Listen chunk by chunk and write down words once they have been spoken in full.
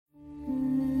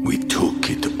We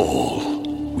took it all.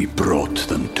 We brought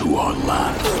them to our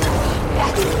land.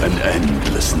 An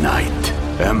endless night,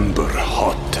 ember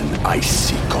hot and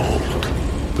icy cold.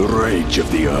 The rage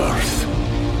of the earth.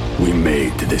 We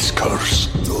made this curse.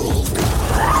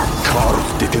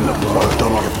 Carved it in the blood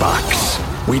on our backs.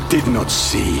 We did not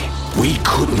see. We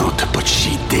could not, but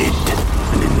she did.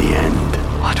 And in the end...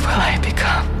 What will I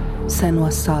become?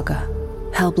 Senua's Saga.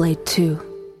 Hellblade 2.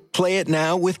 Play it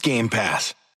now with Game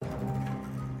Pass.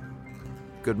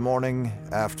 Good morning,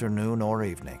 afternoon, or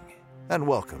evening, and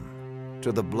welcome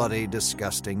to the Bloody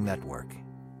Disgusting Network.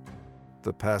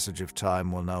 The passage of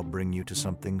time will now bring you to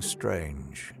something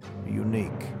strange,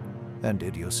 unique, and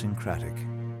idiosyncratic.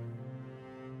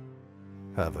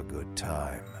 Have a good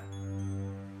time.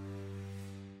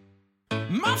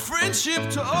 My friendship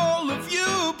to all of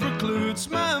you precludes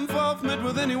my involvement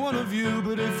with any one of you.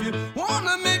 But if you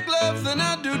wanna make love, then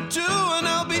I do too, and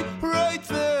I'll be right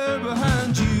there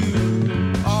behind you.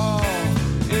 All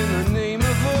in the name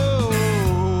of oh,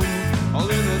 all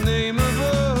in the name of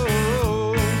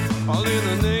oh, all in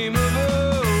the name of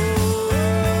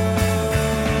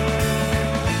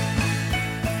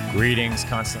oh. Greetings,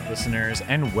 constant listeners,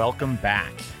 and welcome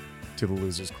back to the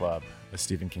Losers Club, a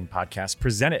Stephen King podcast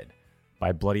presented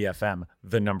by Bloody FM,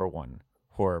 the #1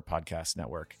 horror podcast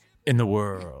network in the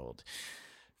world.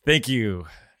 Thank you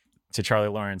to Charlie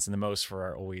Lawrence and the Most for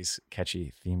our always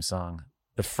catchy theme song,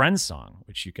 the Friends song,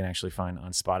 which you can actually find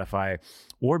on Spotify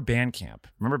or Bandcamp.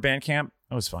 Remember Bandcamp?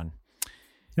 That was fun.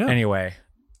 Yeah. Anyway,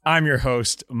 I'm your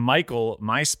host, Michael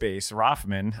MySpace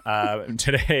Rothman.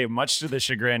 Today, much to the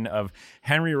chagrin of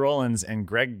Henry Rollins and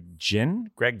Greg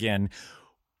Ginn,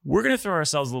 we're going to throw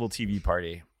ourselves a little TV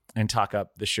party and talk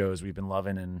up the shows we've been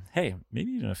loving, and hey, maybe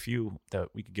even a few that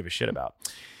we could give a shit about.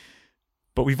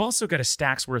 But we've also got a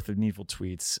stack's worth of needful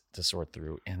tweets to sort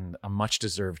through and a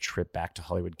much-deserved trip back to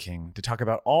Hollywood King to talk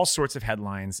about all sorts of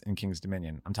headlines in King's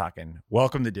Dominion. I'm talking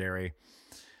Welcome to Derry.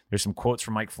 There's some quotes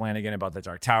from Mike Flanagan about the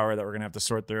Dark Tower that we're going to have to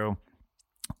sort through.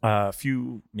 A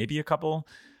few, maybe a couple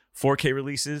 4K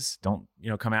releases. Don't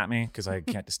come at me because I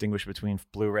can't distinguish between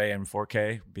Blu-ray and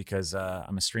 4K because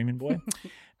I'm a streaming boy.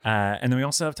 And then we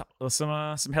also have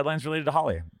some headlines related to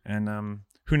Holly, and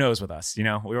who knows with us,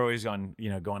 we're always going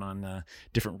on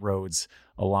different roads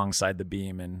alongside the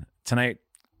beam. And tonight,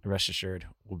 rest assured,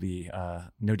 will be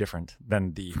no different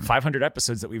than the 500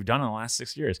 episodes that we've done in the last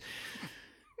 6 years.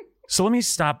 So let me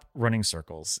stop running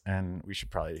circles, and we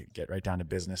should probably get right down to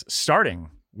business, starting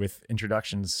with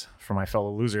introductions for my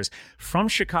fellow losers from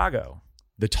Chicago.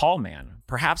 The tall man,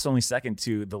 perhaps only second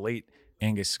to the late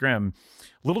Angus Scrim.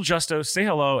 Little Justo, say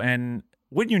hello. And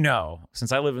wouldn't you know,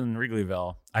 since I live in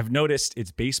Wrigleyville, I've noticed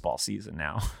it's baseball season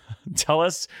now. Tell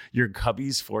us your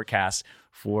Cubbies forecast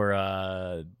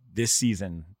for this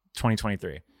season,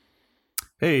 2023.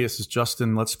 Hey, this is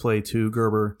Justin. Let's play 2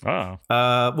 Gerber. Oh.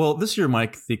 Well, this year,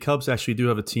 Mike, the Cubs actually do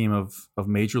have a team of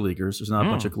major leaguers. There's not a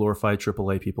bunch of glorified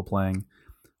AAA people playing.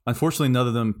 Unfortunately, none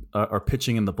of them are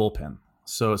pitching in the bullpen.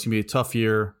 So it's going to be a tough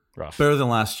year. Rough. Better than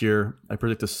last year. I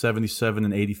predict a 77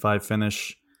 and 85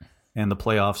 finish and the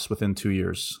playoffs within 2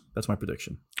 years. That's my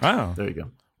prediction. Oh. There you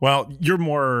go. Well, you're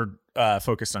more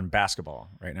focused on basketball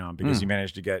right now because you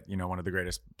managed to get, one of the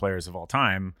greatest players of all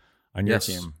time on your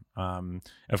team.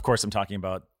 Of course, I'm talking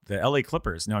about the LA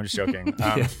Clippers. No, I'm just joking.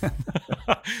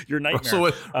 Your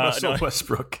nightmare. Russell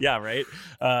Westbrook. Yeah, right.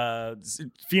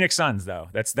 Phoenix Suns, though.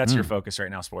 That's your focus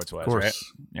right now, sports-wise, of course. right?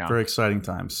 Yeah. Very exciting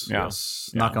times. Yeah. Yes.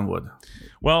 Knock on wood.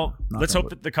 Well, let's hope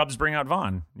that the Cubs bring out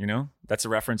Vaughn. That's a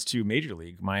reference to Major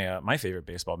League, my favorite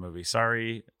baseball movie.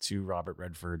 Sorry to Robert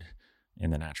Redford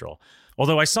in The Natural.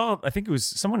 Although I think it was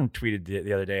someone tweeted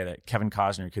the other day that Kevin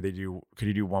Costner could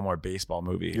he do one more baseball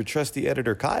movie? Your trusty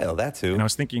editor Kyle, that's who. And I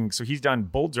was thinking, so he's done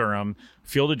Bull Durham,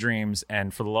 Field of Dreams,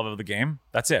 and For the Love of the Game.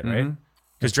 That's it, right?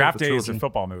 Because Draft Day is a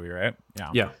football movie, right?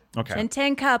 Yeah. Okay. And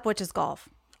Tin Cup, which is golf.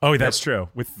 Oh, that's true.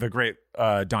 With the great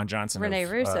Don Johnson, Renee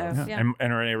Russo, and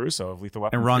Renee Russo of Lethal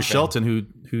Weapon, and Ron Shelton,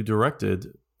 who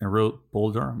directed and wrote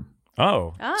Bull Durham.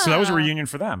 Oh, so that was a reunion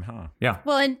for them, huh? Yeah.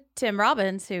 Well, and Tim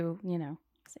Robbins, who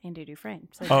is Andy Dufresne.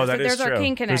 So that is true. There's our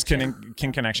King connection. There's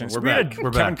King connections. We're back.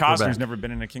 Kevin Costner's never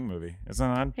been in a King movie. Isn't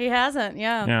that odd? He hasn't.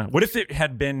 Yeah. Yeah. What if it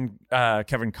had been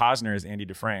Kevin Costner as Andy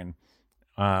Dufresne,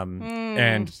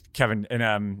 and Kevin,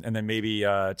 and then maybe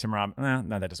Tim Robbins?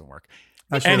 No, that doesn't work.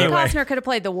 Anyway, Costner could have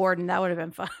played the warden. That would have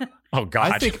been fun. Oh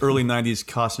God. I think early '90s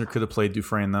Costner could have played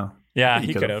Dufresne though. Yeah,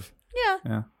 he could have.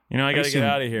 Yeah. I got to get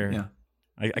out of here. Yeah.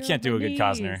 I can't do a good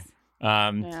Costner.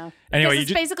 Anyway,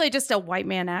 it's basically just a white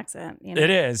man accent. It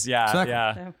is, yeah, exactly.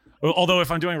 yeah. So. Although if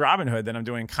I'm doing Robin Hood, then I'm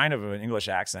doing kind of an English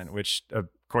accent, which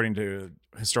according to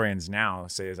historians now,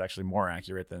 say is actually more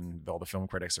accurate than all the film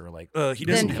critics who were like, he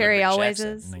doesn't Than have Carrie a British always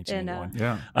accent is in in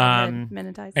 1981. Men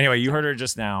in Tights. Anyway, you heard her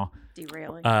just now.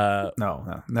 Derailing. No,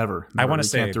 never. I want to You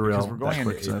say can't derail because we're going that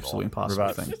into quick. It's April. an absolutely impossible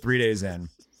We're about thing. 3 days in.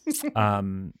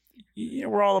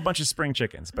 We're all a bunch of spring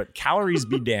chickens, but calories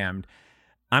be damned.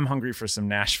 I'm hungry for some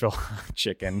Nashville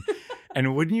chicken.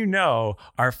 And wouldn't you know,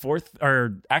 I skipped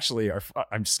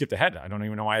ahead. I don't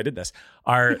even know why I did this.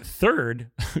 Our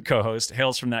third co-host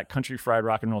hails from that country fried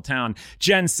rock and roll town.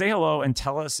 Jen, say hello and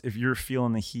tell us if you're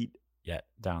feeling the heat yet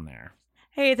down there.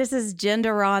 Hey, this is Jen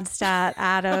Ronstadt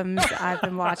Adams. I've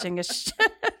been watching a show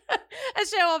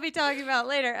I'll be talking about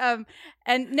later.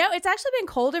 And no, it's actually been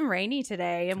cold and rainy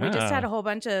today. And we just had a whole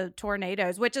bunch of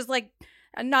tornadoes, which is like,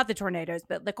 not the tornadoes,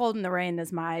 but the cold and the rain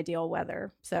is my ideal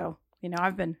weather. So,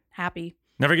 I've been happy.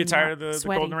 Never get tired of the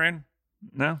cold and rain?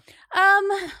 No?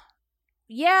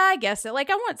 Yeah, I guess so. Like,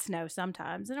 I want snow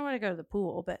sometimes, and I want to go to the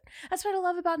pool, but that's what I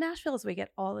love about Nashville is we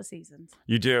get all the seasons.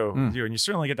 You do, and you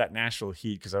certainly get that Nashville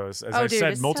heat because I Dude,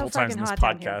 said multiple times in this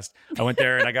podcast, I went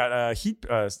there and I got heat.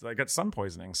 I got sun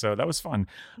poisoning, so that was fun.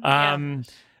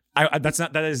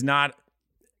 That is not.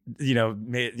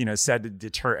 Said to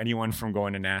deter anyone from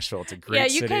going to Nashville. It's a great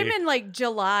city. Yeah, you came in like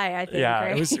July, I think. Yeah,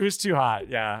 right? it was too hot.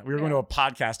 Yeah, we were going to a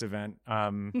podcast event,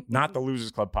 not the Losers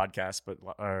Club podcast, but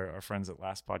our friends at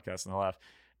Last Podcast on the Left,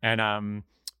 and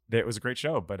it was a great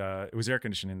show. But it was air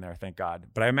conditioned in there, thank God.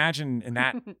 But I imagine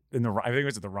I think it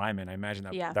was at the Ryman. I imagine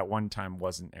that one time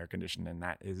wasn't air conditioned, and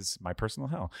that is my personal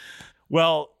hell.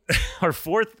 Well, our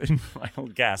fourth and final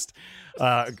guest,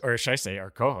 or should I say, our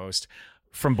co-host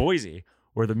from Boise,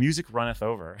 where the music runneth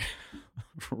over.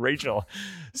 Rachel,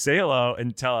 say hello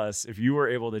and tell us if you were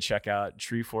able to check out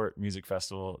Treefort Music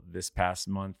Festival this past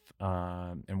month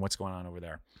and what's going on over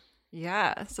there.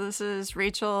 Yeah, so this is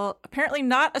Rachel, apparently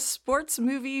not a sports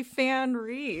movie fan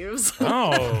Reeves.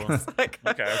 Oh,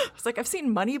 okay. It's like, I've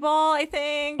seen Moneyball, I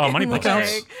think. Oh, Moneyball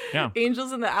counts. Like, yeah.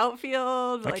 Angels in the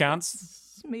Outfield. That counts.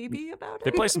 Maybe about it. They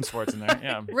play some sports in there.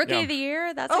 Yeah. Rookie of the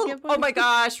Year. That's a good one. Oh my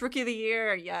gosh, Rookie of the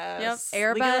Year. Yes.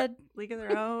 Yep. Airbud. League of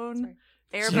Their Own.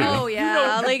 Airbud. Oh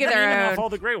yeah, League of Their Own. All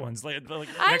the great ones. Like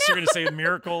next you're going to say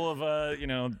Miracle of I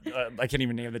can't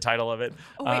even name the title of it.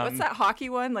 Oh wait, what's that hockey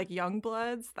one? Like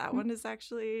Youngbloods. That one is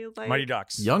actually like Mighty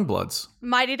Ducks. Youngbloods.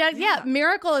 Mighty Ducks. Yeah,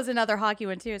 Miracle is another hockey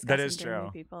one too. It's got that is some true.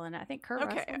 People, and I think Kurt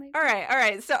Russell. Maybe. All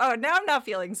right. So now I'm not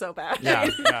feeling so bad. Yeah.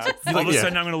 All of a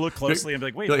sudden I'm going to look closely and be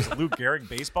like, wait, is Luke Gehrig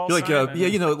baseball? You're like,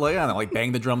 like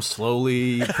Bang the Drum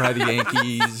Slowly, Cry the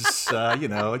Yankees.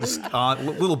 Just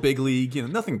Little Big League.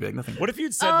 Nothing big, nothing. What if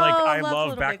you'd said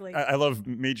I love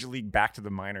Major League Back to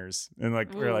the Minors, and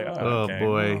we're like, okay.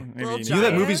 Boy, well,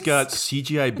 that movie's got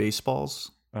CGI baseballs.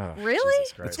 Oh, really?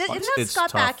 Isn't that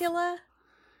Scott Bakula?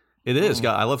 It is.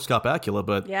 Not I love Scott Bakula,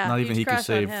 but not even he can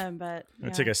save.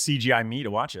 It'd take a CGI me to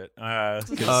watch it. I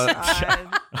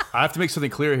have to make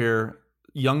something clear here.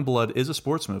 Youngblood is a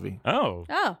sports movie. Oh,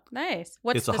 nice.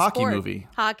 It's a hockey movie.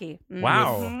 Hockey.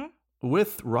 Wow.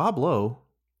 With Rob Lowe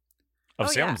of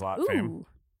Salem's Lot fame.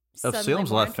 Of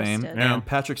Salem's Lot fame, and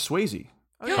Patrick Swayze.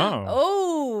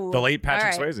 Oh, the late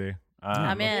Patrick Swayze.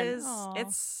 I'm in.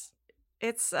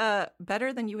 It's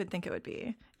better than you would think it would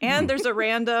be. And there's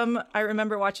I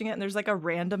remember watching it, and there's like a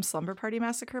random Slumber Party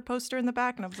Massacre poster in the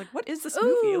back, and I was like, what is this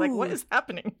movie? Like, what is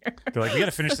happening here? They're like, we got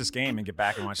to finish this game and get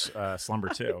back and watch Slumber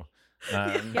 2.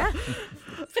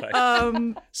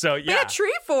 So yeah,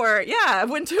 Treefort. Yeah, I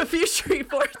went to a few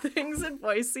Treefort things in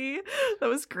Boise. That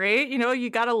was great.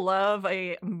 You gotta love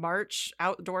a March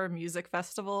outdoor music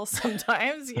festival.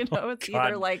 Sometimes it's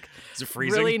either like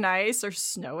really nice or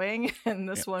snowing, and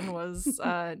this one was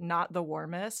not the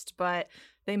warmest, but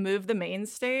they moved the main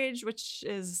stage, which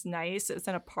is nice. It's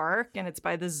in a park and it's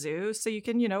by the zoo, so you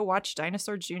can watch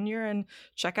Dinosaur Jr. and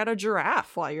check out a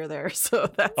giraffe while you're there.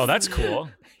 So that's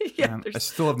cool. Yeah, I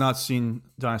still have not seen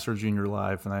Dinosaur Jr.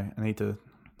 live, and I need to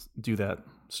do that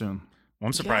soon. Well,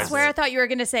 I'm surprised. I swear I thought you were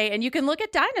going to say, and you can look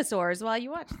at dinosaurs while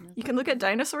you watch them. You can look at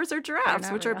dinosaurs or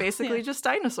giraffes, which are basically just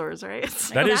dinosaurs, right?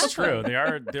 That is true. They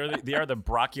are the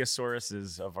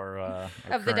brachiosauruses of our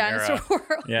of the dinosaur era.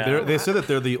 world. Yeah, they said that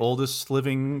they're the oldest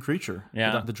living creature.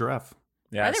 Yeah, the giraffe.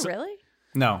 Yeah, are they really?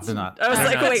 No, they're not. I was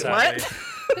like, wait, what?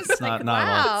 It's not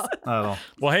at all.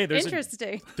 Well, hey,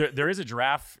 interesting. There is a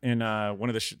giraffe in one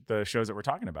of the shows that we're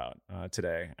talking about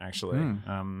today, actually,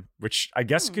 which I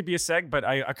guess could be a seg. But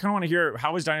I kind of want to hear,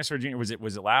 how was Dinosaur Jr.? Was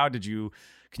it loud?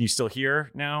 Can you still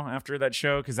hear now after that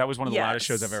show? Because that was one of the loudest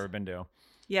shows I've ever been to.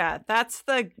 Yeah, that's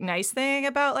the nice thing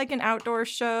about like an outdoor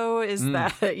show is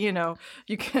that, you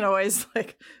can always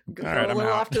like go a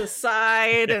little off to the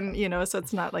side and, so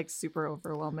it's not like super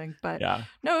overwhelming. But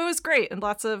no, it was great and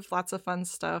lots of fun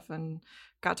stuff and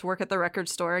got to work at the record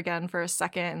store again for a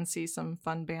second and see some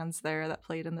fun bands there that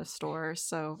played in the store.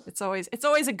 So it's always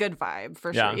a good vibe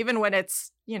for sure, even when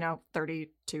it's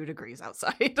 32 degrees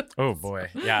outside. Oh boy,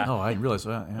 yeah. Oh, I didn't realize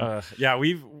that. Yeah,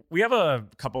 we have a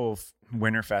couple of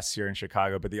winter fests here in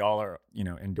Chicago, but they all are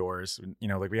indoors.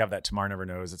 Like we have that Tomorrow Never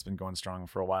Knows that's been going strong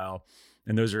for a while,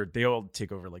 and they all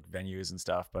take over like venues and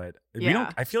stuff. But we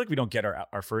don't. I feel like we don't get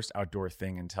our first outdoor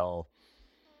thing until,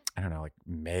 I don't know, like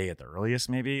May at the earliest,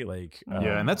 maybe. Like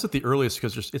and that's at the earliest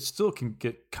because it still can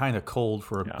get kind of cold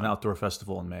for an outdoor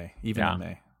festival in May, even in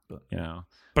May. But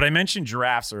But I mentioned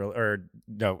giraffes or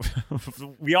no,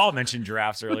 we all mentioned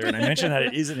giraffes earlier, and I mentioned that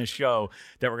it isn't a show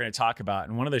that we're going to talk about.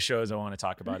 And one of the shows I want to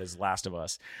talk about is Last of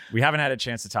Us. We haven't had a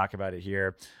chance to talk about it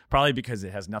here, probably because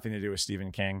it has nothing to do with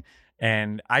Stephen King.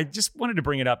 And I just wanted to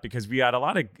bring it up because we got a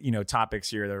lot of topics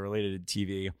here that are related to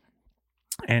TV,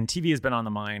 and TV has been on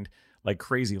the mind like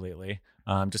crazy lately,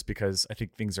 just because I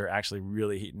think things are actually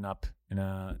really heating up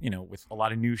with a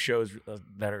lot of new shows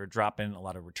that are dropping, a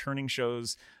lot of returning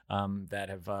shows that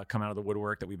have come out of the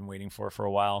woodwork that we've been waiting for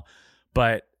a while.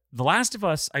 But The Last of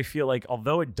Us, I feel like,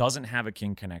 although it doesn't have a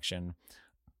King connection,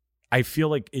 I feel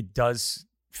like it does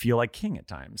feel like King at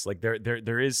times. Like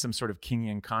there is some sort of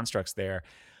Kingian constructs there.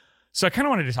 So I kind of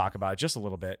wanted to talk about it just a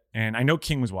little bit. And I know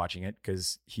King was watching it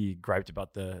because he griped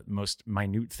about the most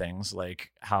minute things,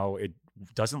 like how it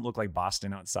doesn't look like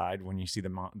Boston outside when you see the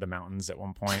mountains at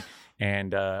one point.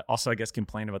 And also, I guess,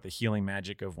 complained about the healing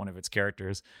magic of one of its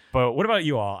characters. But what about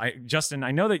you all? Justin,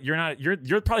 I know that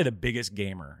you're probably the biggest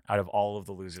gamer out of all of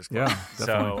the Losers Club. Yeah,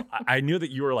 definitely. So I knew that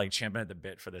you were like champing at the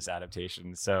bit for this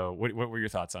adaptation. So what were your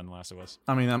thoughts on The Last of Us?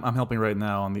 I mean, I'm helping right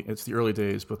now it's the early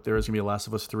days, but there is going to be a Last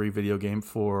of Us 3 video game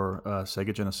for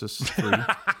Sega Genesis 3.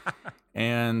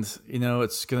 And,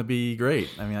 it's going to be great.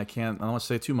 I mean, I don't want to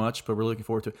say too much, but we're looking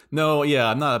forward to it. No, yeah,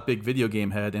 I'm not a big video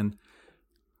game head, and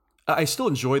I still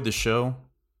enjoyed the show.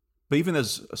 But even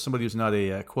as somebody who's not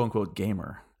a quote-unquote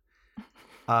gamer,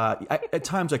 at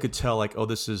times I could tell, like, oh,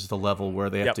 this is the level where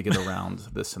they have to get around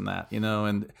this and that,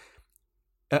 and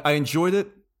I enjoyed it.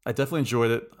 I definitely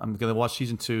enjoyed it. I'm going to watch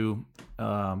season 2,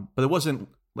 but it wasn't,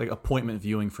 like, appointment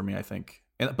viewing for me, I think.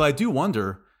 But I do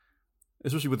wonder,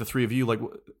 especially with the three of you, like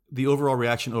the overall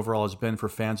reaction has been for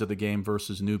fans of the game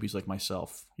versus newbies like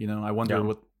myself. I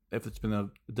wonder if it's been a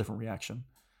different reaction.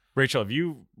 Rachel, have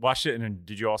you watched it, and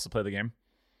did you also play the game?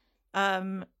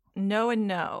 No and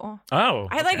no. Oh,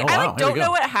 I don't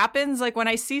know what happens. Like when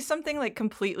I see something like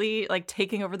completely like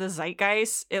taking over the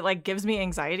zeitgeist, it like gives me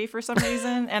anxiety for some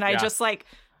reason, and I just like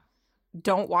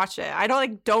don't watch it. I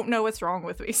don't know what's wrong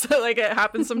with me. So like it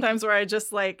happens sometimes where I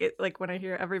just like it, like when I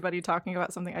hear everybody talking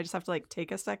about something, I just have to like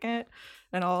take a second,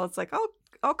 and it's like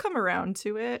I'll come around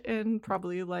to it in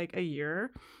probably like a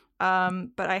year. But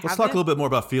let's talk a little bit more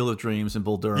about Field of Dreams and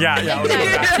Bull Durham. Yeah.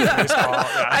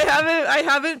 I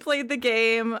haven't played the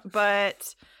game,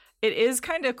 but it is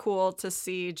kind of cool to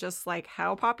see just like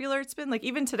how popular it's been. Like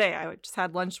even today, I just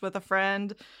had lunch with a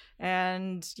friend,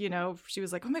 and she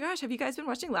was like, "Oh my gosh, have you guys been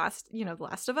watching The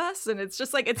Last of Us?" And it's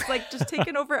just just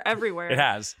taken over everywhere. It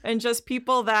has, and just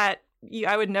people that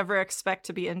I would never expect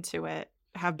to be into it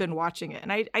have been watching it,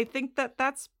 and I think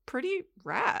that's pretty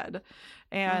rad,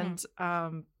 and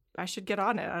I should get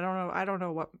on it. I don't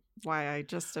know why I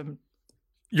just am.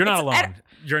 You're not alone.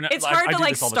 You're not. It's hard to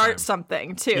like start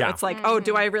something too. Yeah. It's like, oh,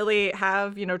 do I really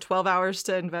have 12 hours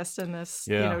to invest in this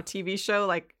TV show?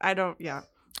 Like I don't. Yeah.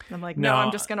 I'm like, no,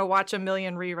 I'm just gonna watch a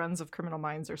million reruns of Criminal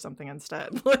Minds or something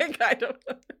instead. Like I don't.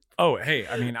 Oh, hey,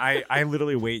 I mean, I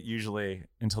literally wait usually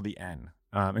until the end,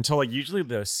 until like usually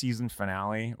the season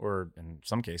finale or in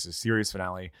some cases series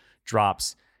finale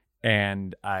drops.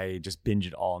 And I just binge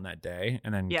it all in that day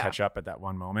and then catch up at that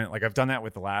one moment. Like I've done that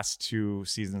with the last 2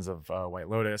 seasons of White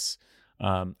Lotus.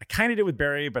 I kind of did with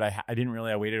Barry, but I didn't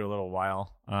really. I waited a little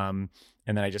while. And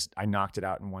then I knocked it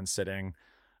out in one sitting.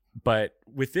 But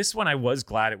with this one, I was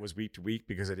glad it was week to week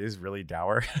because it is really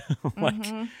dour.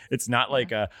 It's not like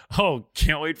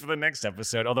can't wait for the next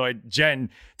episode. Although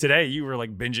Jen, today you were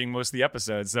like binging most of the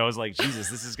episodes. So I was like, Jesus,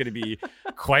 this is going to be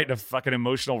quite a fucking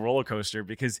emotional roller coaster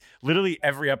because literally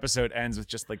every episode ends with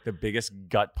just like the biggest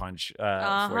gut punch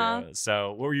for you.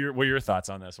 So what were your thoughts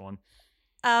on this one?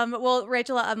 Well,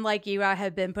 Rachel, unlike you, I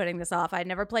had been putting this off. I'd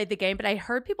never played the game, but I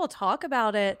heard people talk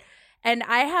about it. And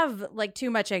I have like too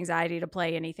much anxiety to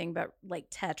play anything but like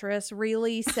Tetris,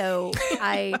 really. So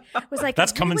I was like,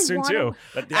 that's I coming really soon wanna... too.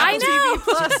 I know. TV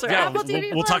Plus, right? Yeah, Apple TV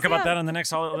we'll Plus, talk about yeah. that on the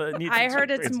next. I heard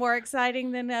it's more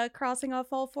exciting than crossing off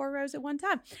all 4 rows at one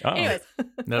time. Anyways,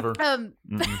 Never.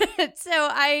 So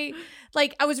I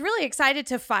was really excited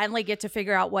to finally get to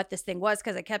figure out what this thing was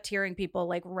because I kept hearing people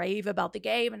like rave about the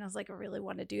game, and I was like, I really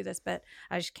want to do this, but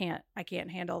I just can't. I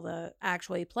can't handle the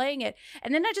actually playing it.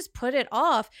 And then I just put it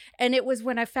off. And it was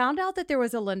when I found out that there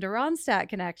was a Linda Ronstadt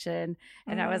connection,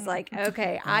 and I was like,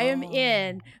 okay, I am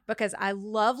in because I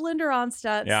love Linda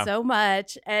Ronstadt so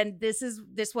much. And this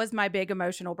was my big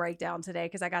emotional breakdown today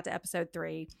because I got to episode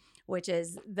 3. Which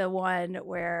is the one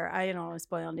where I don't want to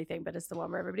spoil anything, but it's the one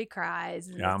where everybody cries.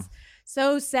 And it's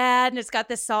so sad. And it's got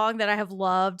this song that I have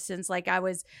loved since like I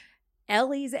was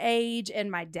Ellie's age,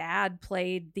 and my dad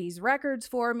played these records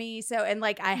for me. So, and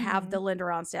like I have the Linda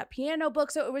Ronstadt piano book.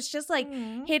 So it was just like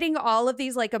hitting all of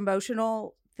these like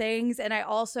emotional things. And I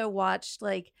also watched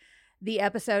like the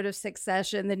episode of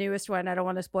Succession, the newest one. I don't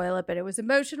want to spoil it, but it was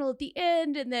emotional at the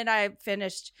end. And then I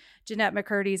finished Jeanette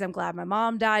McCurdy's "I'm Glad My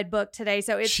Mom Died" book today.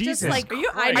 So it's Jesus just like, are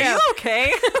you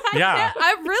okay? Yeah.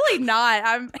 I'm really not.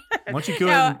 Why don't you go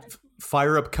ahead and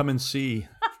fire up Come and See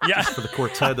for the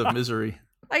quartet of misery?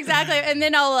 Exactly. And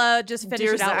then I'll just finish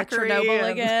Dear it out Zachary with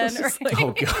Chernobyl again.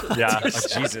 Oh, God. Yeah.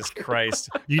 Jesus Christ.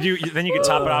 Then you could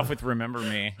top it off with "Remember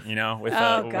Me," with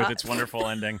its wonderful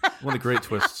ending. One of the great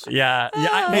twists. Yeah.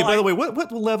 Hey, by the way,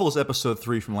 what level is episode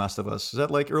 3 from Last of Us? Is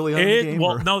that like early on in the game?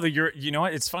 Well, no, you know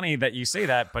what? It's funny that you say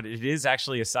that, but it is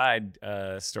actually a side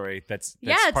story that's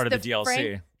part of the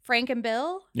DLC. Frank and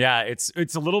Bill? Yeah, it's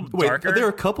a little darker. Are there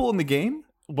a couple in the game?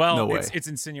 Well, no way. It's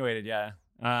insinuated, yeah.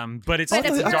 But it's I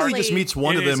thought he just meets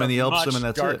one of them and he helps them, and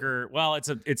that's darker. Well,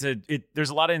 there's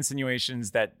a lot of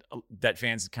insinuations that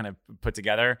fans kind of put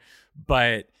together,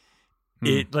 but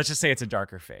let's just say it's a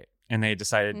darker fate, and they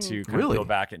decided to kind of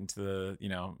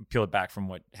peel it back from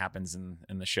what happens in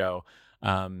the show.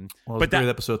 Well, it was a great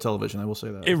episode of television, I will say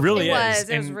that. It really is.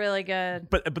 It was really good.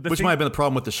 But which might have been the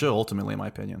problem with the show, ultimately, in my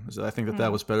opinion. Is that I think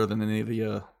that was better than any of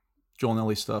the Joel and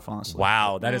Ellie stuff, honestly.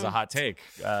 Wow, that is a hot take.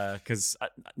 Because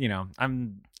I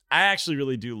actually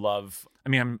really do love. I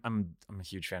mean, I'm a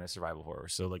huge fan of survival horror,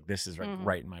 so like this is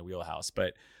right in my wheelhouse.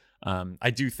 But I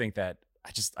do think that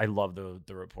I love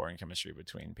the rapport and chemistry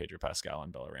between Pedro Pascal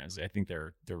and Bella Ramsey. I think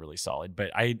they're really solid. But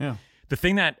the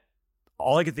thing that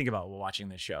all I could think about while watching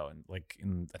this show, and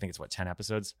I think it's 10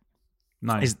 episodes.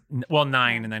 9.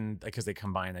 9, and then because they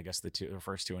combine, I guess the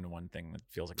first 2 into one thing that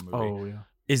feels like a movie. Oh yeah.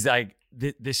 Is like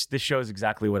this shows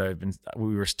exactly what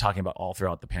we were talking about all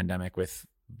throughout the pandemic with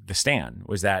The Stand,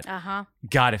 was that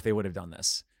God, if they would have done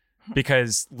this,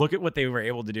 because look at what they were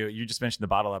able to do. You just mentioned the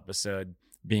bottle episode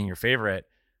being your favorite.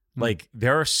 Like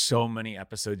there are so many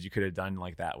episodes you could have done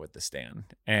like that with The Stand,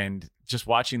 and just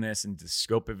watching this and the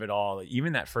scope of it all,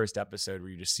 even that first episode where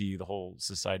you just see the whole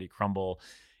society crumble,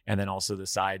 and then also the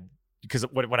side, because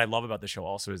what I love about the show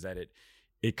also is that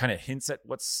it kind of hints at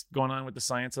what's going on with the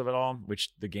science of it all, which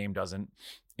the game doesn't.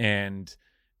 And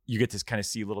you get to kind of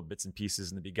see little bits and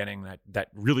pieces in the beginning that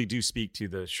really do speak to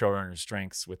the showrunner's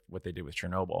strengths with what they did with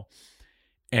Chernobyl.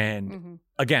 And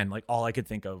again, like all I could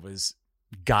think of was,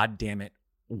 God damn it,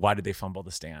 why did they fumble The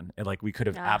Stand? And like we could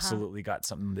have absolutely got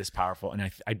something this powerful.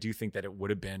 And I do think that it would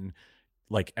have been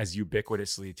like as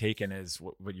ubiquitously taken as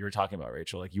what you were talking about,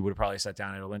 Rachel. Like you would have probably sat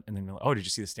down and then be like, oh, did you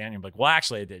see The Stand? And you're like, well,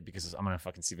 actually I did, because I'm on a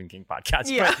fucking Stephen King podcast.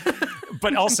 Yeah.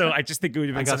 But also I just think it would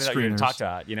have been something that you would have talked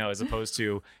about, as opposed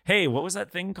to, hey, what was that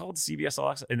thing called? CBS All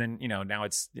Access? And then, now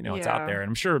it's, it's out there, and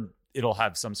I'm sure it'll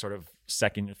have some sort of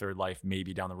second or third life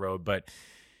maybe down the road. But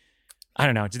I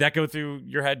don't know. Did that go through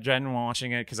your head, Jen, while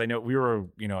watching it? Because I know we were,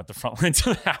 at the front lines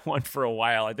of that one for a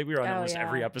while. I think we were on almost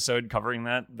every episode covering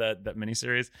that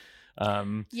miniseries.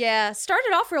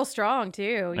 Started off real strong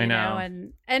too, I know.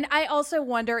 And I also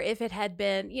wonder if it had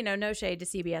been, no shade to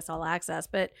CBS All Access,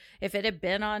 but if it had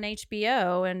been on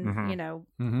HBO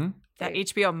and that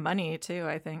HBO money too,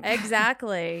 I think.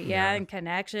 Exactly. Yeah, and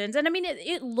connections. And I mean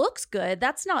it looks good.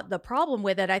 That's not the problem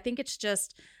with it. I think it's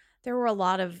just there were a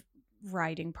lot of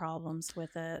writing problems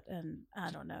with it, and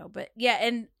I don't know. But yeah,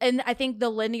 and I think the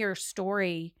linear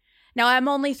story. Now, I'm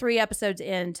only 3 episodes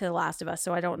into The Last of Us,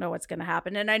 so I don't know what's going to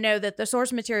happen. And I know that the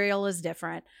source material is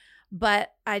different,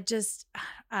 but I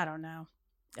don't know.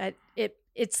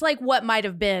 It's like what might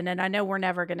have been, and I know we're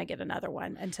never going to get another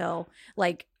one until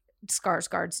like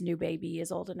Skarsgård's new baby is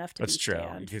old enough to That's be true.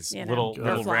 scanned, Because little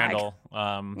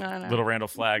Randall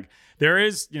Flagg. There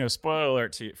is, spoiler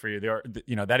alert for you.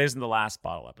 That isn't the last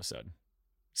bottle episode.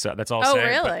 So that's all. Oh, saying,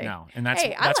 really? No, and that's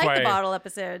I like why the bottle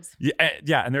episodes.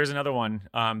 Yeah, and there's another one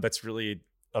that's really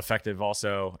effective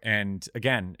also. And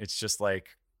again, it's just like,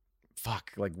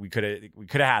 fuck, like we could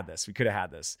have had this. We could have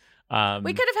had this.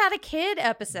 We could have had a kid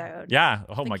episode. Yeah.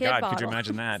 Oh my kid God. bottle. Could you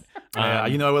imagine that? I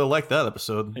would have liked that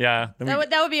episode. Yeah.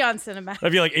 That would be on cinema.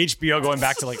 That'd be like HBO going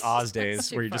back to like Oz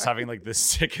days where you're just having like the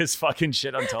sickest fucking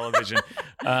shit on television.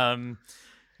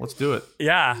 Let's do it.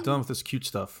 Yeah. Done with this cute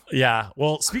stuff. Yeah.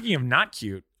 Well, speaking of not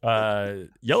cute,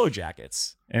 Yellow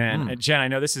Jackets. And Jen, I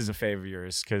know this is a fave of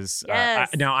yours because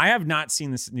now I have not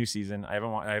seen this new season. I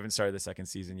haven't started the second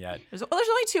season yet. There's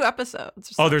only 2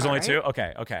 episodes. There's only 2.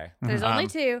 Okay. There's only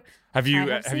 2. Have you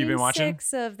been watching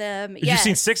 6 of them? You've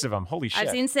seen 6 of them. Holy shit!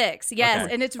 I've seen 6. Yes,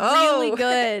 Okay. and it's really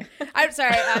good. I'm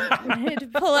sorry. I need to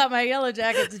pull out my Yellow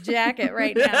Jackets jacket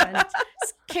right now and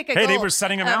kick a goal. They were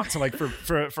setting them out to like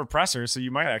for pressers, so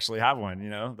you might actually have one. You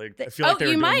know, like I feel like they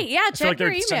were you doing, might. Yeah, I feel like check your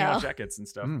they're sending out email. jackets and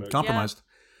stuff. But- Compromised.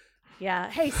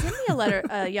 Yeah. Hey, send me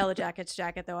a Yellow Jackets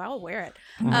jacket though. I'll wear it.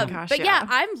 Gosh, but yeah.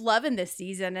 I'm loving this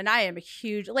season, and I am a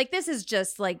huge this is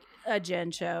just like a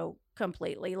Jen show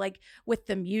completely. Like with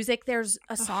the music, there's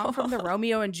a song from the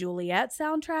Romeo and Juliet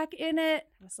soundtrack in it.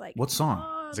 I was like, What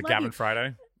song? Is it Gavin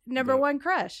Friday? Number One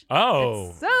Crush. Oh,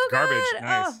 It's so garbage. good.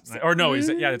 Nice. Oh, Or no,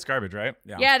 it's garbage, right?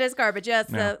 Yeah, it is garbage. Yeah,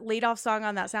 it's Yeah. the lead-off song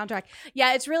on that soundtrack.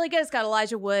 Yeah, it's really good. It's got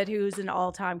Elijah Wood, who's an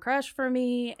all-time crush for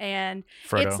me, and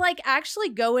Frodo. it's like actually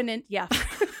going in. Yeah,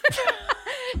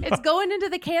 it's going into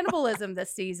the cannibalism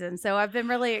this season, so I've been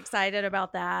really excited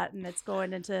about that, and it's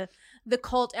going into the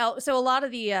cult. So a lot of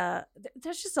the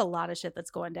there's just a lot of shit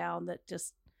that's going down that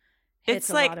just hits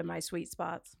a lot of my sweet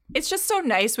spots. It's just so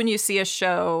nice when you see a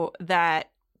show that,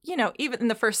 you know, even in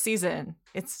the first season,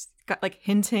 it's got like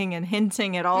hinting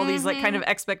at all these like kind of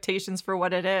expectations for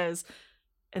what it is.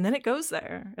 And then it goes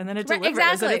there and then it delivers.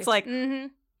 Exactly. And it's like,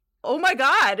 oh my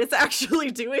God, it's actually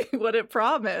doing what it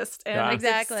promised. And it's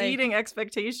exceeding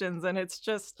expectations. And it's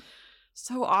just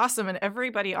so awesome. And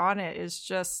everybody on it is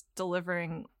just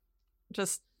delivering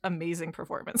just amazing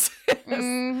performances.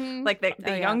 Like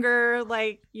the younger,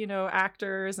 like, you know,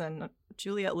 actors, and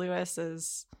Juliette Lewis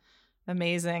is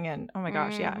amazing, and oh my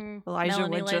gosh, Elijah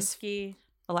Wood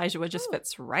just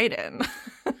fits right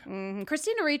in.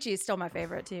 Christina Ricci is still my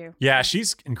favorite too. Yeah,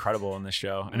 she's incredible in this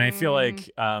show, and I feel like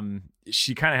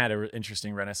she kind of had an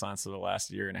interesting renaissance of the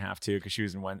last year and a half too, because she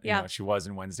was in she was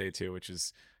in Wednesday too, which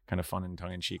is kind of fun and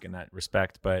tongue in cheek in that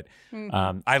respect. But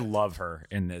I love her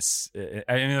in this.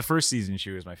 In the first season,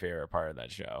 she was my favorite part of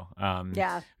that show.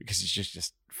 Because it's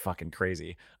just fucking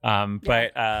crazy.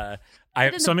 But I'm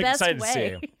excited to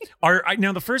see.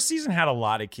 Now the first season had a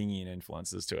lot of Kingian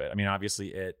influences to it. I mean,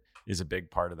 obviously it is a big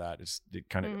part of that. It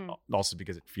kind of also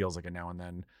because it feels like a now and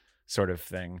then sort of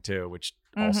thing too, which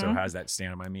also has that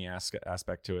Stand By Me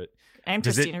aspect to it. And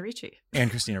Christina Ricci.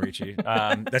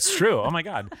 That's true. Oh my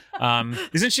God.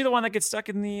 Isn't she the one that gets stuck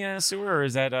in the sewer, or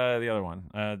is that the other one?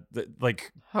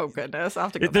 Oh goodness, I'll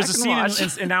have to go there's back a scene and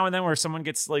watch. in Now and Then where someone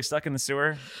gets like stuck in the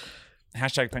sewer.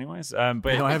 Hashtag Pennywise. But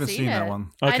no, I haven't seen that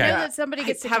one. Okay. I know that somebody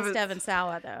gets to kiss Devin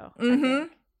Sawa though.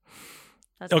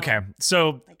 Okay.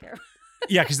 So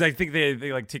yeah, because I think they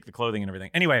like take the clothing and everything.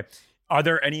 Anyway, are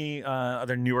there any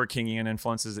other newer Kingian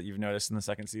influences that you've noticed in the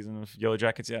second season of Yellow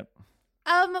Jackets yet?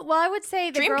 Well, I would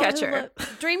say the Dreamcatcher.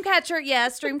 Dreamcatcher,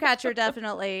 yes, Dreamcatcher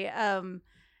definitely.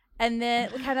 And then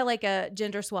kind of like a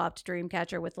gender swapped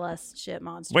Dreamcatcher with less shit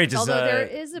monsters. Wait, although there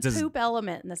is a poop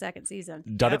element in the second season.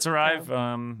 Duddits arrive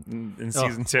in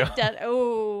season 2?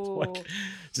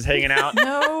 Just hanging out.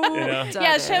 No. You know?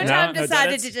 Yeah, Showtime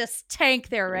decided Duddits? to just tank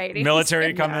their ratings.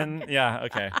 Military come in. Yeah,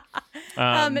 okay.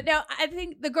 Now, I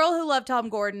think The Girl Who Loved Tom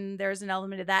Gordon, there's an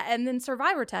element of that. And then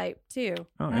Survivor Type, too.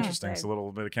 Oh, interesting. So a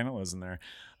little bit of Kennella's in there.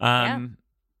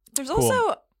 There's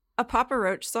also a Papa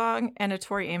Roach song and a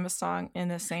Tori Amos song in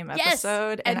the same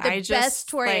episode. And the I just, best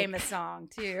Tori Amos song,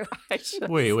 too.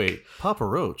 Wait. Papa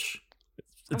Roach.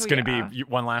 It's going to be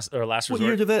one last resort. What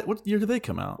year did they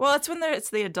come out? Well, it's when it's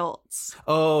the adults.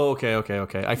 Oh, okay.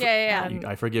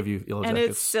 I forgive you, Yellow And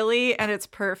Jackets. it's silly and it's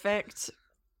perfect.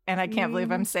 And I can't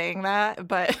believe I'm saying that,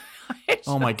 but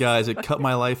oh my God, it cut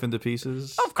my life into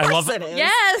pieces. Of course it is.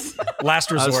 Yes.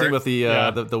 Last resort. I was thinking with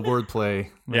the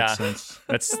wordplay. Makes sense.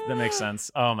 That makes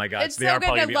sense. Oh my God. It's they so are good.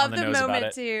 probably I gonna be love on the the nose about moment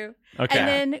it. too. Okay. And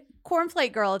then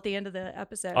Cornflake Girl at the end of the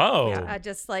episode. Oh. Yeah, I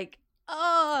just like,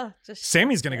 Oh, just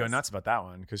Sammy's gonna go nuts about that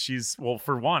one because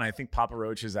for one, I think Papa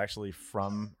Roach is actually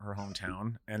from her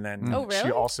hometown, and then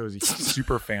she also is a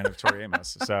super fan of Tori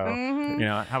Amos. So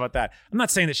how about that? I'm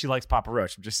not saying that she likes Papa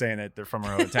Roach. I'm just saying that they're from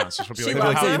her hometown. So she'll be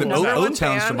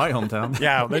O-Town's from my hometown.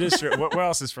 Yeah, that is true. What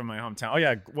else is from my hometown? Oh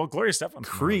yeah, well Gloria Stefan's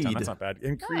from my hometown. That's not bad.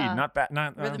 And Creed, not bad.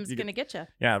 Rhythm's gonna get you.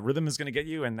 Yeah, Rhythm is gonna get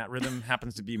you, and that rhythm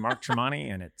happens to be Mark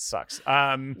Tremonti, and it sucks.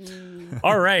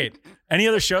 All right. Any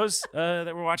other shows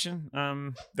that we're watching?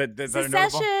 That are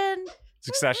notable?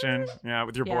 Succession. Yeah,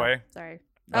 with your boy. Sorry.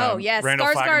 Oh yes,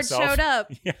 Skarsgård showed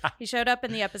up. Yeah. He showed up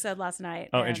in the episode last night.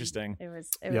 Oh, interesting. It was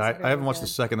I haven't watched the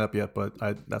second up yet, but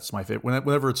that's my favorite.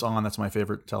 Whenever it's on, that's my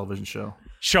favorite television show.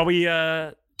 Shall we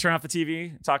turn off the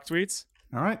TV, talk tweets?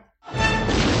 All right.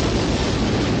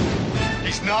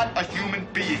 He's not a human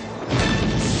being.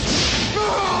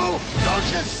 No! Don't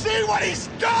you see what he's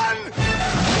done?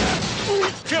 We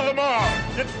kill them all.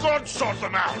 Let God sort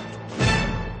them out.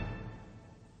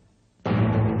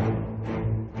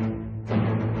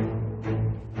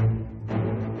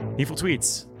 Evil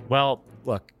tweets. Well,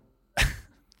 look,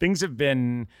 things have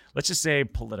been, let's just say,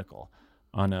 political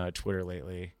on Twitter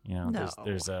lately.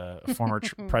 There's a former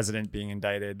president being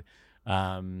indicted.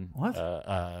 What?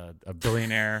 A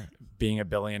billionaire being a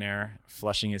billionaire,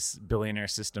 flushing his billionaire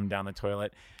system down the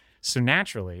toilet. So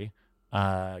naturally,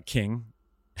 King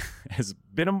has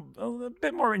been a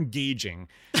bit more engaging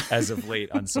as of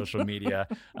late on social media.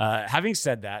 Having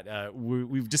said that,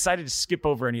 we've decided to skip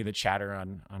over any of the chatter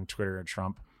on Twitter and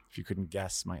Trump, if you couldn't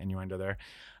guess my innuendo there.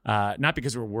 Not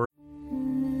because we're worried.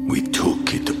 We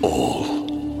took it all.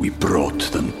 We brought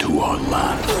them to our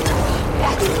land.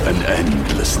 An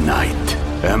endless night,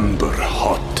 ember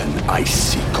hot and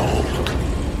icy cold.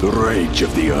 The rage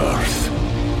of the earth.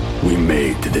 We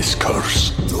made this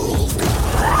curse.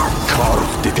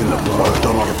 Carved it in the blood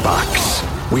on our backs.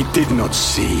 We did not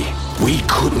see. We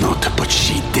could not, but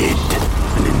she did.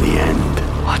 And in the end,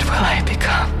 what will I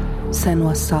become?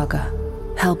 Senua's Saga.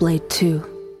 Hellblade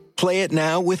 2. Play it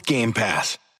now with Game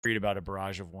Pass. Worried about a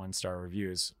barrage of 1-star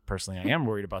reviews. Personally, I am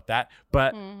worried about that.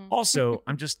 But also,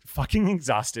 I'm just fucking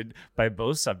exhausted by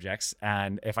both subjects.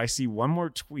 And if I see one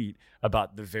more tweet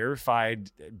about the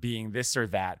verified being this or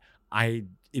that, I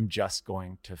am just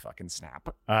going to fucking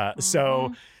snap.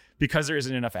 So because there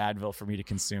isn't enough Advil for me to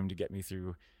consume to get me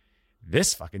through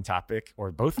this fucking topic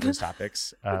or both of those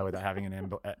topics without having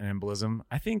an embolism,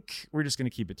 I think we're just going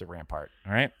to keep it to Rampart.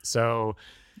 All right. So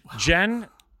Jen,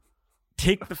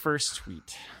 take the first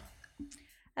tweet.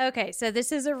 Okay, so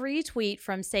this is a retweet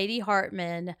from Sadie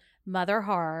Hartman, Mother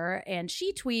Horror, and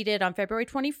she tweeted on February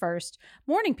 21st,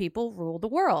 "Morning people rule the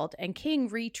world," and King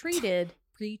retweeted.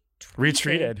 Oh.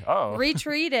 Retweeted.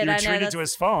 I know. To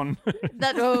his phone.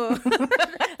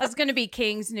 That's going to be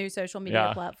King's new social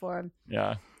media platform.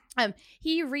 Yeah.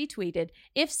 He retweeted,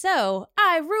 "If so,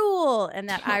 I rule," and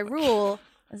that "I rule"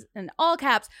 is in all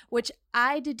caps, which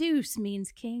I deduce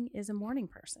means King is a morning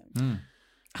person.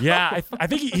 Yeah, I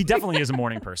think he definitely is a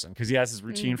morning person because he has his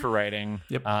routine for writing.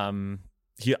 Yep. I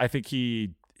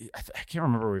can't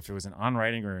remember if it was On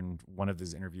Writing or in one of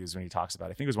his interviews when he talks about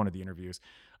it. I think it was one of the interviews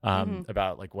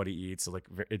about like what he eats. So like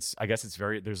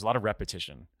there's a lot of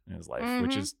repetition in his life,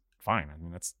 which is fine. I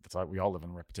mean, that's how we all live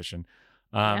in repetition.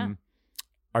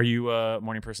 Are you a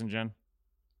morning person, Jen?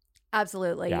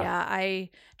 Absolutely. Yeah.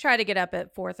 I try to get up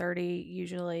at 4:30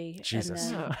 usually.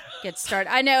 Jesus. And then get started.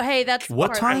 I know. Hey, that's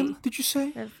what time did you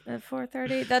say? At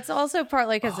 4:30. That's also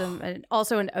partly because I'm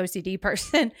also an OCD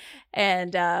person.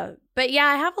 And, but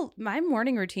yeah, my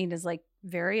morning routine is like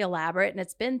very elaborate and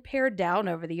it's been pared down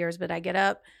over the years, but I get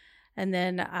up and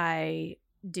then I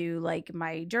do like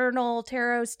my journal,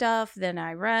 tarot stuff. Then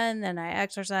I run, then I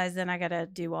exercise. Then I got to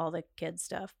do all the kids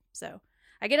stuff. So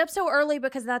I get up so early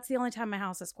because that's the only time my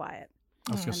house is quiet.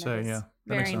 I was going to say, yeah.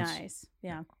 Very nice.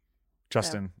 Yeah.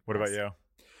 Justin, what about you?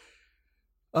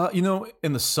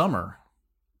 In the summer,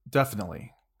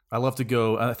 definitely. I love to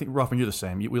go. I think, Rothman, you're the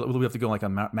same. We have to go like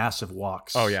on massive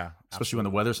walks. Oh, yeah. Especially when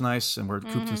the weather's nice and we're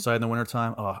cooped inside in the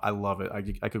wintertime. Oh, I love it.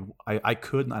 I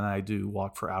could and I do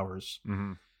walk for hours.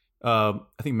 Mm-hmm. I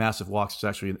think massive walks is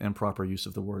actually an improper use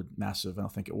of the word massive. I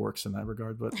don't think it works in that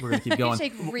regard, but we're going to keep going.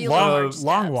 Take really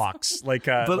long walks, like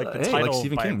the title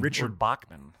Stephen by King. Richard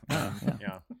Bachman.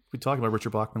 Yeah. We talk about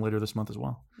Richard Bachman later this month as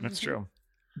well. That's true.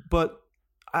 But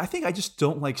I think I just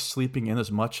don't like sleeping in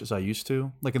as much as I used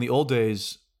to. Like in the old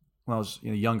days, when I was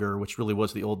younger, which really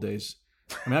was the old days,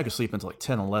 I mean, I could sleep until like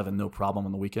 10, 11, no problem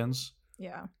on the weekends.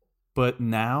 Yeah. But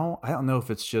now, I don't know if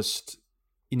it's just...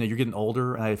 you're getting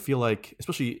older, and I feel like,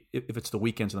 especially if it's the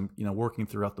weekends and I'm, working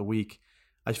throughout the week,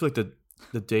 I feel like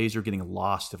the days are getting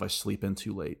lost if I sleep in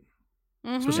too late.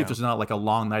 especially if there's not like a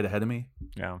long night ahead of me.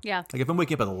 Yeah. Like if I'm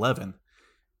waking up at 11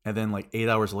 and then like 8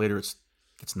 hours later it's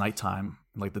nighttime,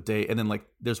 like the day, and then like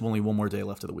there's only one more day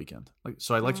left of the weekend. Like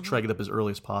so I like to try to get up as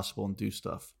early as possible and do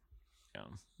stuff. Yeah.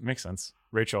 Makes sense.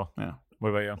 Rachel. Yeah. What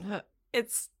about you?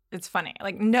 It's funny.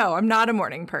 Like, no, I'm not a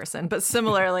morning person, but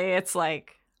similarly, it's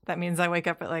like that means I wake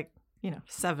up at like,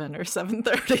 7 or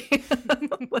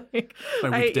 7:30. Like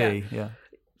My weekday, yeah.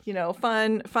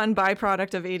 Fun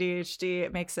byproduct of ADHD.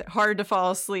 It makes it hard to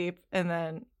fall asleep and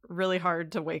then really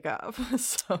hard to wake up.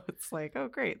 So it's like, oh,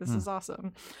 great. This is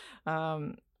awesome.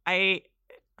 I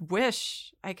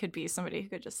wish I could be somebody who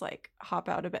could just like hop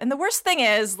out of bed. And the worst thing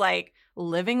is like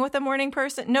living with a morning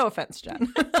person. No offense,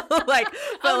 Jen.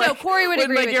 No, Corey would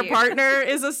agree with your you. partner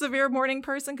is a severe morning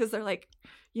person because they're like,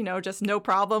 just no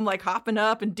problem, like hopping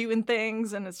up and doing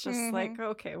things. And it's just like,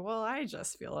 okay, well, I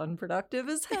just feel unproductive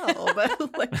as hell.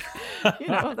 But like,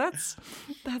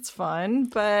 that's fun.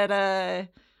 But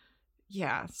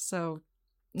yeah, so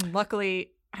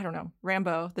luckily, I don't know,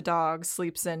 Rambo, the dog,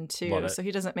 sleeps in too. So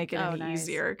he doesn't make it any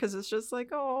easier because it's just like,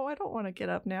 oh, I don't want to get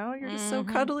up now. You're just so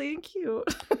cuddly and cute.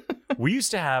 We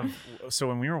used to have, so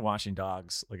when we were watching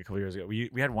dogs like a couple years ago, we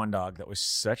had one dog that was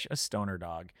such a stoner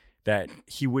dog that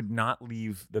he would not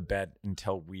leave the bed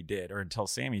until we did, or until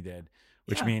Sammy did,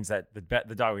 which means that the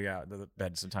dog would get out of the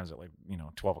bed sometimes at like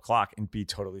 12 o'clock and be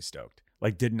totally stoked.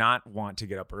 Like did not want to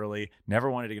get up early, never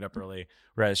wanted to get up early.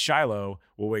 Whereas Shiloh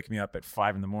will wake me up at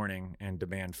 5 a.m. and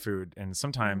demand food, and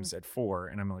sometimes at 4.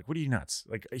 And I'm like, "What are you nuts?"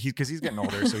 Like because he's getting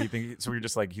older, so we're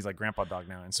just like he's like grandpa dog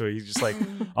now, and so he's just like,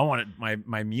 "I want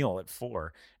my meal at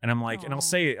 4." And I'm like, and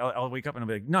I'll wake up and I'll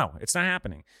be like, "No, it's not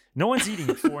happening. No one's eating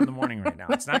at 4 a.m. right now.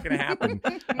 It's not going to happen."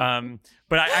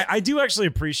 But I do actually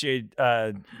appreciate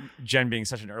Jen being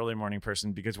such an early morning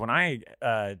person because when I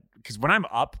get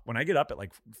up at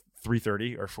like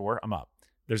 3:30 or 4, I'm up.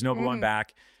 There's no going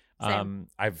back. I'm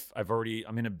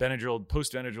in a Benadryl,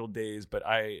 post Benadryl days, but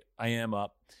I am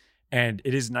up, and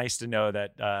it is nice to know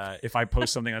that if I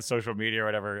post something on social media or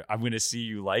whatever, I'm going to see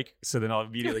you so then I'll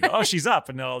immediately go, oh, she's up,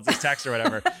 and then I'll just text or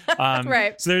whatever.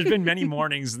 Right. So there's been many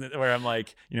mornings where I'm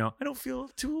like, I don't feel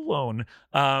too alone.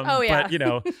 But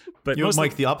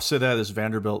Mike, the opposite of that is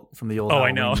Vanderbilt from the old. Oh,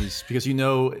 I know. Because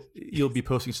you'll be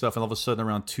posting stuff, and all of a sudden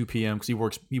around 2 p.m. because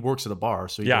he works at a bar,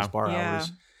 so he does bar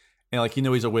hours. And like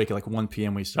he's awake at like 1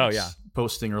 p.m. when he starts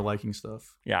posting or liking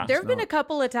stuff. Yeah. There have been a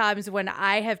couple of times when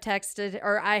I have texted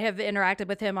or I have interacted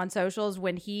with him on socials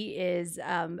when he is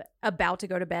about to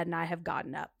go to bed and I have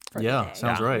gotten up for the day.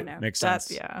 Sounds right. Makes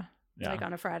sense. Like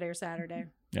on a Friday or Saturday.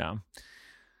 Yeah.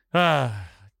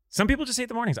 Some people just hate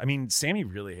the mornings. I mean, Sammy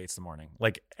really hates the morning.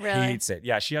 Like hates it.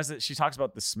 Yeah, she talks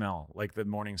about the smell, like the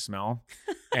morning smell,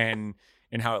 and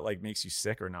how it like makes you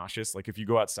sick or nauseous. Like if you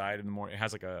go outside in the morning, it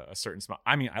has like a certain smell.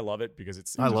 I mean, I love it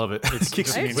because I love it. It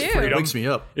kicks me. Freedom. It wakes me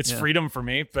up. It's freedom for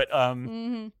me. But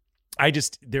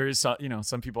there is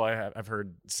some people I've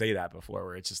heard say that before,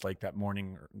 where it's just like that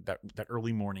morning, that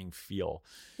early morning feel.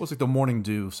 Well, it's like the morning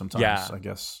dew sometimes. I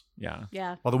guess.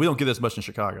 Yeah. Although we don't get as much in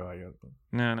Chicago, I guess.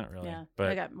 No, not really. Yeah, but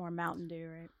I got more Mountain Dew,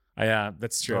 right? Yeah,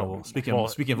 that's true. Oh, speaking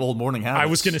of old morning habits, I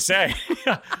was gonna say,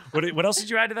 what else did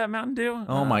you add to that Mountain Dew?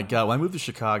 Oh my God! When I moved to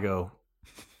Chicago,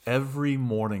 every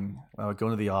morning when I would go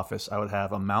into the office, I would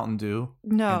have a Mountain Dew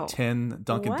and 10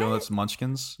 Dunkin' Donuts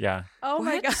Munchkins. Yeah. Oh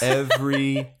my God!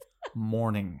 Every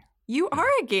morning. You are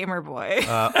a gamer boy.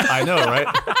 I know, right?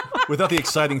 Without the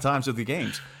exciting times of the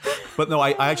games. But no,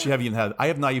 I actually I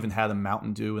have not even had a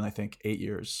Mountain Dew in I think 8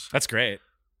 years. That's great.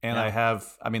 And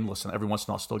listen, every once in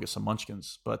a while I'll still get some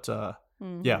Munchkins. But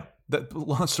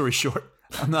long story short,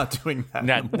 I'm not doing that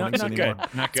in the mornings anymore.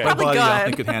 Not good. My body, I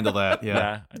think, could handle that.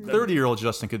 Yeah. 30-year-old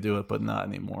Justin could do it, but not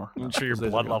anymore. I'm sure your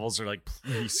blood levels are like,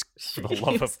 please, for the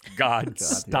love of God,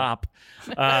 stop.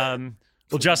 Yeah.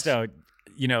 Well, Justo,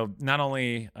 not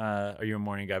only are you a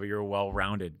morning guy, but you're a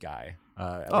well-rounded guy,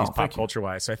 at least pop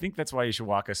culture-wise. So I think that's why you should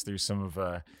walk us through some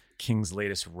of King's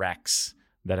latest recs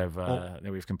that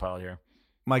we've compiled here.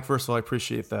 Mike, first of all, I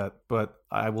appreciate that, but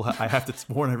I have to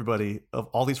warn everybody of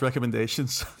all these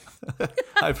recommendations.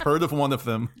 I've heard of one of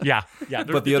them. Yeah.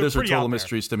 But the others are total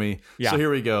mysteries to me. Yeah. So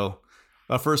here we go.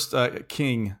 First,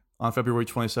 King on February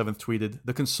 27th tweeted,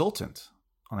 "The Consultant"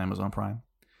 on Amazon Prime.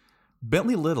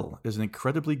 Bentley Little is an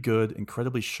incredibly good,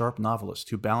 incredibly sharp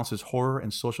novelist who balances horror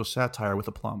and social satire with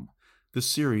aplomb. This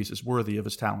series is worthy of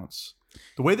his talents.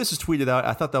 The way this is tweeted out,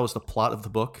 I thought that was the plot of the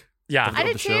book. Yeah, I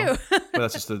did too. But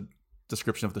that's just a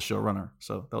description of the showrunner,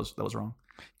 so that was wrong.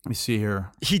 Let me see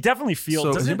here. He definitely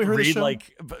feels. Doesn't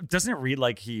it read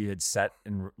like he had set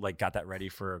and like got that ready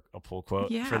for a pull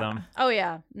quote for them? Oh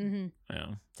yeah. Mm-hmm. Yeah.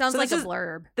 Sounds like a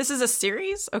blurb. This is a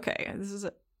series. Okay.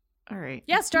 All right.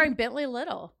 Yeah, starring Bentley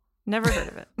Little. Never heard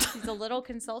of it. He's a little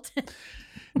consultant.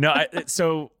 No,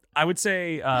 so I would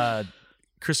say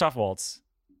Christoph Waltz.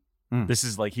 This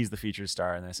is like, he's the featured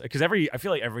star in this, because I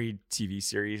feel like every TV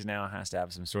series now has to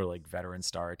have some sort of like veteran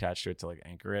star attached to it to like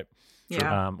anchor it,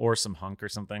 or some hunk or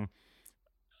something.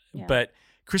 Yeah. But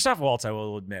Christoph Waltz, I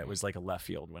will admit, was like a left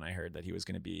field when I heard that he was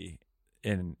going to be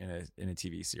in a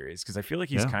TV series, because I feel like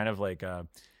he's kind of like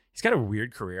he's got a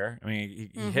weird career. I mean,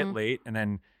 he hit late and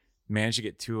then managed to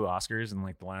get 2 Oscars in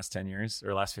like the last 10 years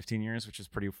or last 15 years, which is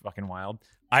pretty fucking wild.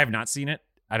 I have not seen it.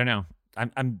 I don't know.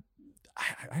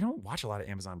 I don't watch a lot of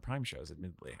Amazon Prime shows,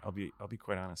 admittedly. I'll be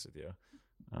quite honest with you.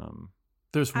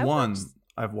 There's one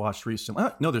I've watched recently.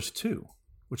 No, there's 2,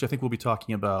 which I think we'll be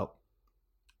talking about.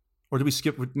 Or did we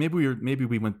skip? Maybe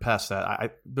we went past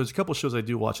that. There's a couple of shows I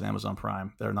do watch on Amazon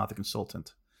Prime that are not The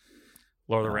Consultant.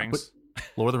 Lord of the Rings.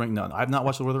 Lord of the Rings. No, I've not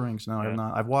watched Lord of the Rings. No, I've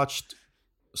not. I've watched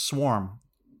Swarm.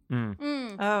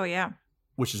 Oh yeah,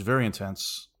 which is very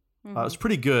intense. It's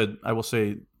pretty good, I will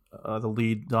say. The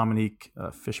lead, Dominique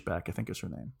Fishback, I think is her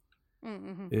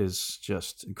name, is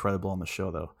just incredible on the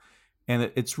show, though. And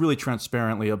it's really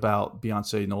transparently about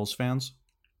Beyonce Knowles fans.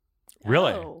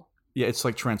 Really? Oh. Yeah, it's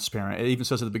like transparent. It even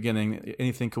says at the beginning,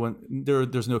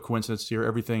 there's no coincidence here.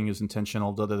 Everything is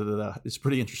intentional. Da, da, da, da. It's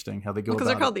pretty interesting how they go about it. Because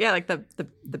they're called, like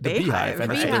the Beehive.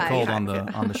 And that's what they're called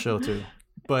on the show, too.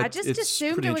 But I just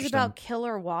assumed it was about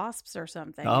killer wasps or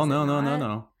something. Oh,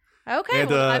 no. Okay,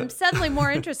 And, I'm suddenly more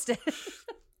interested.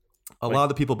 A lot of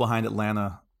the people behind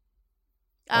Atlanta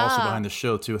are also behind the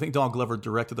show too. I think Donald Glover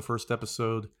directed the first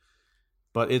episode,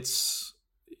 but it's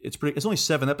only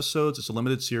 7 episodes. It's a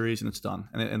limited series and it's done.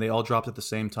 And they all dropped at the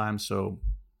same time, so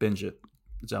binge it.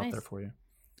 It's out there for you.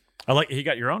 He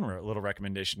got your own little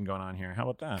recommendation going on here. How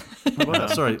about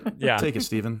that? Sorry. Yeah. Take it,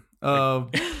 Stephen.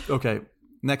 Okay.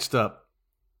 Next up,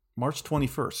 March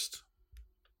 21st.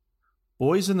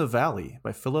 Boys in the Valley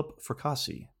by Philip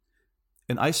Fracassi.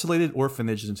 An isolated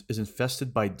orphanage is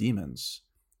infested by demons.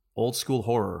 Old school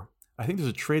horror. I think there's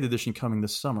a trade edition coming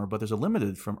this summer, but there's a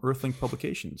limited from Earthlink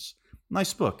Publications.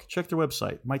 Nice book. Check their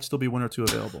website. Might still be 1 or 2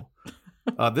 available.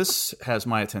 This has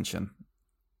my attention.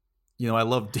 I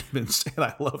love demons and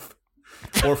I love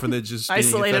orphanages being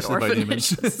isolated infested by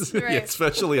demons. Right. Yeah,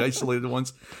 especially isolated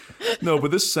ones. No,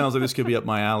 but this sounds like this could be up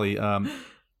my alley.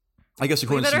 I guess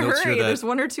according to notes here, there's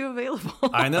 1 or 2 available.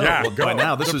 I know. Yeah, well, by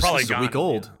now, this is a week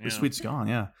old. Yeah. This week's gone.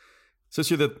 Yeah. It says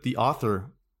here that the author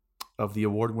of the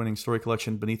award-winning story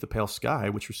collection Beneath the Pale Sky,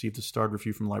 which received a starred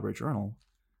review from the Library Journal,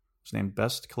 was named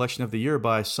Best Collection of the Year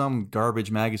by some garbage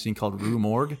magazine called Rue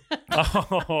Morgue.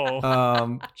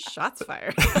 Shots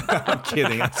fired. I'm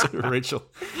kidding. That's Rachel.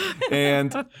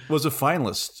 And was a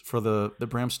finalist for the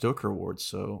Bram Stoker Awards.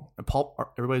 So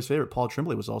everybody's favorite, Paul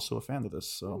Tremblay, was also a fan of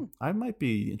this. So I might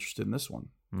be interested in this one.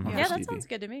 Yeah, that sounds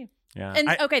good to me. Yeah. And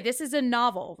this is a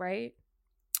novel, right?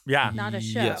 Yeah. Not a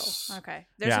show. Yes. Okay.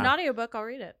 There's an audiobook. I'll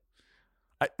read it.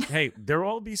 Hey, there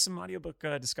will be some audiobook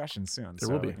discussions soon. There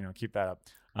will be. Keep that up.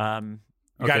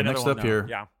 Okay, next up here.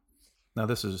 Yeah. Now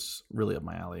this is really up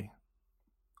my alley.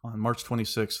 On March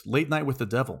 26th, Late Night with the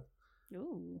Devil.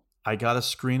 Ooh. I got a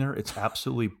screener. It's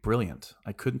absolutely brilliant.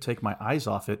 I couldn't take my eyes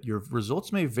off it. Your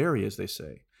results may vary, as they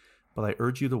say, but I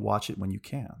urge you to watch it when you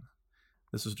can.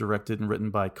 This is directed and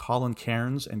written by Colin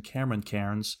Cairns and Cameron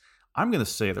Cairns. I'm going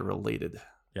to say they're related.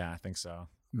 Yeah, I think so.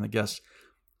 And I guess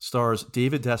stars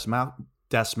David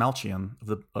Dasmalchian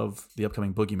of the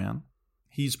upcoming Boogeyman.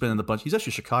 He's been in the bunch. He's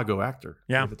actually a Chicago actor.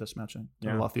 Yeah. David Dasmalchian.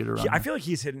 Yeah. A lot of theater around I feel like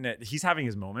he's hitting it. He's having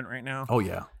his moment right now. Oh,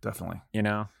 yeah, definitely. Because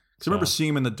I remember seeing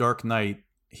him in The Dark Knight.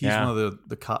 He's one of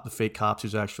the fake cops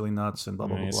who's actually nuts and blah,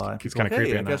 blah, blah, blah. He's kind of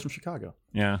creepy. That guy's from Chicago.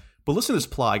 Yeah. But listen to this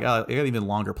plot. I got an even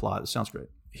longer plot. It sounds great.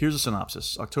 Here's a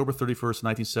synopsis. October 31st,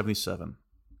 1977.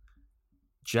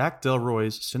 Jack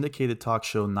Delroy's syndicated talk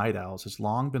show Night Owls has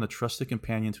long been a trusted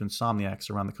companion to insomniacs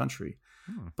around the country.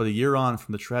 But a year on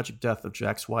from the tragic death of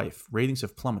Jack's wife, ratings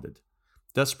have plummeted.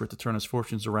 Desperate to turn his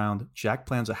fortunes around, Jack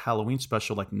plans a Halloween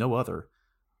special like no other.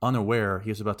 Unaware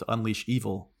he is about to unleash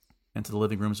evil into the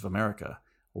living rooms of America.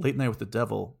 Late Night with the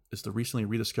Devil is the recently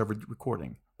rediscovered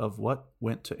recording of what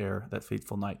went to air that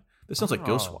fateful night. This sounds like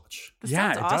Ghostwatch. This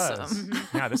sounds awesome. Does.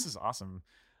 Yeah, this is awesome.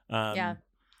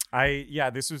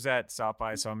 This was at South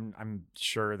by, so I'm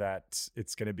sure that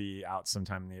it's going to be out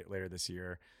sometime later this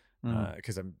year.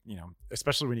 Because I'm,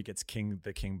 especially when he gets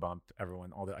the King bump, I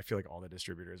feel like all the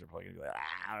distributors are probably gonna be like,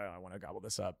 I want to gobble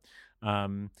this up.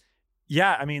 I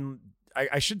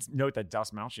should note that Das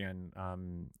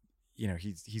Malchian,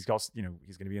 he's also,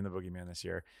 he's gonna be in the Boogeyman this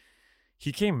year.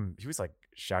 He was like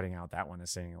shouting out that one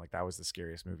as saying like that was the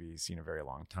scariest movie he's seen in a very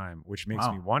long time, which makes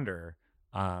me wonder,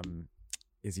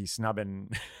 is he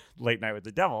snubbing Late Night with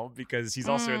the Devil because he's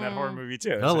also in that horror movie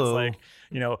too? Hello. So it's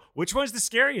like, which one's the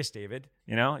scariest, David?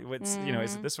 What's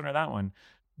is it this one or that one?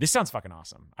 This sounds fucking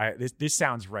awesome. This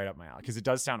sounds right up my alley because it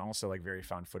does sound also like very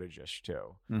found footage-ish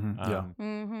too.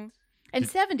 And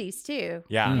 70s too.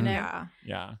 Yeah.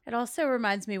 Yeah. It also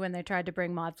reminds me when they tried to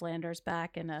bring Maud Flanders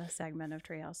back in a segment of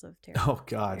Treehouse of Terror. Oh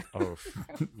God. Oh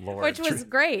Lord. Which was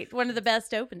great. One of the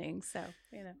best openings. So,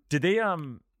 Did they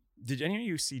did any of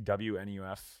you see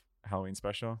WNUF Halloween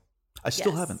special? I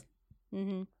still haven't.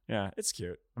 Mm-hmm. Yeah, it's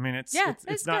cute. I mean, it's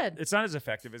it's not good. It's not as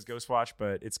effective as Ghostwatch,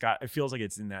 but it feels like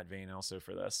it's in that vein also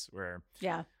for this where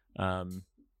I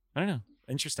don't know.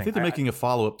 Interesting. I think they're making a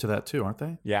follow-up to that too, aren't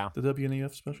they? Yeah. The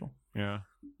WNEF special. Yeah.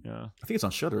 I think it's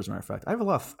on Shudder, as a matter of fact. I have a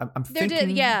lot. I'm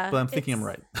thinking, but I'm thinking I'm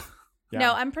right.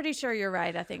 No, I'm pretty sure you're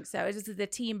right. I think so. It's the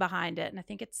team behind it, and I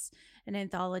think it's an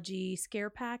anthology scare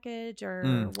package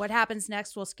or what happens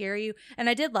next will scare you. And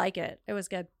I did like it. It was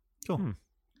good. Cool.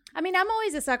 I mean, I'm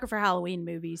always a sucker for Halloween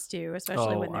movies too,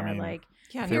 especially when they're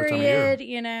period.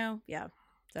 Yeah.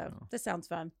 So this sounds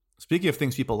fun. Speaking of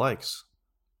things people likes,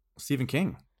 Stephen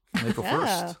King, April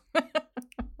 1st.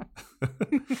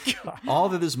 All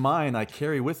That Is Mine I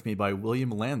Carry With Me by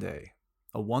William Landay.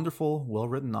 A wonderful,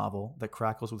 well-written novel that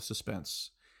crackles with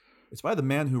suspense. It's by the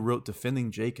man who wrote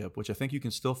Defending Jacob, which I think you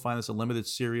can still find as a limited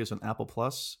series on Apple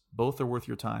Plus. Both are worth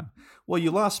your time. Well,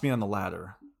 you lost me on the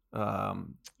latter.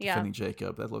 Defending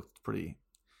Jacob. That looked pretty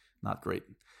not great.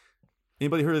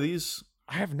 Anybody heard of these?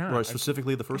 I have not. Or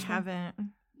specifically the first one? I haven't.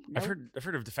 I've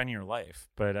heard of Defending Your Life,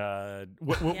 but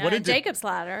what did Jacob's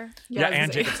Ladder?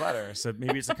 And Jacob's Ladder. So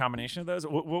maybe it's a combination of those.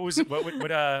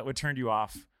 What turned you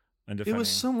off on Defending? It was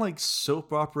some like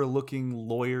soap opera looking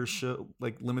lawyer show,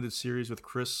 like limited series with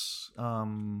Chris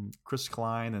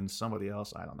Klein and somebody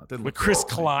else. I don't know. With Chris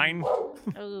Klein?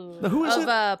 Ooh. Who is it?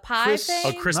 Pie Chris,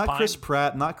 thing? Chris not Pine? Chris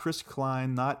Pratt, not Chris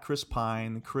Klein, not Chris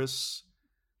Pine. Chris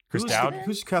Dowd?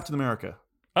 Who's Captain America?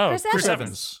 Oh, Chris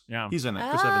Evans. Yeah, he's in it.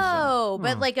 Chris Evans is in it. Oh,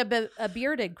 but like a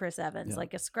bearded Chris Evans,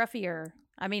 like a scruffier.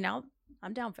 I mean,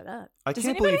 I'm down for that. Does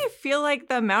anybody feel like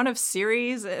the amount of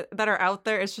series that are out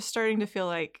there is just starting to feel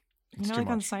like, like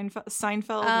on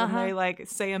Seinfeld when they like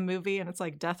say a movie and it's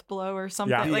like Death Blow or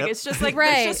something. Yeah. Like it's just like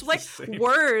Right. it's just like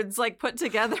words like put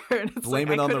together and it's Blame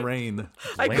like, it on the rain.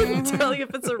 I couldn't tell you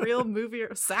if it's a real movie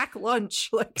or Sack Lunch.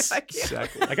 Like I can't.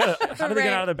 Exactly. How do they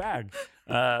get out of the bag?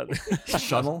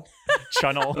 Chunnel.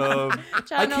 Channel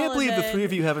I can't believe the three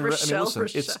of you haven't read. I mean, Rochelle,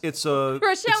 listen, it's a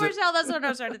Rochelle. That's what I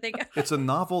was trying to think of. it's a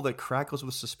novel that crackles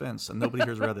with suspense, and nobody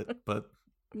here's read it. But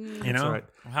All right.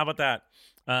 Well, how about that?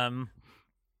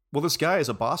 Well, this guy is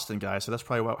a Boston guy, so that's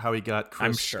probably how he got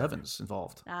Chris sure. Evans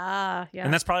involved. Yeah.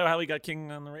 And that's probably how we got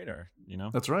King on the radar.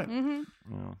 That's right.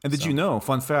 Mm-hmm. And did you know?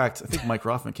 Fun fact. I think Mike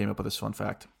Rothman came up with this fun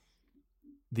fact.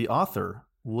 The author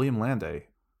William Landay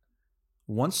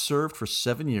once served for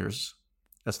 7 years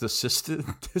as the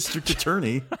assistant district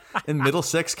attorney in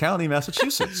Middlesex County,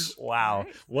 Massachusetts. Wow,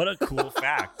 what a cool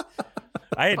fact!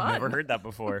 I had never heard that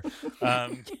before.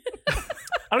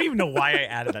 I don't even know why I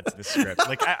added that to the script.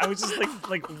 Like I was just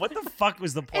like, what the fuck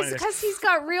was the point? It's because he's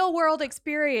got real world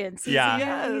experience. He's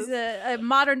a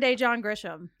modern day John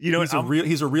Grisham.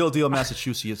 He's a real deal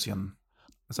Massachusettsian,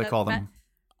 as I call them.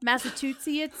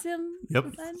 Massachusettsism.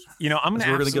 Yep. I'm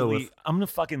gonna I'm gonna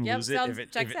fucking lose it if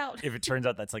it turns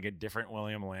out that's like a different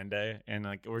William Landay, and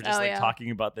like we're just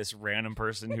talking about this random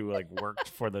person who like worked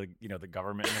for the the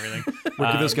government and everything.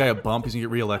 We'll give this guy a bump. He's gonna get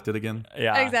reelected again.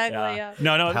 Yeah, exactly. Yeah.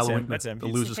 No, that's Halloween, him. That's him. The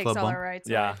Losers Club all bump. our rights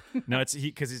Yeah. away. No, it's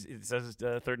because it says his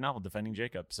third novel, Defending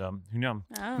Jacob. So who knows?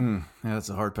 Oh. Yeah, that's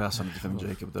a hard pass on Defending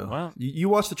Jacob, though. Well, you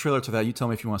watch the trailer to that. You tell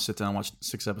me if you want to sit down and watch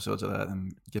 6 episodes of that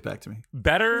and get back to me.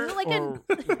 Better Like or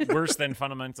worse than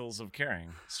Fundamentals of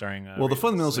Caring, starring. Well, The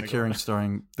Fundamentals of Selena Caring, Gomez.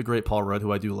 starring the great Paul Rudd,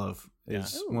 who I do love,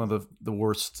 is one of the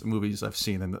worst movies I've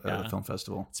seen in the film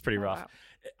festival. It's pretty rough.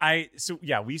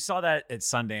 Wow. We saw that at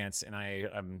Sundance, and I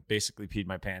basically peed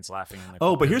my pants laughing.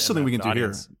 But here's something we can do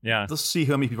here. Yeah, Let's see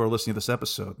how many people are listening to this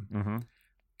episode. Mm-hmm.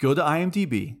 Go to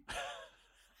IMDb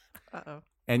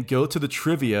and go to the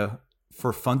trivia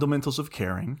for Fundamentals of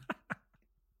Caring.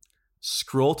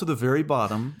 Scroll to the very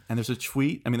bottom, and there's a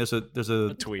tweet. I mean, there's a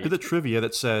tweet of the trivia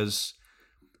that says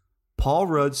Paul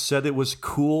Rudd said it was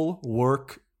cool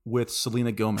work with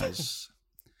Selena Gomez,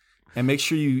 and make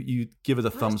sure you give it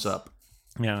a thumbs up.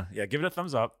 Yeah, give it a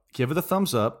thumbs up. Give it a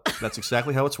thumbs up. That's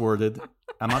exactly how it's worded.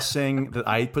 I'm not saying that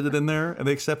I put it in there and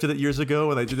they accepted it years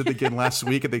ago, and I did it again last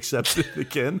week and they accepted it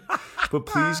again. But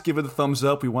please give it a thumbs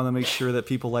up. We want to make sure that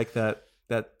people like that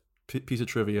piece of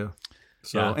trivia.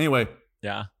 So anyway,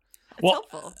 It's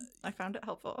helpful. I found it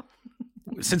helpful.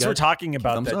 Since we're talking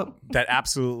about that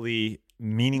absolutely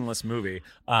meaningless movie.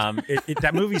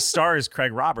 That movie stars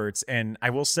Craig Roberts, and I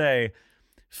will say,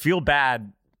 feel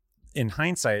bad in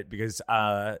hindsight because,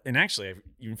 and actually I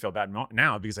even feel bad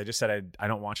now because I just said I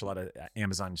don't watch a lot of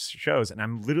Amazon shows, and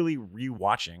I'm literally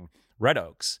rewatching Red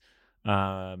Oaks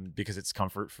because it's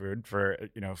comfort food for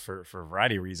a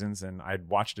variety of reasons. And I'd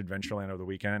watched Adventureland over the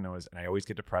weekend, and I always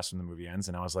get depressed when the movie ends,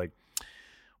 and I was like,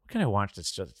 what can I watch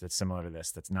that's similar to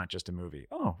this? That's not just a movie.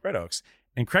 Oh, Red Oaks.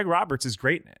 And Craig Roberts is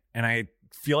great in it. And I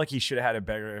feel like he should have had a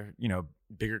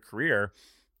bigger career.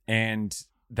 And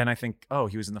then I think, oh,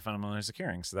 he was in The Fundamentals of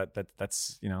Caring. So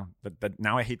that's that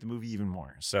now I hate the movie even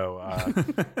more. So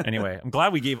anyway, I'm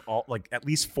glad we gave at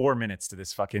least 4 minutes to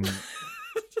this fucking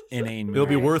inane movie. It'll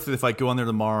be worth it if I go on there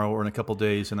tomorrow or in a couple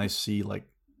days and I see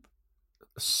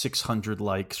 600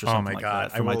 likes or something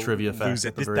that for my trivia fact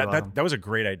at the very bottom. That was a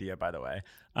great idea, by the way.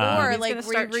 Or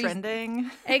start trending.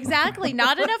 Exactly.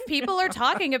 Not enough people are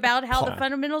talking about how The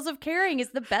Fundamentals of Caring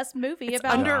is the best movie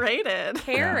about underrated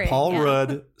caring. Paul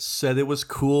Rudd said it was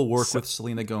cool work with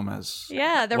Selena Gomez.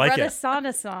 Yeah, the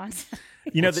Renaissance.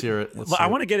 Let's hear it. I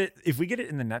want to get it. If we get it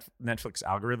in the Netflix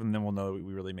algorithm, then we'll know we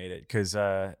really made it. Because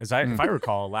if I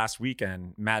recall, last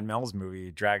weekend, Mad Mel's movie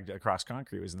Dragged Across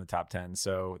Concrete was in the top 10.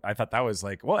 So I thought that was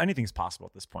anything's possible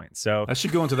at this point. So I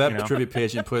should go into that trivia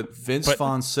page and put Vince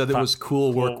Vaughn said it was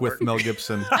cool work with Mel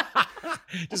Gibson.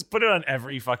 Just put it on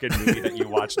every fucking movie that you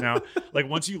watch now.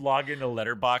 Once you log into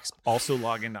Letterboxd, also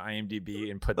log into IMDb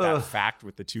and put that fact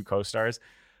with the 2 co-stars.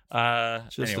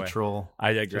 Just a troll.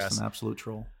 I digress. Just an absolute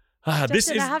troll. I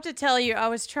have to tell you, I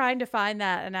was trying to find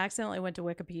that and accidentally went to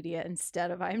Wikipedia instead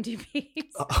of IMDb.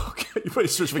 Okay, you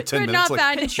search for 10 minutes. Not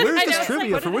where's this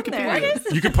trivia for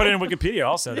Wikipedia? You could put it in Wikipedia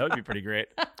also. That would be pretty great.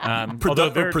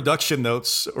 Production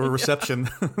notes or reception.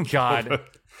 God.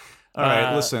 All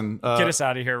right, listen. Get us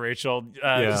out of here, Rachel.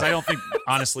 Because I don't think,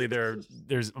 honestly,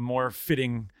 there's a more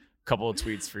fitting couple of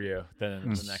tweets for you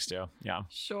than the next two. Yeah.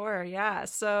 Sure. Yeah.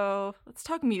 So let's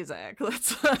talk music.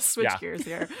 Let's switch gears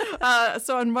here.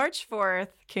 So on March 4th,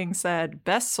 King said,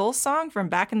 best soul song from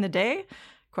back in the day? ?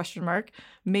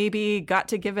 Maybe Got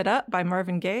to Give It Up by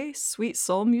Marvin Gaye, Sweet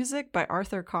Soul Music by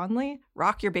Arthur Conley,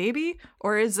 Rock Your Baby?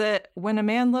 Or is it When a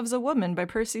Man Loves a Woman by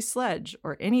Percy Sledge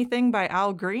or Anything by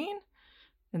Al Green?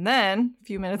 And then, a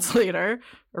few minutes later,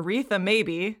 Aretha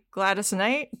Maybe, Gladys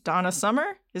Knight, Donna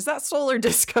Summer. Is that soul or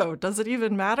disco? Does it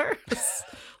even matter? A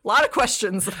lot of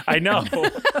questions. I know.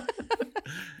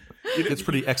 It's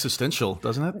pretty existential,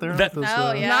 doesn't it?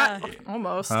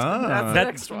 Almost. Ah. That's the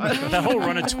next one. That whole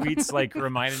run of tweets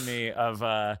reminded me of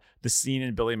the scene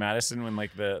in Billy Madison when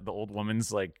the old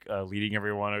woman's leading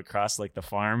everyone across the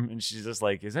farm, and she's just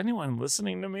like, "Is anyone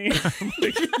listening to me?"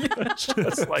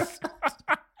 Just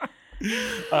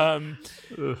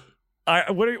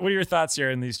what are your thoughts here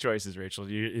in these choices, Rachel?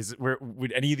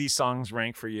 Would any of these songs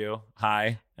rank for you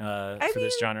high for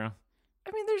this genre? I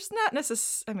mean, there's not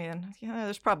necessarily.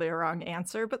 There's probably a wrong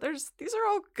answer, but these are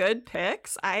all good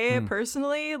picks. I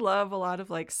personally love a lot of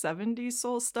 70s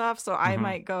soul stuff, so I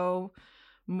might go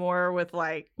more with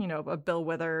a Bill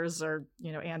Withers or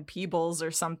Ann Peebles or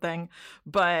something.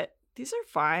 But these are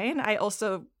fine. I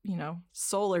also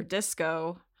soul or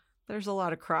disco. There's a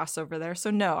lot of crossover there.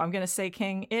 So no, I'm going to say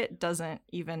King. It doesn't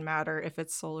even matter if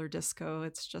it's soul or disco.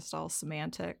 It's just all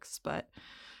semantics. But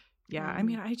yeah, I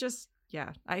mean, I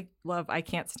love I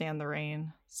Can't Stand the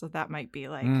Rain. So that might be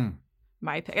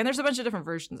my pick. And there's a bunch of different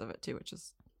versions of it too, which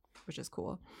is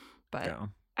cool. But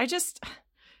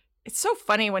it's so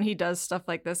funny when he does stuff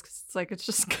like this because it's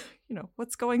just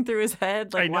what's going through his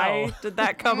head, why did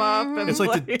that come up? And it's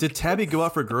did Tabby go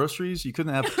out for groceries? You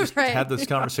couldn't have just had this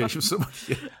conversation with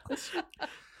somebody.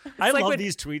 I love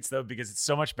these tweets though because it's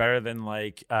so much better than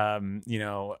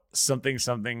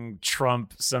something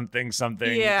Trump something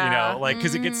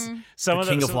because it gets some of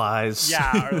the king of lies.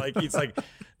 Or it's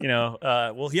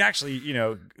well, he actually,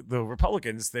 the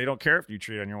Republicans, they don't care if you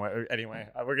treat on your way. Anyway,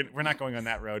 we're not going on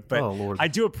that road. But I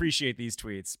do appreciate these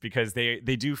tweets because they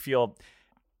do feel.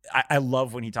 I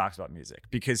love when he talks about music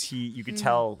because you could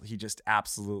tell he just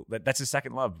that's his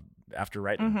second love after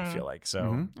writing. I feel like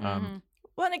so.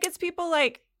 Well, and it gets people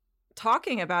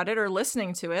talking about it or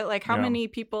listening to it, how many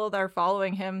people that are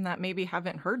following him that maybe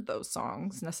haven't heard those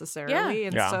songs necessarily.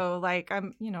 And so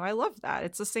I'm I love that.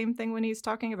 It's the same thing when he's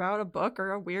talking about a book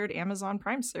or a weird Amazon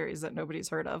Prime series that nobody's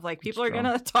heard of. People are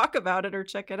gonna talk about it or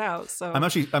check it out. So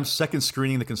I'm second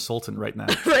screening The Consultant right now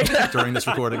during this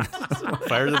recording.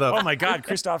 Fired it up. Oh my God,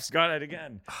 Christoph's got it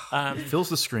again. Fills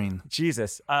the screen.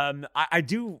 Jesus. I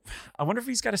wonder if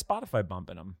he's got a Spotify bump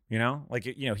in him,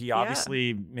 he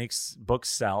obviously makes books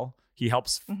sell. He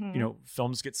helps,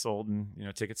 films get sold and,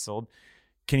 tickets sold.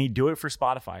 Can he do it for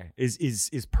Spotify?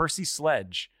 Is Percy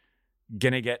Sledge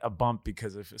gonna get a bump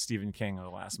because of Stephen King of the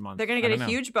last month. They're gonna get a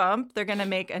huge bump. They're gonna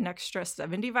make an extra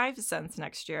 75 cents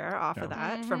next year off of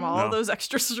that from all those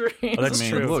extra streams. Oh, that's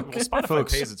true. Look, Spotify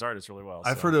folks, pays its artists really well.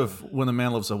 I've heard of When a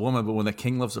Man Loves a Woman, but When a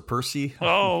King Loves a Percy.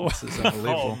 Oh, this is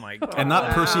unbelievable. Oh my God. And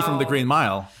not Percy from the Green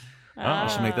Mile. Oh. I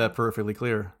should make that perfectly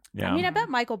clear. Yeah. I mean, I bet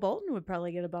Michael Bolton would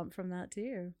probably get a bump from that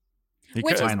too. He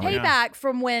Which could. is Finally, payback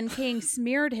from when King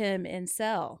smeared him in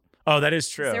Cell. Oh, that is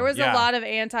true. There was Yeah. a lot of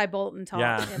anti-Bolton talk.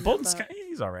 Yeah, in Bolton's that book.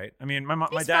 he's all right. I mean, my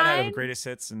He's dad had fine. a greatest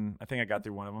hits, and I think I got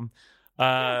through one of them.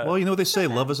 Well, you know what they say,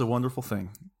 love is a wonderful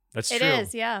thing. That's It true.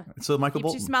 is, yeah. So Michael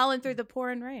Keeps you Bolton. smiling through the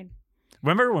pouring rain.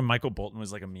 Remember when Michael Bolton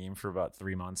was like a meme for about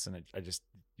 3 months, and it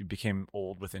became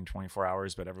old within 24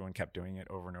 hours, but everyone kept doing it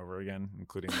over and over again,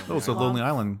 including. Oh, it's a Lonely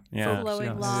Island. Yeah, folks, Flowing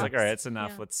it's locks. like all right, it's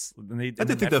enough. Yeah. Let's. I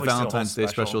did think the Valentine's Day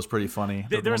special was pretty funny.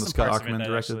 The There one was that some Scott parts of it Aukerman that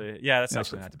directed. actually, yeah, that's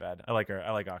actually not too bad. I like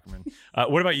Aukerman.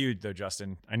 What about you though,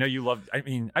 Justin? I know you love. I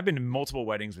mean, I've been to multiple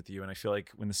weddings with you, and I feel like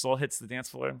when the soul hits the dance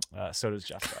floor, so does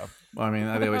Jeff. Though. Well, I mean,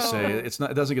 I always say it's not.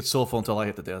 It doesn't get soulful until I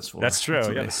hit the dance floor. That's true. That's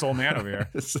Yeah, what the soul man over here.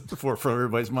 It's for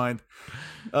everybody's mind.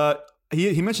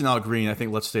 He mentioned Al Green. I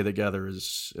think "Let's Stay Together"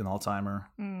 is an all-timer.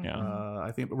 Yeah.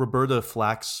 I think Roberta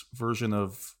Flack's version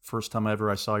of "First Time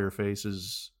Ever I Saw Your Face"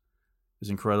 is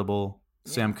incredible.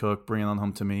 Yeah. Sam Cooke, "Bring It On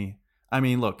Home to Me." I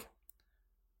mean, look,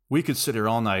 we could sit here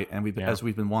all night, and as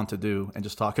we've been wont to do, and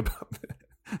just talk about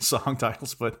song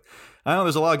titles. But I know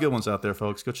there's a lot of good ones out there,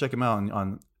 folks. Go check them out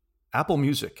on Apple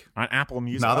Music. On Apple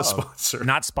Music. Not a sponsor.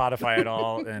 Not Spotify at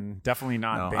all, and definitely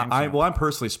not Bandcamp. I'm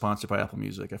personally sponsored by Apple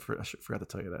Music. I forgot to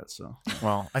tell you that. So,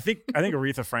 well, I think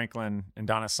Aretha Franklin and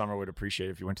Donna Summer would appreciate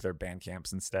it if you went to their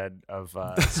Bandcamps instead of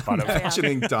Spotify.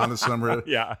 Imagining Donna Summer,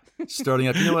 yeah, starting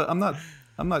up. You know what?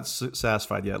 I'm not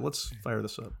satisfied yet. Let's fire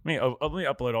this up. Let me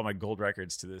upload all my gold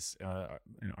records to this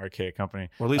archaic company,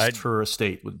 or at least her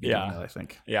estate would be doing that, I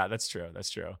think. Yeah, that's true.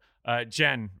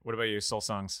 Jen, what about you? Soul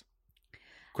songs.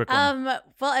 Quick one.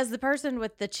 Well, as the person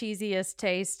with the cheesiest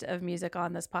taste of music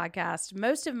on this podcast,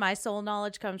 most of my soul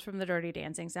knowledge comes from the Dirty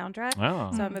Dancing soundtrack.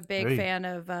 Oh. So I'm a big fan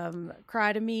of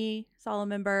Cry to Me,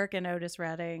 Solomon Burke, and Otis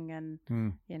Redding, and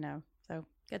so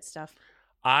good stuff.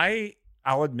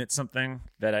 I'll admit something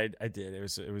that I did.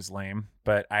 It was lame,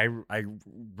 but I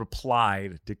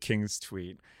replied to King's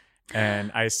tweet,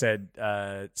 and I said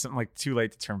something like "Too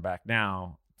Late to Turn Back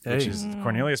Now," which is the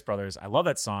Cornelius Brothers. I love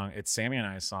that song. It's Sammy and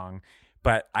I's song.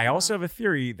 But I also have a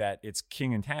theory that it's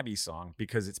King and Tabby's song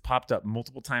because it's popped up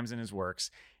multiple times in his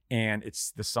works, and it's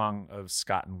the song of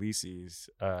Scott and Lisi's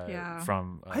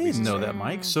from. I didn't know that,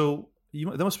 Mike. So that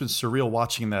must have been surreal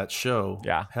watching that show.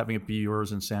 Yeah, having it be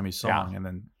yours and Sammy's song, and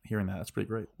then hearing that. That's pretty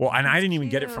great. Well, and I didn't even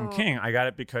get it from King. I got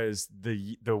it because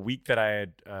the week that I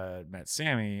had met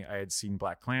Sammy, I had seen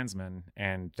Black Klansman,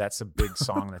 and that's a big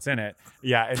song that's in it.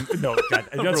 Yeah, and no, God,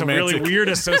 that's a really weird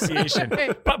association.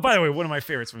 But by the way, one of my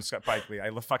favorites from Scott Pike Lee. I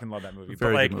fucking love that movie.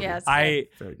 Very but like, good movie.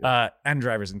 Yes, Adam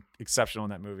Driver's exceptional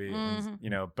in that movie. And,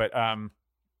 but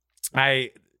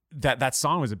that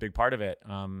song was a big part of it.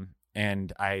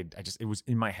 And I just it was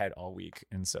in my head all week,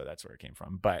 and so that's where it came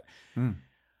from. But.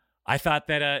 I thought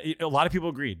that a lot of people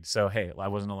agreed. So, hey, I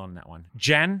wasn't alone in that one.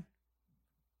 Jen,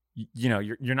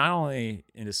 you're not only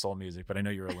into soul music, but I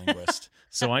know you're a linguist.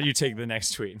 So why don't you take the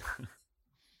next tweet?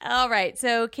 All right.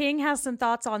 So King has some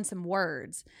thoughts on some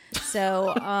words.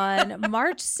 So on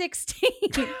March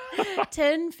 16th,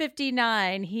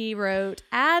 1059, he wrote,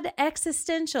 add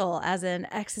existential as an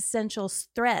existential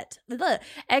threat.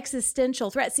 Existential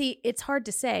threat. See, it's hard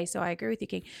to say, so I agree with you,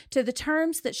 King. To the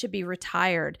terms that should be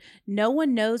retired. No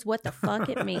one knows what the fuck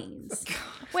it means.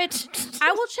 Which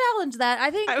I will challenge that.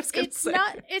 I think I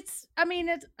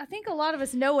think a lot of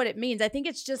us know what it means. I think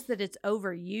it's just that it's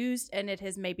overused and it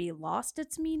has maybe lost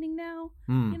its meaning now,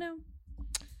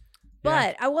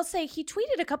 But I will say he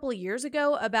tweeted a couple of years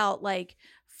ago about like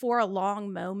for a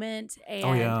long moment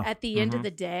and at the end of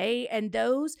the day, and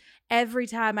those every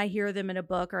time I hear them in a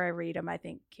book or I read them, I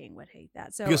think King would hate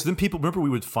that. So because then people remember we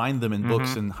would find them in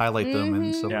books and highlight them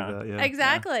and stuff like that. Yeah,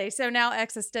 exactly. Yeah. So now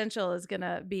existential is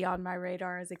gonna be on my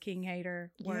radar as a King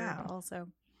hater word also.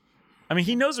 I mean,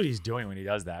 he knows what he's doing when he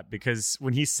does that, because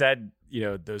when he said,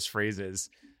 those phrases,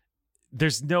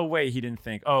 there's no way he didn't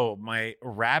think, oh, my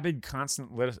rabid constant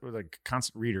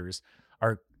readers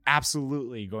are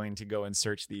absolutely going to go and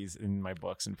search these in my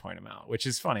books and point them out, which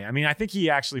is funny. I mean, I think he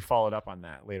actually followed up on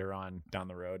that later on down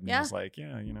the road, and he was like,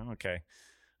 okay.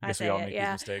 I guess we all make these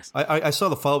mistakes. I saw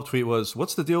the follow-up tweet was,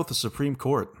 what's the deal with the Supreme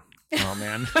Court? Oh,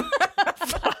 man.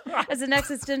 As an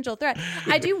existential threat.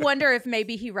 I do wonder if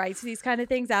maybe he writes these kind of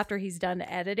things after he's done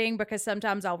editing, because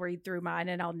sometimes I'll read through mine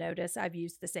and I'll notice I've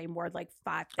used the same word like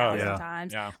 5,000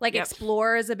 times. Yeah. Like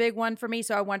explore is a big one for me.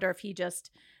 So I wonder if he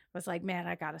just was like, man,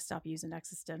 I got to stop using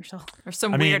existential. Or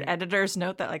some weird editor's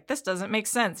note that like, this doesn't make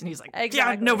sense. And he's like,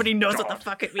 yeah, nobody knows what the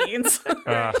fuck it means.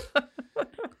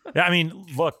 Yeah, I mean,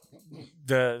 look,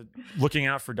 looking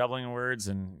out for doubling words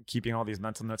and keeping all these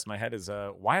mental notes in my head is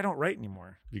why I don't write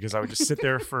anymore, because I would just sit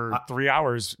there for 3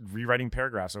 hours rewriting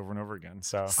paragraphs over and over again.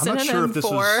 So I'm not sure if this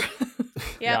is...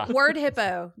 yeah, Word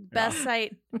Hippo, best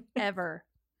site ever.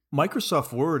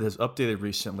 Microsoft Word has updated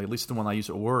recently, at least the one I use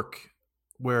at work,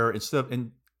 where instead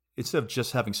of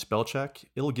just having spell check,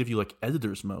 it'll give you like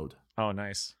editor's mode. Oh,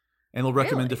 nice. And it'll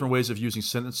recommend different ways of using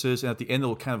sentences, and at the end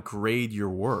it'll kind of grade your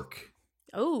work.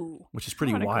 Oh, which is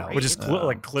pretty wild. Which is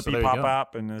like Clippy so pop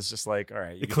up, and it's just like, all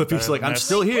right. The Clippy's like, I'm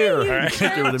still here. All right.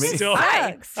 Get rid of me. Still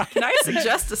Can I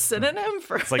suggest a synonym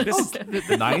for? It's like this is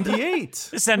 98.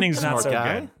 This ending's not Smart so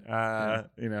guy.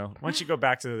 good. You know, why don't you go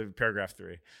back to paragraph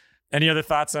 3? Any other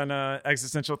thoughts on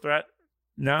existential threat?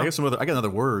 No. I got another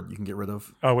word you can get rid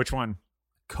of. Oh, which one?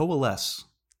 Coalesce.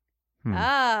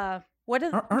 What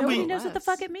is? Aren't Nobody we- knows what the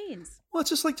fuck it means. Well, it's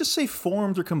just say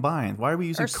formed or combined. Why are we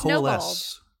using Or snowballed.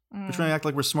 coalesce? We're trying to act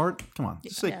like we're smart. Come on,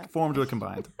 just say formed or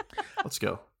combined. Let's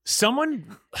go.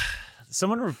 Someone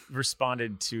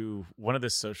responded to one of the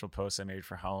social posts I made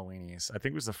for Halloweenies. I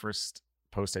think it was the first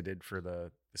post I did for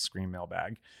the Scream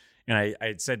mailbag. And I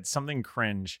had said something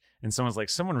cringe, and someone's like,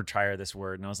 someone retire this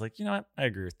word. And I was like, you know what? I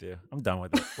agree with you. I'm done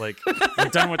with it. Like, I'm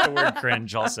done with the word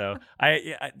cringe also.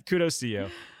 I kudos to you.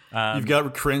 You've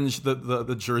got cringe,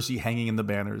 the jersey hanging in the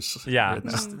banners. Yeah, right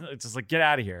now. it's just like, get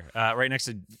out of here. Right next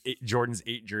to Jordan's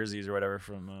 8 jerseys or whatever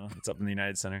from it's up in the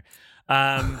United Center.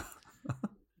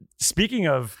 Speaking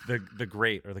of the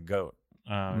great or the GOAT,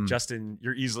 Justin,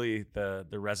 you're easily the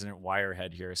resident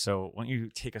wirehead here. So why don't you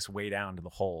take us way down to the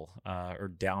hole, or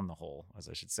down the hole, as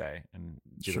I should say, and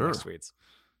do the next tweets.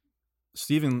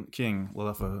 Stephen King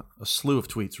left a slew of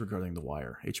tweets regarding The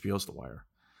Wire, HBO's The Wire,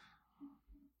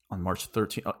 on March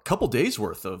 13th. A couple days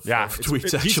worth of tweets,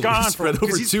 actually. He's gone spread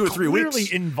over 2 or 3 weeks.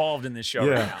 Clearly involved in this show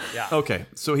right now. Yeah. Okay,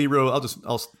 so he wrote,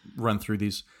 I'll run through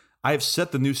these. I have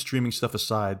set the new streaming stuff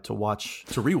aside to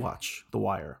rewatch The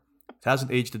Wire. It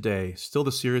hasn't aged a day, still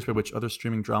the series by which other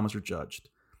streaming dramas are judged.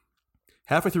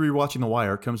 Halfway through rewatching The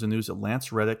Wire comes the news that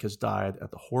Lance Reddick has died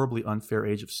at the horribly unfair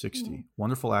age of 60.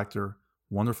 Wonderful actor,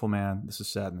 wonderful man. This is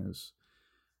sad news.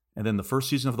 And then the first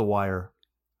season of The Wire,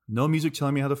 no music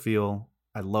telling me how to feel.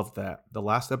 I love that. The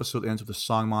last episode ends with a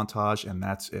song montage, and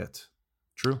that's it.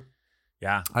 True.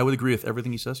 Yeah. I would agree with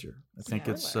everything he says here. I think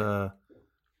it's because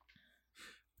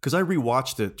I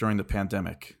rewatched it during the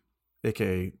pandemic,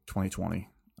 aka 2020.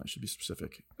 I should be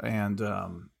specific. And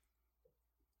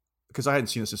because I hadn't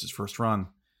seen it since its first run,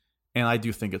 and I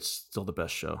do think it's still the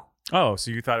best show. Oh, so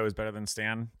you thought it was better than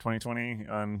Stan 2020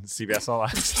 on CBS All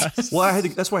Access? Well,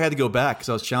 that's why I had to go back, because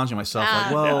I was challenging myself.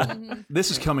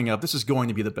 This is coming up. This is going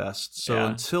to be the best. So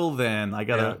until then, I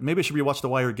gotta maybe I should rewatch The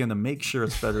Wire again to make sure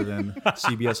it's better than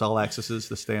CBS All Access's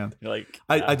The Stand.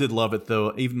 I did love it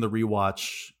though. Even the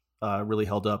rewatch really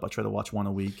held up. I try to watch one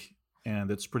a week, and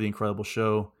it's a pretty incredible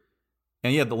show.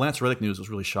 And yeah, the Lance Reddick news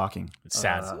was really shocking. It's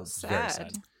sad. So Very sad.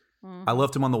 sad. I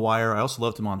loved him on The Wire. I also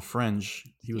loved him on Fringe.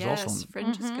 He was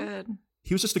Fringe is good.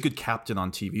 He was just a good captain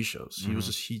on TV shows.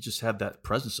 He just had that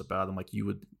presence about him. Like you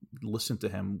would listen to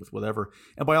him with whatever.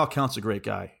 And by all accounts, a great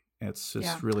guy. It's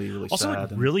just really, really also, sad.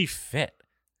 Also, really fit.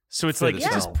 So it's Fit like as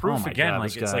it's just hell. proof Oh my again. God,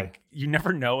 Like this it's guy. like you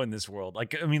never know in this world.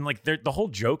 Like I mean, like the whole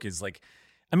joke is like,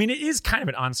 I mean, it is kind of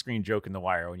an on-screen joke in The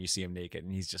Wire when you see him naked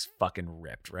and he's just fucking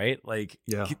ripped, right? Like,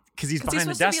 because he's behind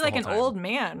the supposed desk to be like the an whole time. old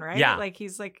man, right? Yeah. Like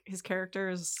he's like his character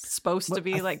is supposed to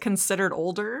be like considered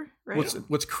older, right?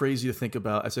 What's crazy to think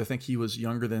about is I think he was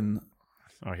younger than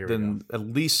at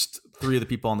least 3 of the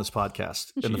people on this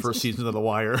podcast in the first season of The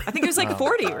Wire. I think he was like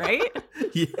 40, right?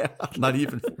 Yeah, not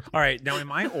even. All right, now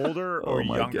am I older or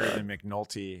my younger God. than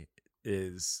McNulty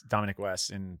is Dominic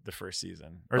West in the first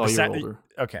season? Or Oh, the you're older.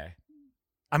 Okay,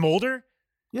 I'm older.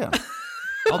 Yeah.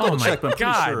 I'll double check, but I'm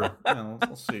God. pretty sure. Yeah,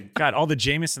 we'll see. God, all the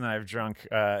Jameson that I've drunk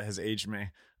has aged me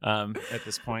at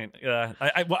this point.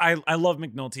 I love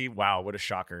McNulty. Wow, what a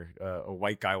shocker. A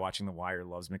white guy watching The Wire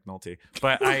loves McNulty.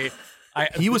 But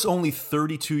he was only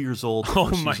 32 years old the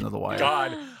first season of The Wire.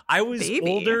 God. I was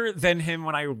older than him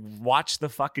when I watched the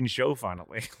fucking show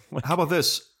finally. How about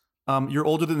this? You're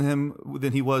older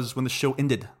than he was when the show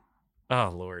ended. Oh,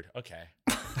 Lord. Okay.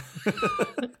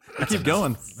 Keep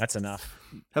going. That's enough.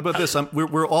 How about this?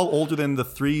 We're all older than the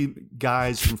 3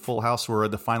 guys from Full House who were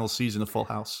at the final season of Full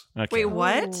House. Okay. Wait,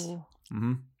 what?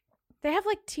 Mm-hmm. They have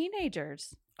like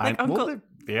teenagers. Like Uncle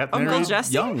they're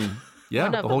Jesse? young. Yeah,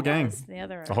 One of the whole them gang. does. The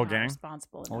other The whole are not gang?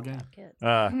 responsible. Whole gang. Kids.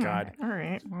 God. All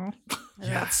right.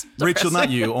 Rachel, not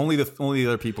you. Only the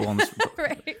other people on this.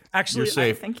 Right. Actually, you're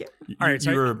safe. Thank you. All right,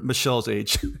 so you're Michelle's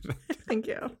age. Thank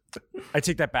you. I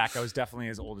take that back. I was definitely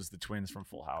as old as the twins from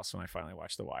Full House when I finally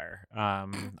watched The Wire.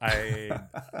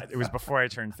 It was before I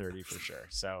turned 30 for sure.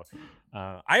 So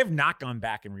I have not gone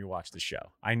back and rewatched the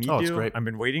show. I need to. It's great. I've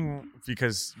been waiting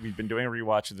because we've been doing a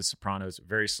rewatch of The Sopranos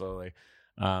very slowly.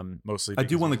 Mostly, I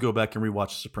do want to go back and rewatch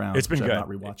The Sopranos. It's been good. Not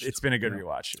rewatched. It's been a good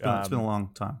rewatch. It's been a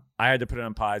long time. I had to put it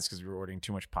on pause because we were ordering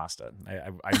too much pasta.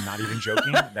 I'm not even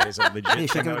joking. That is a legit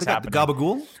thing that was happening.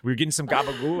 Gabagool? We were getting some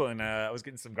gabagool, and I was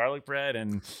getting some garlic bread,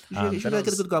 and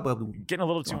getting a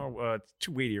little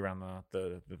too weighty around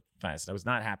the thighs. I was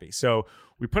not happy, so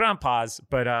we put it on pause.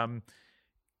 But I'm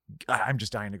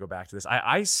just dying to go back to this.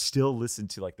 I still listen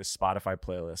to like the Spotify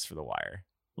playlist for The Wire.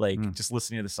 Like just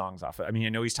listening to the songs off. I mean, I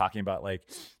know he's talking about like,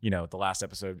 the last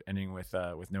episode ending with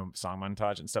no song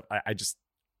montage and stuff.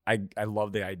 I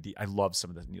love the idea. I love some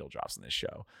of the needle drops in this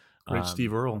show. Great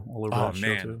Steve Earle all over that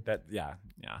show too. Yeah,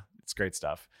 it's great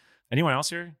stuff. Anyone else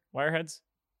here? Wireheads?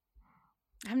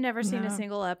 I've never seen a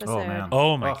single episode.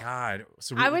 Oh my God.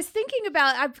 So I was thinking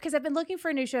about because I've been looking for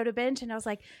a new show to binge, and I was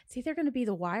like, it's either going to be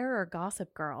The Wire or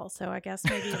Gossip Girl. So I guess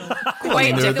maybe it'll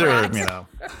quite different.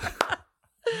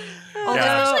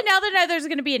 Especially now that I know there's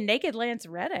going to be a naked Lance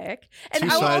Reddick, and Two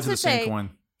I will sides also of the same say coin.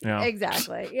 Yeah.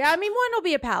 Exactly. Yeah, I mean, one will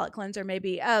be a palate cleanser,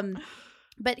 maybe.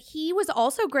 But he was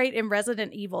also great in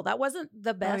Resident Evil. That wasn't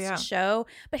the best show,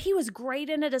 but he was great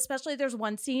in it. Especially there's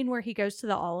one scene where he goes to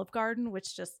the Olive Garden,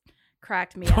 which just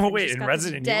cracked me up. Oh wait, in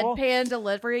Resident Evil, deadpan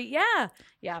delivery. Yeah,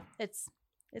 it's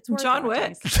worth John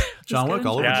watching. Wick. John Wick,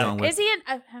 all over John Wick. Is he in?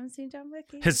 I haven't seen John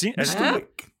Wick. Has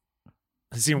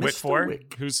seen Wick 4?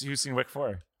 Wick. Who's seen Wick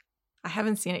 4? I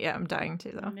haven't seen it yet. I'm dying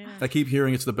to though. I keep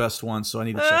hearing it's the best one, so I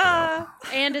need to check it out.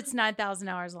 And it's 9,000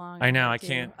 hours long. I know. I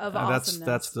can't. Of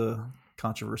that's the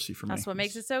controversy for me. That's what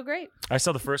makes it so great. I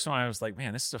saw the first one. I was like,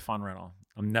 man, this is a fun rental.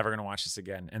 I'm never gonna watch this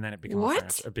again. And then it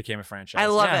became a franchise. I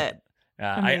love it.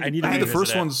 I need to. I think the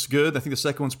first one's good. I think the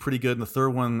second one's pretty good, and the third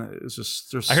one is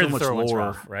just there's so much lore.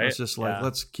 Rough, right? It's just like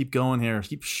let's keep going here.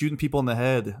 Keep shooting people in the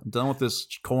head. I'm done with this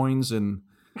coins and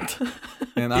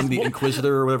I'm the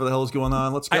Inquisitor or whatever the hell is going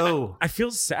on. Let's go. I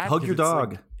feel sad. Hug your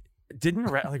dog. Like, didn't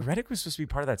Reddick was supposed to be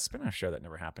part of that spin-off show that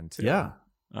never happened too? Yeah.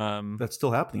 That's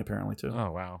still happening apparently too.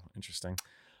 Oh wow, interesting.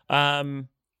 All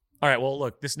right. Well,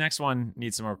 look, this next one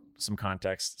needs some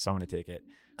context, so I'm going to take it.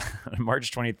 On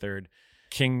March 23rd,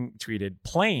 King tweeted,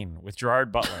 "Plane with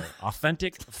Gerard Butler,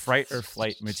 authentic fright or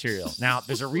flight material." Now,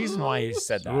 there's a reason why he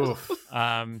said that,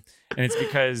 and it's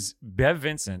because Bev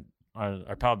Vincent,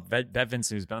 our pal Bev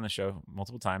Vincent, who's been on the show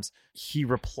multiple times, he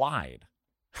replied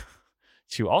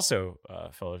to also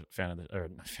fellow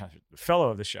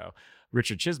of the show,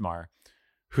 Richard Chismar,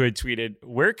 who had tweeted,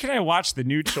 "Where can I watch the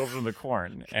new Children of the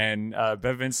Corn?" And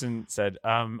Bev Vincent said,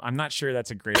 "I'm not sure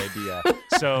that's a great idea."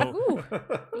 So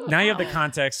now you have the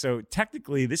context. So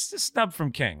technically, this is a snub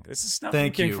from King. This is a snub from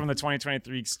King from the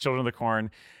 2023 Children of the Corn,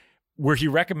 where he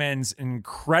recommends an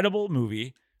incredible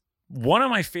movie, one of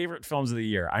my favorite films of the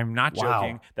year. I'm not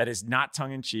joking. That is not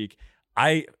tongue in cheek.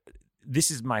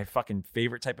 This is my fucking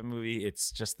favorite type of movie.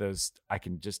 It's just those, I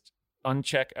can just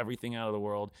uncheck everything out of the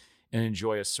world and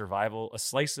enjoy a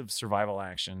slice of survival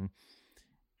action.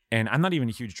 And I'm not even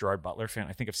a huge Gerard Butler fan.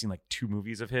 I think I've seen like 2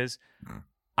 movies of his.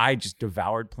 I just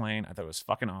devoured Plane. I thought it was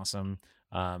fucking awesome.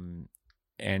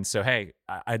 And so, hey,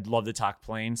 I'd love to talk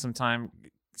Plane sometime.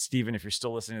 Steven, if you're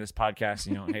still listening to this podcast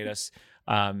and you don't hate us,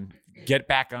 get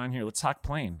back on here. Let's talk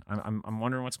Plane. I'm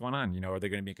wondering what's going on. Are they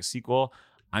going to make a sequel?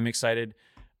 I'm excited.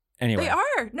 Anyway. They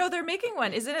are. No, they're making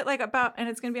one. Isn't it like about, and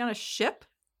it's going to be on a ship?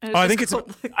 I think it's.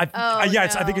 I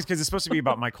think it's because it's supposed to be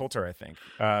about Mike Coulter. I think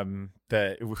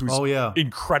who's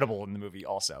incredible in the movie.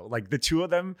 Also, like the two of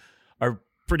them are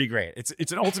pretty great.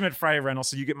 It's an ultimate Friday rental,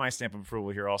 so you get my stamp of approval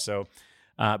here also.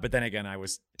 But then again, I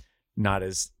was not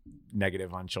as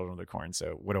negative on Children of the Corn,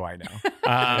 so what do I know?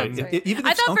 Even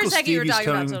I thought Uncle for a second you were talking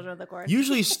about coming, Children of the Corn.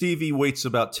 Usually Stevie waits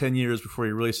about 10 years before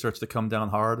he really starts to come down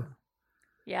hard.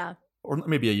 Yeah, or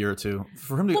maybe a year or two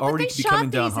for him to already be coming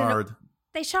down hard.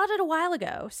 They shot it a while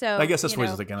ago, so I guess that's what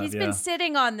he's thinking of. He's been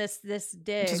sitting on this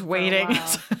dig, just waiting.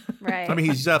 Right. I mean,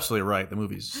 he's absolutely right. The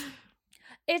movie's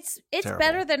it's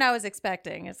better than I was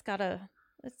expecting. It's got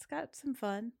some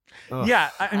fun. Ugh. Yeah,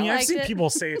 I mean, I've seen people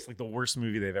say it's like the worst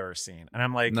movie they've ever seen, and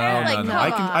I'm like, no.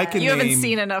 I can. You haven't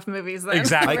seen enough movies, then.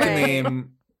 Exactly.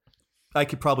 I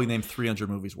could probably name 300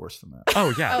 movies worse than that.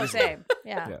 Oh yeah. Oh, same.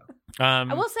 Yeah.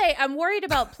 I will say I'm worried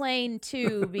about Plane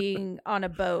 2 being on a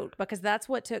boat because that's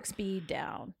what took speed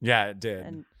down. Yeah, it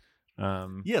did.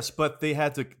 And, yes, but they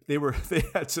had to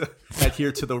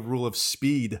adhere to the rule of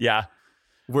speed. Yeah.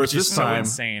 Whereas this time,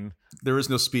 insane. There is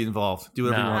no speed involved. Do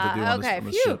whatever you want to do on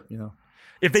this ship.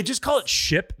 If they just call it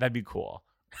ship, that'd be cool.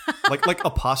 like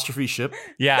apostrophe ship.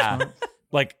 Yeah,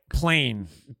 like plane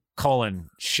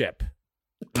ship.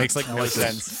 Makes like no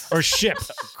sense. Or ship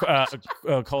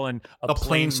colon a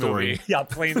plane story. Movie. Yeah,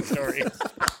 plane story.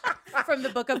 From the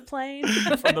Book of Plane.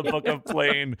 From the Book of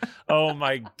Plane. Oh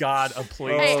my God, a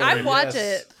plane. Hey, story. I'd watch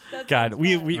it. That God,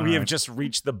 we fun. have just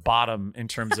reached the bottom in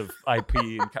terms of IP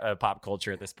and pop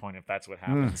culture at this point. If that's what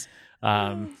happens,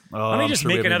 let me just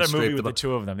make another movie with the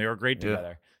two of them. They were great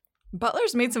together.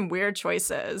 Butler's made some weird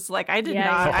choices. Like I did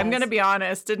not, I'm going to be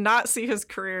honest, did not see his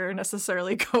career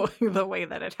necessarily going the way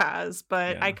that it has,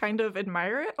 but I kind of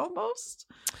admire it almost.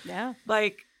 Yeah.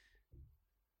 Like,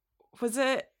 was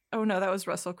it? Oh no, that was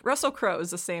Russell. Russell Crowe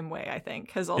is the same way, I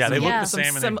think. Has also they look the some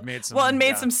same and they've made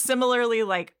some some similarly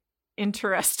like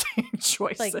interesting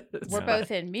choices. Like we're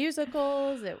both in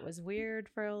musicals. It was weird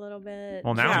for a little bit.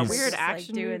 Well, now he's weird like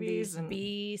action doing movies these and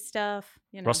B stuff.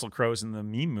 You know, Russell Crowe's in the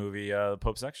meme movie, The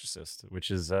Pope's Exorcist,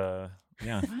 which is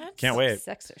can't wait.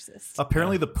 Sexorcist.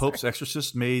 Apparently, the Pope's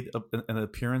Exorcist made an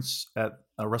appearance at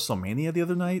WrestleMania the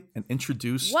other night and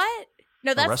introduced What?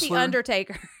 No, that's wrestler? the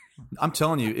Undertaker. I'm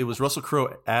telling you, it was Russell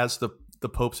Crowe as the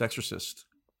Pope's Exorcist.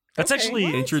 That's actually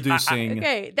introducing.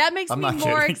 Okay, that makes I'm me not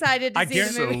more kidding. excited to see the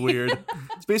So movie. weird.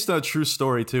 It's based on a true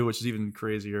story too, which is even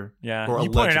crazier. Yeah, Or you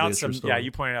pointed allegedly out a true some. story. Yeah,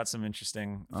 you pointed out some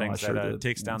interesting things sure that did.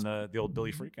 takes down the old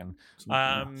Billy Freakin. It's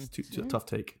a tough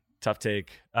take. Tough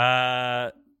take.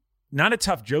 Not a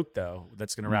tough joke though.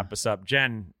 That's going to wrap us up.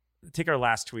 Jen, take our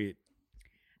last tweet.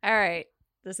 All right.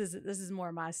 This is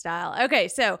more my style. Okay,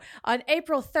 so on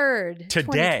April 3rd, Today.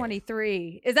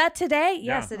 2023. Is that today?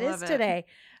 Yeah. Yes, it is Love it. today.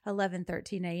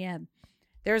 11:13 a.m.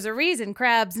 There's a reason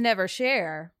crabs never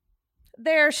share.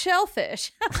 They're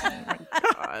shellfish.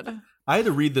 God. I had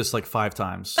to read this like 5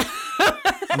 times.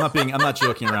 I'm not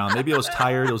joking around. Maybe I was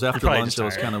tired. It was after Probably lunch. just I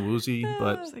was tired. kind of woozy, I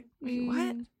but was like, wait,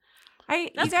 what?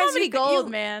 That's you guys, comedy you- gold,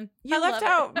 you- man. You I left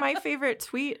love out it. my favorite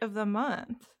tweet of the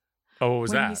month. Oh, what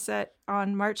was when that? he said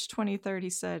on March 23rd,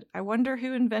 he said, "I wonder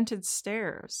who invented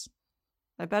stairs."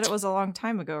 I bet it was a long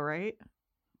time ago, right?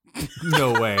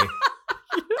 no way.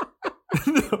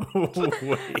 No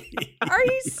way. Are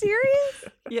you serious?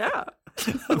 Yeah.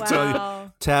 I'm telling you,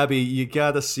 Wow. Tabby, you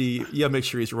gotta make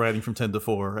sure he's writing from 10 to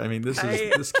 4. I mean,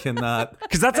 this cannot.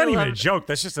 Because that's I not even love a it. joke.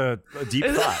 That's just a deep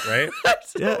thought, right?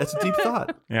 Yeah, it's a deep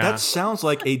thought. Yeah. That sounds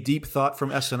like a deep thought from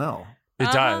SNL.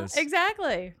 It does.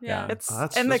 Exactly. Yeah. Yeah. It's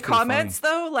that's and the pretty comments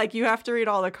though, like you have to read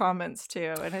all the comments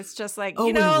too, and it's just like Oh,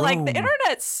 you know, in like Rome. the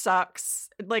internet sucks.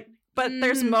 Like, but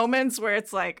there's moments where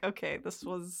it's like, okay, this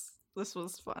was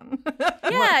fun.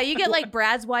 Yeah, you get like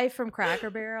Brad's wife from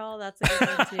Cracker Barrel. That's a good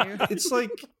one too. It's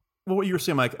like what you were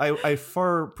saying, Mike. I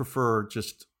far prefer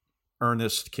just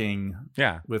Ernest King.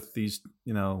 Yeah. With these,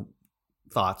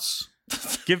 thoughts.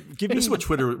 Give This me is what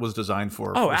Twitter was designed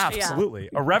for. Oh, Was- absolutely.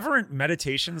 Irreverent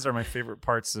meditations are my favorite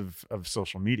parts of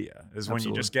social media, is when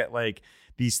you just get like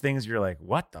these things you're like,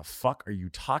 what the fuck are you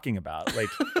talking about? Like,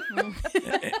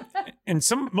 and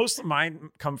most of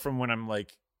mine come from when I'm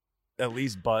like at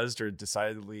least buzzed or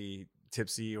decidedly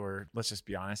tipsy, or let's just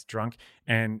be honest, drunk.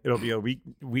 And it'll be a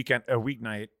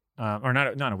weeknight, or not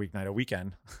a weeknight, a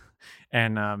weekend.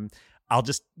 And, I'll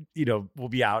just, we'll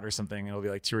be out or something. It'll be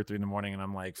like 2 or 3 in the morning and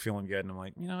I'm like feeling good. And I'm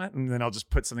like, you know what? And then I'll just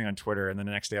put something on Twitter. And then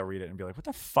the next day I'll read it and be like, what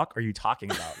the fuck are you talking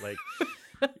about? Like,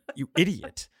 you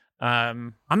idiot.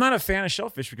 I'm not a fan of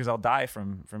shellfish because I'll die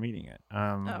from eating it,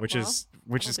 which is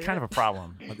kind of a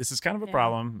problem. This is kind of a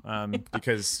problem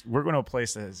because we're going to a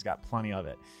place that has got plenty of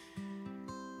it.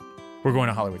 We're going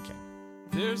to Hollywood King.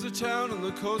 There's a town on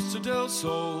the coast of Del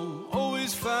Sol,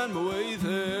 always find my way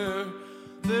there.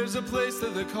 There's a place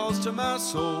that they calls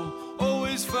Tommaso,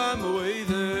 always find my way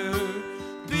there.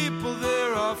 People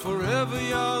there are forever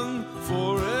young,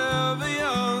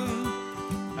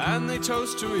 and they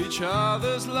toast to each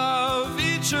other's love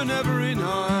each and every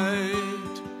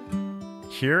night.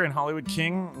 Here in Hollywood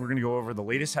King, we're going to go over the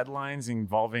latest headlines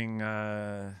involving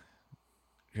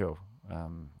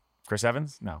Chris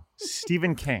Evans? No,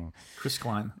 Stephen King. Chris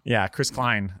Klein. Yeah, Chris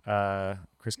Klein.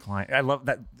 Chris Klein. I love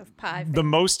that. The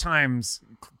most times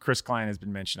Chris Klein has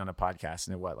been mentioned on a podcast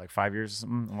in like 5 years or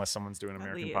something, unless someone's doing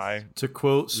American Pie. To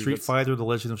quote Street Fighter: The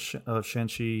Legend of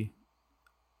Shang-Chi,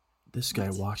 this guy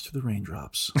walks through the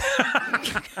raindrops.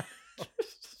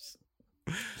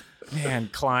 Man,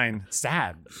 Klein,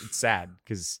 sad. It's sad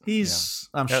because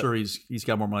I'm sure he's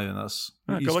got more money than us.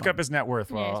 Go look up his net worth.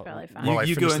 Yeah, he's probably fine. While I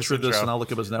You finish go intro this and I'll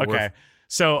look up his net worth. Okay.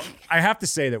 So I have to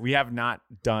say that we have not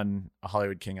done a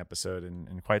Hollywood King episode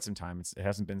in quite some time. It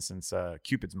hasn't been since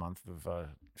Cupid's month of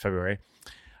February.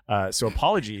 So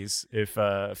apologies if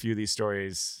a few of these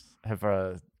stories have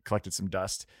collected some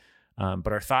dust.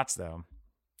 But our thoughts, though,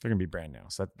 They're going to be brand new.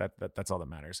 So that's all that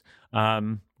matters. We're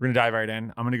going to dive right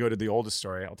in. I'm going to go to the oldest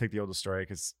story. I'll take the oldest story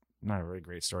because not a really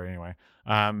great story anyway.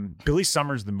 Billy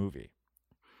Summers, the movie.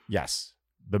 Yes,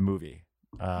 the movie.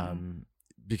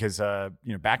 Because,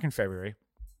 back in February,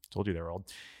 told you they were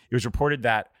old, it was reported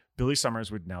that Billy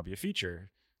Summers would now be a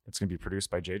feature that's going to be produced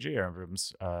by J.J.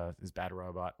 Abrams, his Bad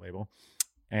Robot label,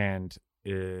 and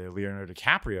Leonardo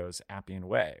DiCaprio's Appian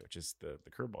Way, which is the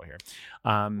curveball here.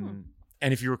 And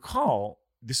if you recall,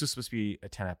 this was supposed to be a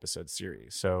 10-episode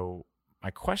series. So my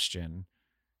question,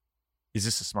 is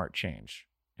this a smart change?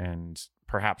 And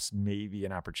perhaps maybe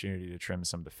an opportunity to trim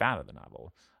some of the fat of the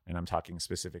novel. And I'm talking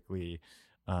specifically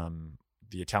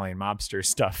the Italian mobster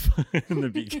stuff in the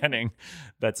beginning.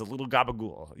 That's a little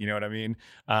gabagool. You know what I mean?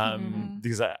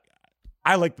 Because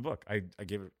I like the book. I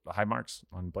gave it high marks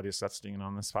on Bloody Disgusting and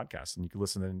on this podcast. And you can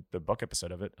listen to the book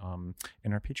episode of it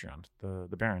in our Patreon,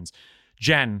 the Barons.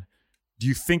 Jen, do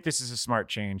you think this is a smart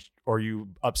change, or are you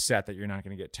upset that you're not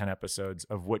going to get 10 episodes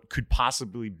of what could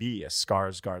possibly be a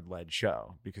Skarsgård-led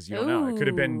show? Because you don't know. It could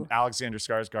have been Alexander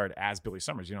Skarsgård as Billy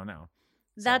Summers. You don't know.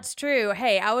 So. That's true.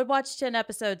 Hey, I would watch 10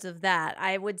 episodes of that.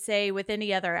 I would say with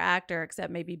any other actor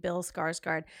except maybe Bill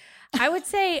Skarsgård. I would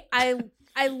say I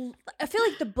feel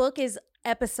like the book is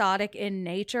episodic in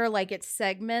nature, like it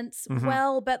segments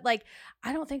well, but like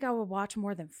I don't think I would watch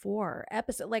more than 4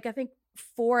 episodes. Like I think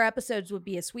 4 episodes would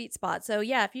be a sweet spot. So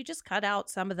yeah, if you just cut out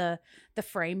some of the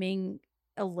framing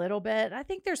a little bit, I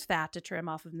think there's fat to trim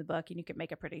off of the book, and you could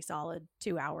make a pretty solid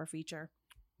 2-hour feature.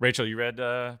 Rachel, you read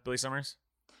Billy Summers?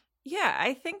 Yeah,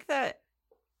 I think that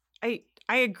I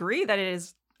agree that it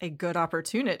is a good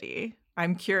opportunity.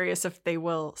 I'm curious if they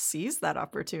will seize that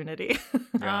opportunity.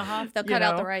 If they'll cut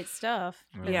out the right stuff.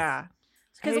 Yeah.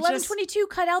 Because 11/22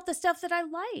 cut out the stuff that I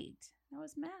liked. I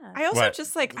was mad. I also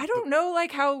just like, I don't know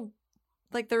like how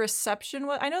like the reception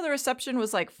was. I know the reception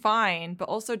was like fine, but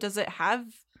also does it have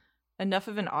enough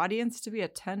of an audience to be a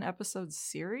 10-episode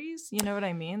series? You know what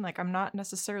I mean? Like I'm not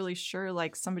necessarily sure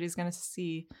like somebody's going to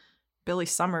see Billy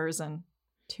Summers and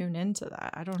tune into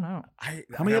that. I don't know.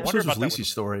 How many episodes was Lacey's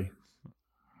story?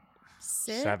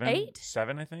 7, 8?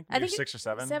 7, I think. I think 6 or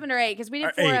 7. 7 or 8, because we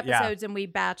did 4 episodes and we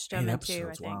batched them in 2, I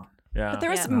think. Wow. Yeah, but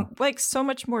there was like so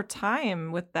much more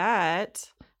time with that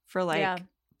for like. Yeah.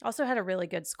 Also had a really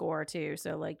good score too.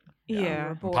 So like,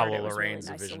 Pablo Larraín's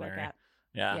a visionary.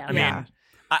 Yeah. I mean,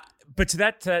 but to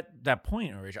that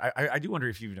point, I do wonder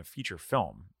if even a feature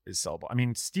film is sellable. I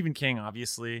mean, Stephen King,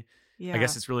 obviously. Yeah. I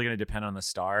guess it's really going to depend on the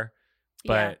star,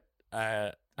 but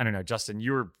I don't know, Justin.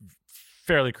 You were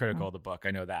fairly critical of the book.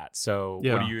 I know that. So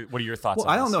what are your thoughts? Well,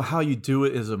 on I don't this? know how you do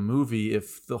it as a movie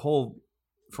if the whole,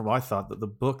 from what I thought, that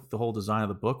the whole design of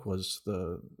the book was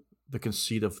the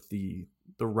conceit of the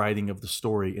writing of the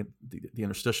story, and the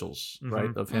interstitials, right,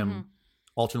 of him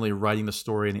alternately writing the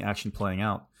story and the action playing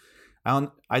out.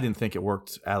 I didn't think it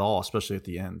worked at all, especially at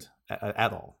the end,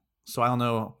 at all. So I don't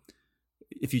know.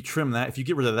 If you trim that, if you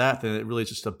get rid of that, then it really is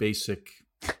just a basic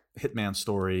Hitman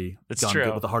story done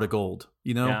good with a heart of gold.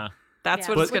 You know, that's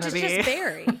what it's going to be. Just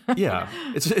Barry. Yeah,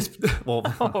 it's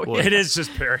it is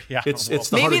just Barry. Yeah, it's the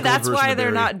maybe heart of that's gold why they're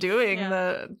Barry. not doing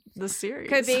the series.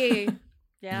 Could be.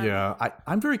 Yeah.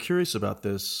 I'm very curious about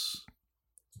this.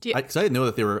 Because I didn't know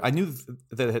that they were. I knew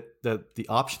that the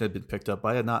option had been picked up,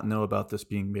 but I did not know about this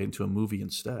being made into a movie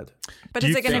instead. But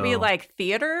is it going to be like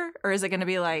theater, or is it going to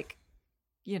be like?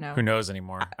 You know, who knows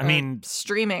anymore? I mean,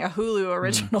 streaming a Hulu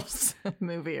originals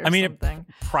movie or something.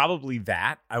 Probably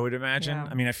that, I would imagine. Yeah.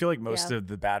 I mean, I feel like most of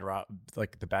the Bad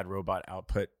Robot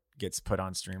output gets put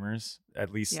on streamers,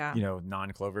 at least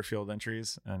non-Cloverfield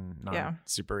entries and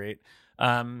non-Super 8.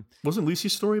 Wasn't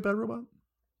Lucy's story Bad Robot?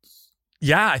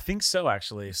 Yeah, I think so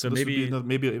actually. So maybe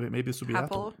this would be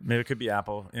Apple. Maybe it could be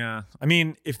Apple. Yeah, I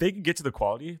mean, if they could get to the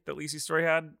quality that Lucy's story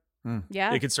had,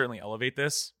 they could certainly elevate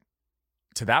this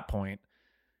to that point.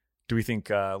 Do we think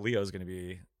Leo's going to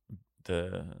be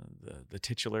the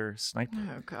titular sniper?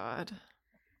 Oh God.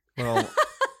 Well,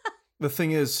 the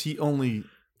thing is, he only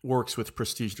works with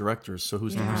prestige directors. So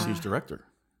who's the prestige director?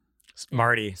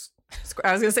 Marty.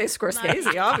 I was going to say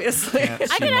Scorsese, obviously. I don't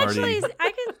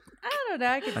know.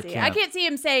 I could see. I can't see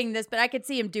him saying this, but I could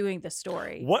see him doing the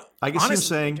story. What I can see him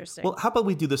saying. Well, how about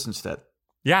we do this instead?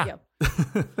 Yeah. Yep.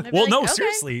 Well, no,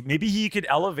 seriously. Maybe he could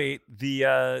elevate the,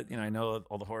 I know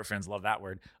all the horror fans love that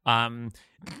word.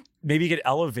 Maybe he could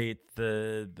elevate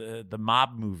the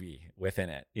mob movie within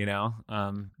it,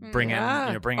 bring in.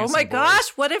 Oh my gosh.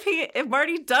 What if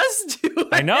Marty does do it?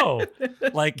 I know.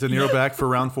 Like De Niro back for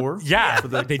round 4. Yeah.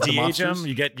 They de-age him.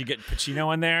 You get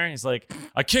Pacino in there. He's like,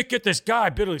 I can't get this guy,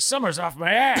 Billy Summers, off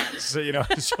my ass. So,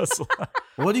 it's just like,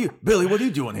 Billy, what are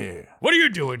you doing here? What are you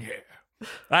doing here?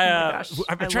 I've been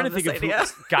I trying to love think of this idea.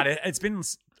 God, it's been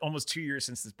almost 2 years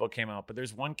since this book came out, but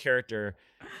there's one character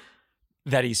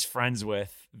that he's friends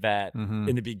with that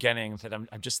in the beginning that I'm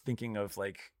just thinking of,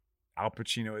 like Al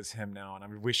Pacino is him now, and I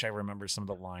wish I remember some of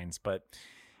the lines, but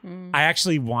I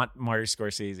actually want Marty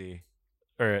Scorsese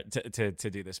to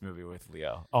do this movie with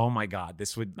Leo. Oh my God,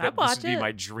 this would be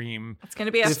my dream. It's going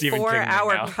to be a Stephen King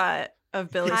 4-hour cut of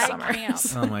Billy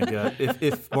Summers. Oh my God!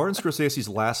 If Martin Scorsese's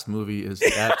last movie is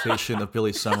the adaptation of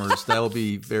Billy Summers, that'll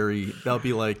be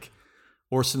like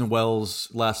Orson Welles'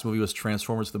 last movie was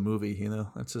Transformers the movie. You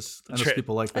know, it's just I know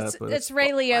people like that, but it's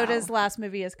Ray Liotta's last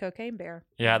movie is Cocaine Bear.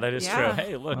 Yeah, that is true.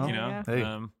 Hey, look,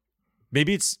 Hey.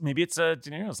 maybe it's De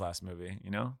Niro's last movie. You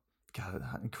know. God,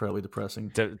 incredibly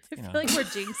depressing. I feel like we're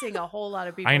jinxing a whole lot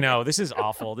of people. I know, this is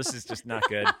awful. This is just not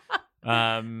good.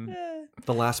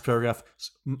 The last paragraph,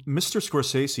 Mr.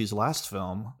 Scorsese's last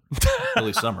film,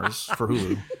 Billy Summers for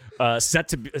Hulu, set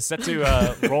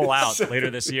to roll out later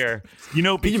this year. You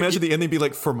know, can you imagine the ending be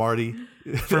like for Marty?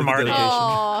 For Marty.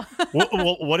 Oh.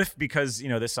 well, what if, because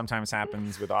this sometimes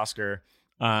happens with Oscar,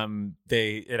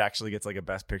 it actually gets like a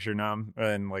Best Picture nom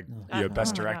and like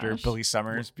Best Director Billy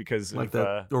Summers because like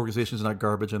that organization's not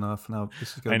garbage enough. Now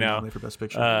this is going to be nominated for Best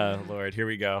Picture. Lord, here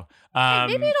we go.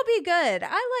 Maybe it'll be good.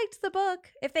 I liked the book.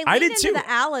 If they lean into the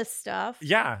Alice stuff,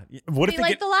 What if they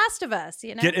like The Last of Us?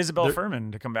 Get Isabel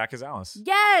Furman to come back as Alice?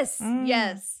 Yes,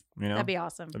 yes, that'd be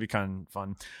awesome. That'd be kind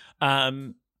of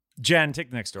fun. Jen,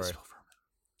 take the next story.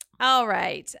 All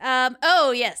right.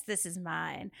 Oh, yes, this is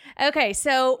mine. Okay,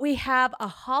 so we have a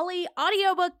Holly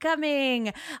audiobook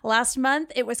coming. Last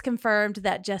month, it was confirmed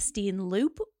that Justine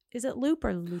Lupe, is it Lupe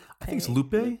or Lupe? I think it's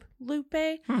Lupe. Lupe.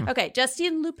 Okay,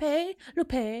 Justine Lupe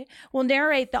will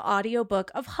narrate the audiobook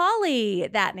of Holly.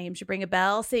 That name should ring a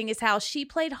bell, seeing as how she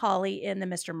played Holly in the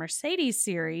Mr. Mercedes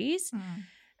series.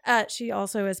 She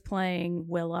also is playing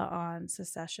Willa on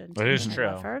Succession. That is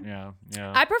true. Yeah.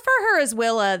 I prefer her as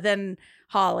Willa than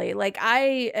Holly. Like,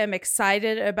 I am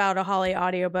excited about a Holly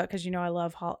audiobook because, I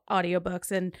love audiobooks,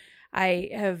 and I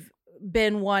have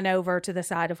been won over to the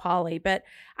side of Holly, but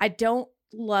I don't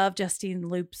love Justine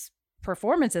Lupe's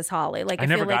performance as Holly. Like, I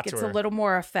feel like it's a little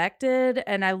more affected,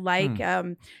 and I like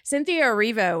Cynthia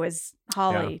Erivo as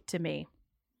Holly to me.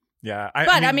 Yeah.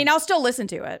 I mean, I'll still listen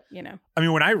to it, I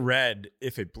mean, when I read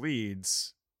If It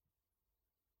Bleeds,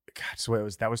 God, so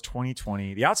that was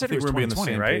 2020. The Outsider was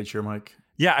 2020, right? Page here, Mike.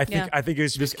 Yeah, I think it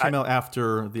was this came out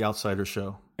after the Outsider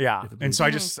show. Yeah, and so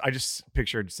I just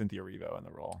pictured Cynthia Erivo in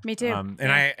the role. Me too.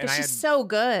 She's so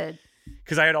good.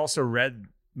 Because I had also read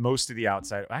most of the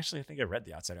Outsider. Actually, I think I read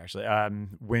the Outsider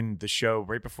when the show,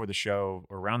 right before the show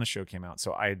or around the show came out.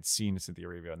 So I had seen Cynthia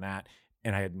Erivo in that,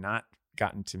 and I had not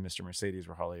gotten to Mr. Mercedes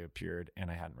where Holly appeared, and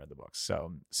I hadn't read the books.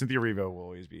 So Cynthia Erivo will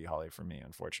always be Holly for me,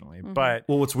 unfortunately. But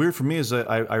what's weird for me is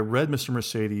that I read Mr.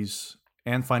 Mercedes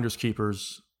and Finders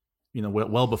Keepers,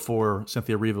 well before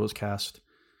Cynthia Erivo was cast,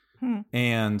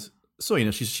 and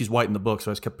so she's white in the book, so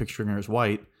I just kept picturing her as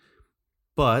white.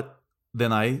 But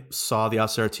then I saw the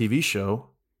Outsider TV show,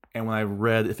 and when I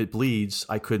read If It Bleeds,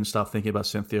 I couldn't stop thinking about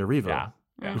Cynthia Erivo,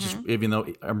 which is, even though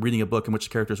I'm reading a book in which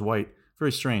the character is white,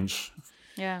 very strange.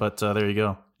 Yeah. But there you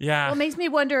go. Yeah. Well, it makes me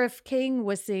wonder if King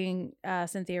was seeing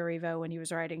Cynthia Erivo when he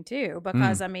was writing too,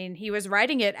 because I mean, he was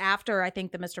writing it after, I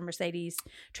think, the Mr. Mercedes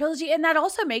trilogy. And that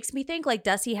also makes me think, like,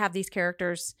 does he have these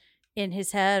characters in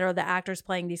his head, or the actors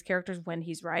playing these characters when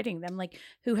he's writing them? Like,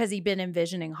 who has he been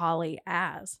envisioning Holly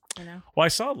as, Well, I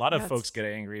saw a lot of folks get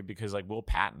angry because, like, Will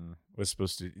Patton was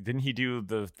supposed to, didn't he do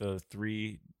the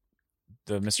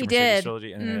Mr. Mercedes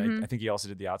trilogy? And I think he also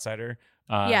did The Outsider.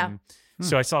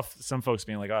 So I saw some folks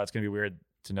being like, "Oh, it's going to be weird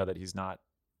to know that he's not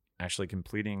actually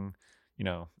completing,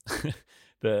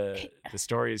 the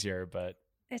stories here." But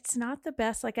it's not the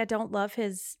best. Like, I don't love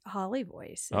his Holly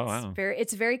voice.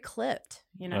 It's very clipped,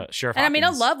 Sheriff and Hopkins. I mean, I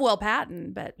love Will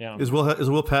Patton, but is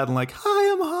Will Patton like,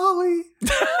 "Hi, I'm Holly"?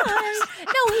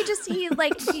 No,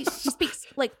 he speaks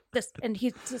like this, and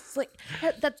he's just like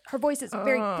that. Her voice is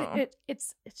very.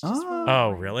 It's just.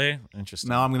 Really? Interesting.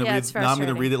 Now I'm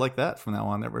gonna read it like that from now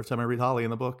on. Every time I read Holly in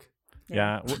the book.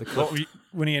 Yeah. Well,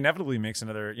 when he inevitably makes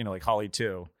another, like Holly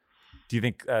 2, do you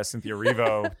think Cynthia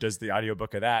Erivo does the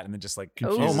audiobook of that and then just like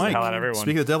confuses the hell out of everyone?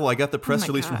 Speaking of the devil, I got the press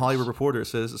release from Hollywood Reporter. It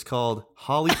says it's called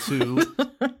Holly 2.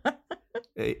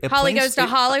 Holly goes to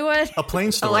Hollywood. A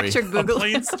plane story. Electric Boogaloo. A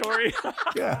plane story.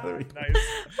 Yeah.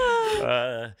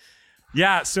 Nice.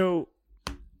 Yeah. So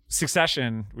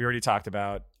Succession, we already talked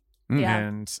about.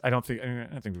 And I don't think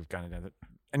we've gotten into it.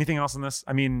 Anything else on this?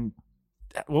 I mean,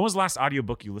 what was the last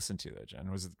audiobook you listened to, though,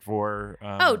 Jen? Was it for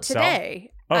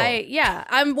today?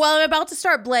 I'm about to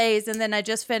start Blaze, and then I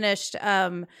just finished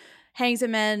Hangs of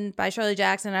Men by Shirley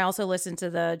Jackson. I also listen to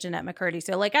the Jeanette McCurdy.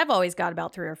 So like I've always got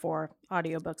about 3 or 4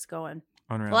 audiobooks going.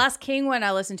 Unreal. The last King one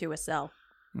I listened to was Cell.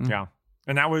 Yeah.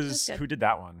 And that was, who did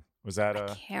that one? Was that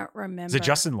I can't remember. Is it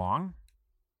Justin Long?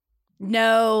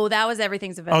 No, that was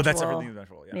Everything's Eventual. Oh, that's Everything's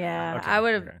Eventual. Yeah. Okay, I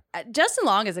would have. Justin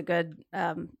Long is a good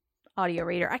audio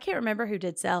reader. I can't remember who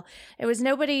did Cell. It was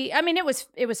nobody. I mean, it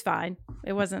was fine.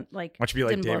 It wasn't like much be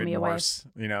like didn't blow David me Morse,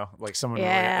 away. like someone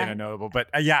really notable. But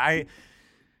I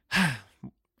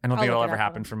don't think it'll ever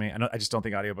happen for me. I just don't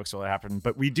think audiobooks will happen.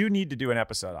 But we do need to do an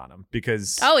episode on them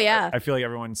because I feel like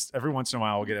every once in a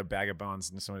while we'll get a bag of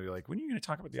bones and somebody will be like, when are you going to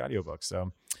talk about the audiobook?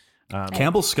 So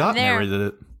Campbell Scott narrated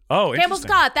it. Oh, Campbell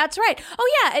Scott, that's right.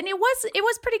 Oh yeah, and it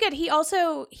was pretty good.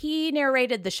 He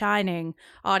narrated the Shining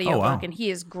audiobook, and he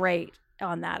is great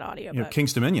on that audiobook.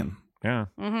 King's Dominion. Yeah,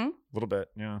 a little bit.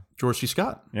 Yeah, George C.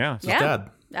 Scott. Yeah, his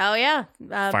dad. Oh yeah,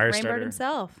 Firestarter Rainbird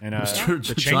himself. And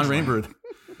John Rainbird.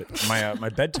 My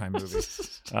bedtime movie.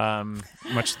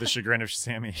 Much to the chagrin of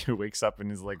Sammy, who wakes up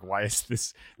and is like, "Why is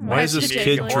this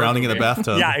kid drowning in a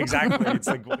bathtub?" Yeah, exactly. It's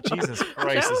like, Jesus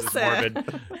Christ, this is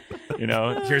morbid.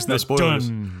 Here's the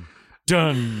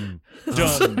dun. You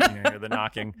hear the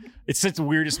knocking. It's such the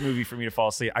weirdest movie for me to fall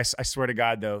asleep. I swear to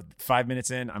God, though, 5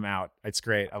 minutes in, I'm out. It's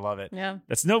great. I love it. Yeah,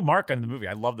 that's no mark on the movie.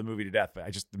 I love the movie to death,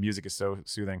 but the music is so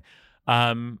soothing.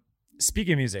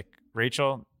 Speaking of music,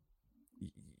 Rachel,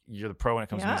 you're the pro when it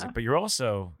comes to music, but you're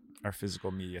also our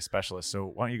physical media specialist. So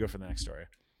why don't you go for the next story?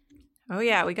 Oh,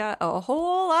 yeah. We got a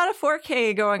whole lot of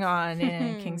 4K going on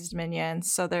in King's Dominion.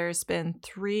 So there's been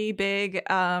 3 big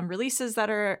releases that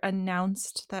are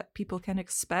announced that people can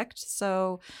expect.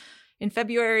 So in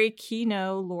February,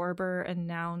 Kino Lorber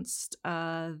announced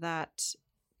that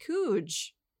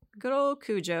good old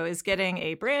Cujo, is getting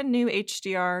a brand new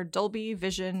HDR Dolby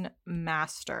Vision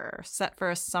Master set for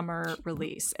a summer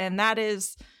release. And that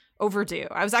is overdue.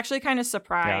 I was actually kind of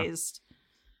surprised.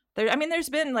 There's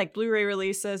been like Blu-ray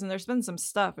releases and there's been some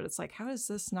stuff, but it's like, how does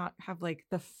this not have like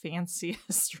the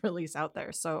fanciest release out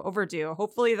there? So overdue.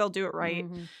 Hopefully they'll do it right.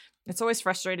 Mm-hmm. It's always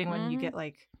frustrating when you get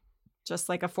like just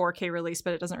like a 4K release,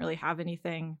 but it doesn't really have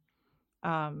anything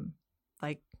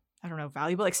I don't know,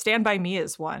 valuable. Like Stand By Me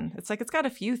is one. It's like, it's got a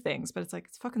few things, but it's like,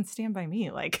 it's fucking Stand By Me.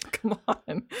 Like, come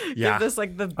on. Yeah. Give this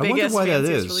like the biggest,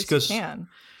 fanciest release you can.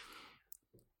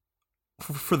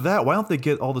 For that, why don't they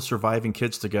get all the surviving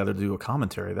kids together to do a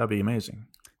commentary? That'd be amazing.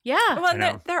 Yeah.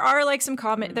 Well, there are like some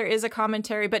there is a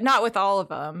commentary, but not with all of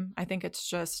them. I think it's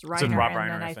just Reiner. It's Rob and Reiner,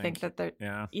 then I think that they're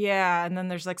and then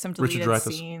there's like some Richard deleted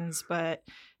Dreyfuss. scenes, but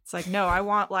it's like, no, I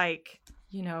want like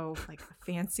like a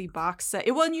fancy box set.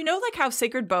 Like how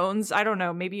Sacred Bones, I don't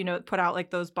know, maybe put out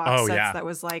like those box sets that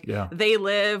was like They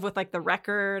Live with like the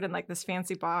record and like this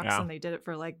fancy box, and they did it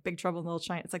for like Big Trouble in Little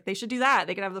China. It's like they should do that.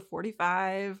 They could have the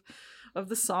 45 of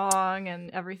the song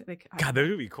and everything. Like, God, that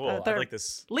would be cool. I like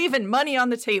this. Leaving money on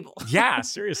the table. Yeah,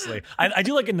 seriously. I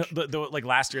do like in the like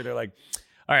last year, they're like,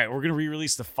 all right, we're going to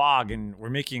re-release The Fog and we're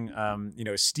making,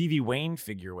 a Stevie Wayne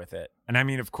figure with it. And I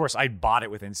mean, of course, I bought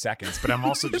it within seconds, but I'm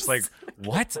also just like,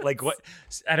 what? Like what?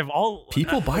 Out of all...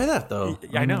 People buy that though.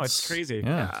 I know, it's crazy.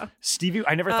 Yeah. Stevie,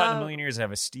 I never thought in a million years I'd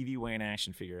have a Stevie Wayne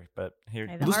action figure, but here...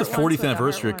 This is the 40th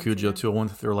anniversary of Cujo too. I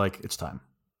wonder if they're like, it's time.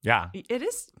 Yeah. It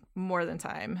is more than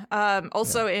time.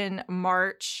 Also in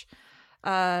March,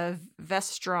 Vestron,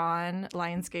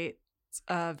 Lionsgate's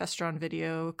Vestron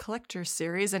Video Collector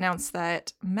Series announced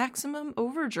that Maximum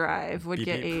Overdrive would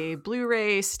get a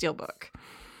Blu-ray Steelbook.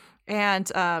 And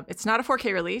it's not a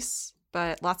 4K release,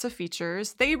 but lots of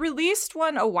features. They released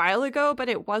one a while ago, but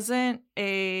it wasn't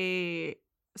a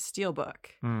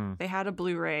Steelbook. They had a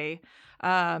Blu-ray.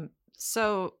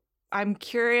 So I'm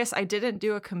curious. I didn't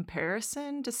do a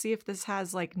comparison to see if this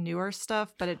has like newer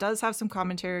stuff, but it does have some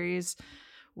commentaries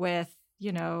with,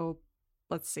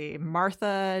 let's see,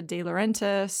 Martha De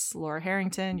Laurentiis, Laura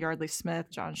Harrington, Yardley Smith,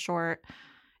 John Short,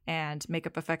 and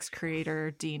makeup effects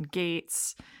creator Dean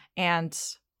Gates. And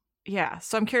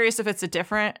so I'm curious if it's a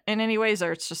different in any ways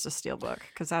or it's just a Steelbook,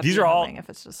 because these are all if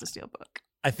it's just a Steelbook.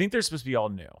 I think they're supposed to be all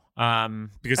new.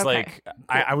 Because cool.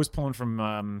 I was pulling from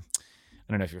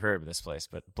I don't know if you've heard of this place,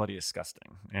 but Bloody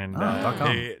Disgusting, and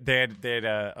they had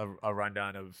a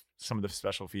rundown of some of the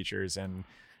special features, and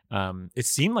it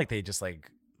seemed like they just like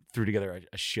threw together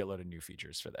a shitload of new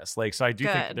features for this. Like, so I do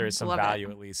think there is some value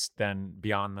at least then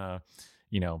beyond the,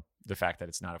 the fact that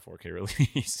it's not a 4K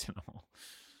release.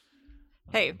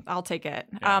 Hey, I'll take it.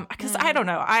 Because I don't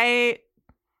know,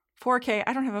 4K.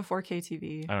 I don't have a 4K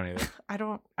TV. I don't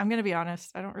either. I'm gonna be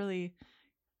honest. I don't really.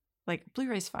 Like,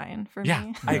 Blu-ray's fine for me.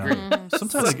 Yeah, I agree.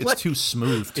 Sometimes it's too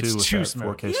smooth, too. It's too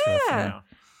smooth. 4K stuff.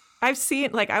 I've seen,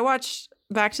 I watched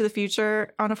Back to the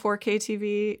Future on a 4K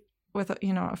TV with a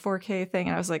 4K thing,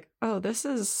 and I was like, oh, this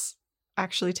is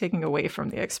actually taking away from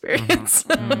the experience.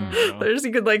 There's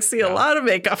you could like see a lot of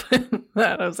makeup in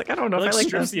that. I was like, I don't know if I like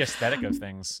strips this. the aesthetic of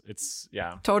things. It's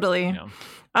totally.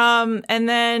 And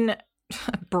then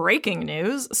breaking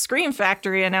news: Scream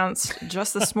Factory announced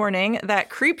just this morning that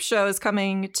Creepshow is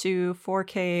coming to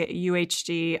 4K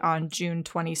UHD on June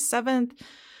 27th.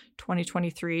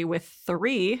 2023 with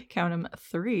 3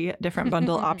 different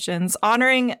bundle options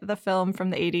honoring the film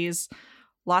from the 80s.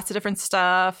 Lots of different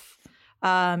stuff.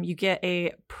 You get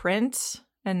a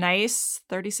nice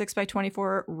 36 by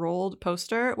 24 rolled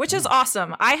poster, which is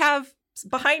awesome. I have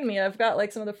behind me, I've got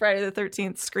like some of the Friday the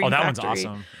 13th Scream Factory. One's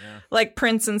awesome. Yeah. Like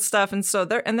prints and stuff. And so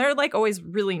they're like always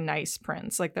really nice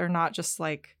prints. Like they're not just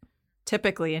like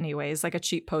typically anyways, like a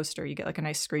cheap poster. You get like a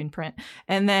nice screen print.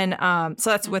 And then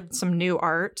so that's with some new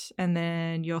art. And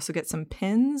then you also get some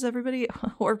pins. Everybody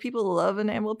or people love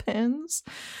enamel pins.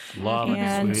 Love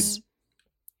and sweet.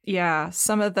 Yeah,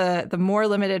 some of the more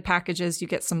limited packages, you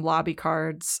get some lobby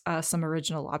cards, some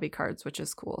original lobby cards, which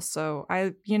is cool. So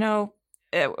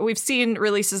we've seen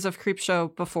releases of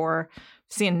Creepshow before.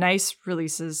 We've seen nice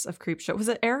releases of Creepshow. Was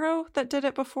it Arrow that did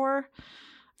it before?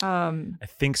 I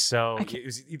think so. It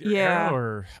was either Arrow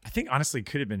or I think honestly it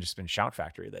could have been Shout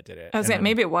Factory that did it.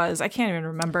 Maybe it was. I can't even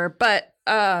remember. But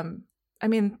I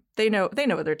mean, they know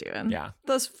what they're doing. Yeah,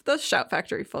 those Shout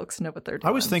Factory folks know what they're doing. I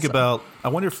always think about. I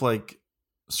wonder if like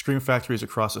Scream Factory is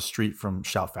across the street from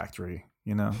Shout Factory.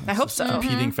 I hope so.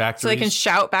 Competing factories, so they can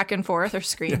shout back and forth or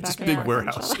scream back and big forth.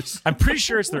 warehouses. I'm pretty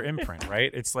sure it's their imprint, right?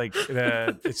 It's like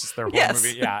it's just their whole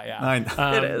movie. Yeah. I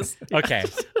know. It is. Okay.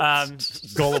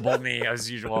 Gullible me as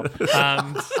usual.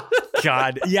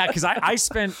 God, yeah, because I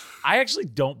actually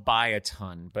don't buy a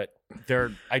ton, but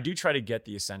I do try to get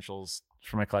the essentials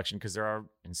for my collection because there are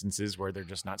instances where they're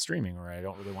just not streaming or I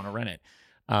don't really want to rent it.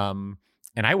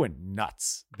 And I went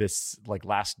nuts this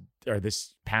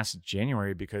past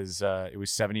January because it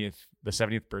was the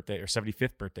 70th birthday or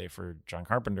 75th birthday for John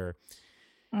Carpenter.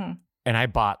 And I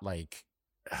bought maybe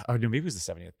it was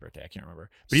the 70th birthday. I can't remember.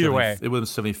 But either way. It was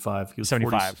 75. He was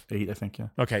 75. 48, I think, yeah.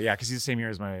 Okay, yeah, because he's the same year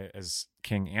as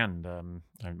King and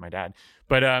my dad.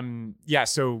 But yeah,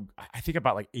 so I think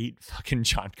about 8 fucking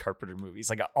John Carpenter movies,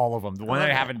 like all of them. The one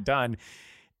I haven't done.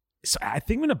 So I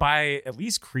think I'm going to buy at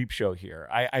least Creepshow here.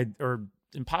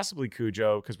 And possibly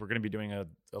Cujo, because we're going to be doing a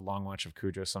long watch of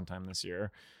Cujo sometime this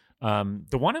year.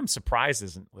 The one I'm surprised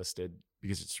isn't listed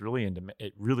because it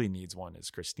really needs one is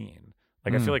Christine. I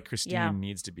feel like Christine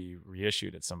needs to be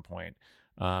reissued at some point.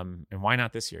 And why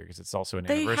not this year? Because it's also an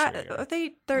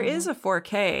anniversary. There is a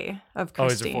 4K of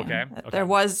Christine. Oh, is it 4K? Okay. There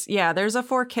was, there's a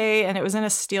 4K and it was in a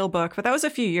steel book, but that was a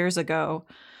few years ago.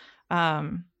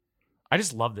 I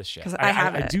just love this shit. Because I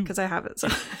have it. So.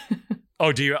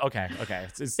 Oh, do you? Okay.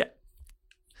 Yeah.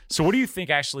 So what do you think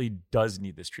actually does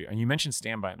need this treatment? And you mentioned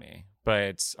Stand By Me,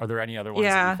 but are there any other ones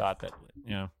that you thought that,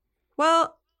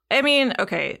 Well, I mean,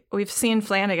 okay, we've seen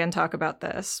Flanagan talk about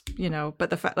this, but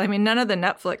none of the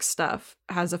Netflix stuff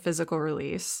has a physical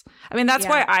release. I mean, that's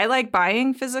why I like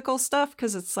buying physical stuff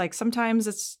because it's like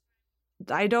sometimes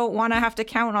I don't want to have to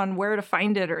count on where to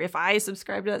find it or if I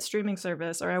subscribe to that streaming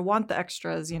service or I want the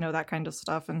extras, that kind of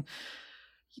stuff. And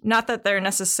not that they're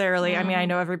necessarily, I mean, I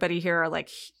know everybody here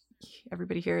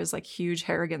is like huge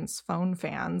Harrigan's Phone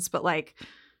fans, but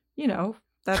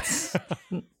that's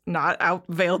not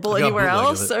available anywhere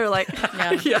else. Or like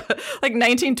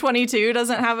 1922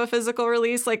 doesn't have a physical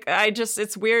release.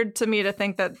 It's weird to me to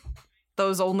think that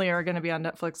those only are going to be on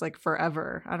Netflix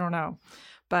forever. I don't know.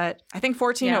 But I think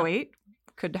 1408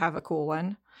 could have a cool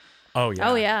one. Oh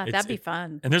yeah. That'd be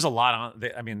fun. And there's a lot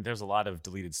there's a lot of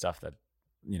deleted stuff that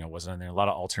wasn't in there. A lot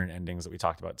of alternate endings that we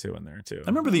talked about too in there too. I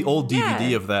remember the old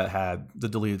DVD of that had the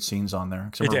deleted scenes on there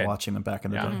because I remember watching them back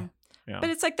in the day. Yeah.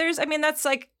 But it's that's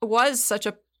was such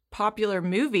a popular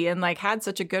movie and had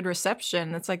such a good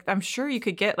reception. It's I'm sure you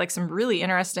could get some really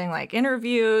interesting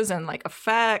interviews and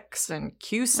effects, and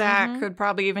Cusack could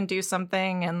probably even do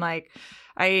something. And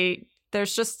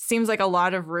there's just seems like a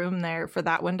lot of room there for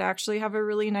that one to actually have a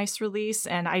really nice release.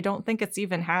 And I don't think it's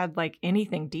even had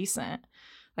anything decent.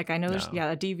 I know there's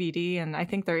a DVD and I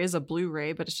think there is a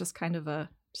Blu-ray, but it's just kind of a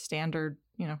standard,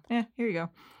 here you go.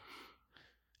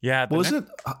 Yeah. Was it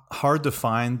hard to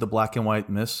find the black and white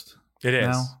Mist? It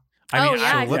is.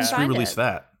 Now? Let's re-release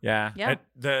that. Yeah.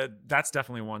 That's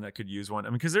definitely one that could use one. I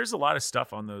mean, because there's a lot of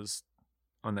stuff on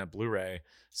that Blu-ray.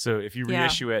 So if you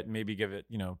reissue it, maybe give it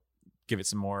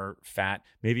some more fat.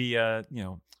 Maybe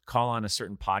call on a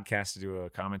certain podcast to do a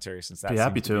commentary since that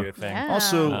seems to be a thing. Yeah.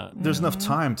 Also, there's enough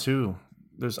time too.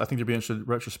 I think there'd be a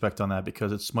retrospect on that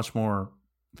because it's much more.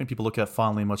 I think people look at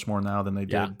fondly much more now than they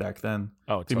did back then.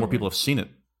 Oh, I think more people have seen it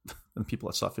than people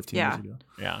that saw it 15 Yeah. years ago.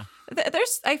 Yeah.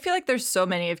 I feel like there's so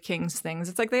many of King's things.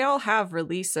 It's like they all have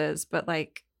releases, but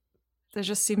like there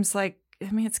just seems like,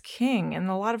 I mean, it's King, and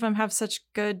a lot of them have such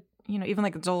good, you know, even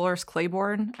like Dolores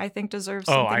Claiborne, I think deserves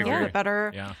something a little bit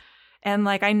better. Yeah. And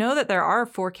like I know that there are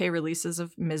 4K releases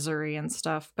of Misery and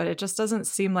stuff, but it just doesn't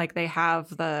seem like they have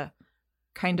the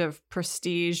kind of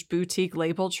prestige boutique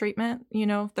label treatment. You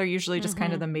know, they're usually just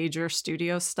kind of the major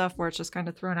studio stuff where it's just kind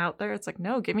of thrown out there. It's like,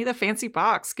 no, give me the fancy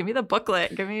box, give me the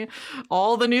booklet, give me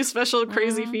all the new special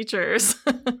crazy features.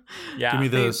 Yeah. Give me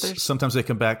the Sometimes They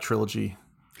Come Back trilogy.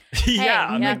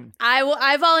 Yeah. Hey,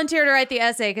 I volunteered to write the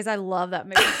essay because I love that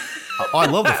movie. Oh, I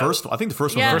love the first one. I think the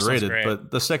first one's First one's underrated, great.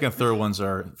 but the second and third ones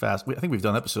are fast. I think we've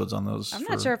done episodes on those. I'm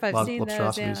not sure if I've seen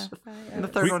those. Yeah. The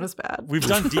third one is bad. We've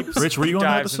done deep. Rich, were you on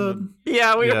that dives into- episode?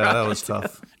 Yeah, we were. That was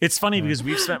tough. It's funny because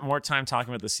we've spent more time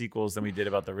talking about the sequels than we did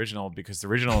about the original because the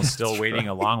original is still waiting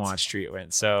a long watch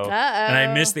treatment. So, and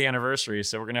I missed the anniversary,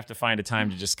 so we're gonna have to find a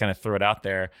time to just kind of throw it out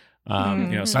there. You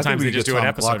know, sometimes they just do an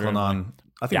episode.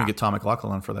 I think we get Tom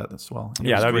McLaughlin on for that as well.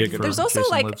 Yeah, that'd be a good. There's also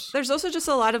there's also just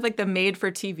a lot of like the made for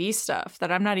TV stuff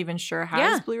that I'm not even sure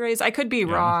has Blu-rays. I could be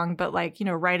wrong, but like, you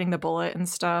know, Riding the Bullet and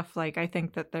stuff. Like I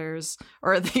think that there's,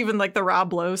 or even like the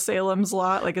Rob Lowe Salem's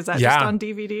Lot. Like, is that just on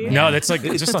DVD? No, that's like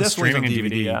just on streaming and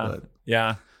DVD.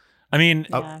 Yeah. I mean,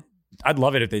 I'd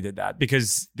love it if they did that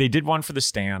because they did one for The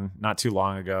Stand not too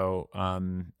long ago.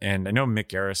 And I know Mick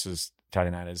Garris was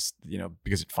touting that as, you know,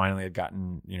 because it finally had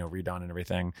gotten, you know, redone and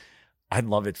everything. I'd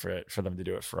love it for them to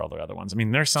do it for all the other ones. I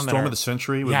mean, there's some Storm of the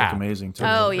Century would look amazing too.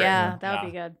 Oh yeah, that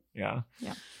would be good. Yeah.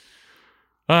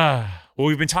 Yeah. Well,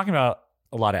 we've been talking about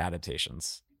a lot of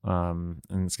adaptations, and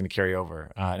it's going to carry over.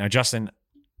 Now, Justin,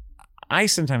 I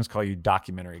sometimes call you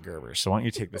Documentary Gerber, so why don't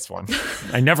you take this one?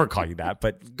 I never call you that,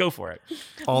 but go for it.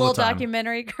 All Little the time.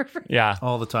 Documentary Gerber. Yeah.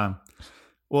 All the time.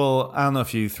 Well, I don't know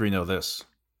if you three know this,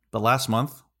 but last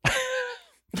month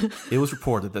it was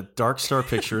reported that Dark Star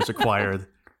Pictures acquired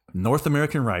North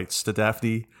American rights to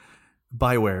Daphne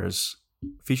Beiwer's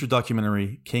feature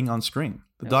documentary King on Screen.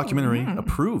 The documentary,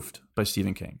 approved by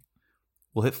Stephen King,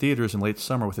 will hit theaters in late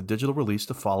summer with a digital release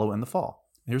to follow in the fall.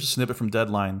 Here's a snippet from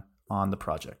Deadline on the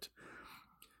project.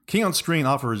 King on Screen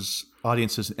offers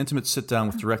audiences an intimate sit-down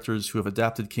with directors who have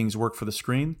adapted King's work for the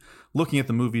screen, looking at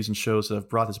the movies and shows that have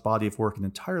brought his body of work an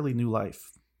entirely new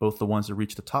life, both the ones that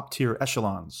reach the top-tier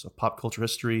echelons of pop culture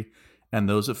history and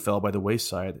those that fell by the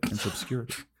wayside into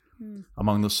obscurity.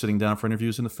 Among those sitting down for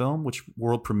interviews in the film, which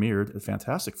world premiered at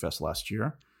Fantastic Fest last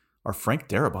year, are Frank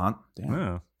Darabont,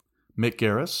 Mick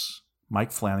Garris,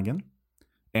 Mike Flanagan,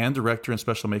 and director and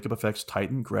special makeup effects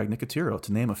titan Greg Nicotero,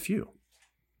 to name a few.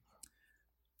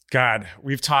 God,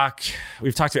 we've talked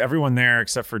to everyone there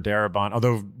except for Darabont,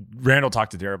 although Randall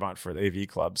talked to Darabont for the AV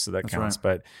Club, so that counts.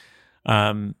 Right.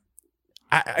 But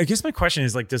I guess my question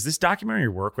is, like, does this documentary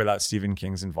work without Stephen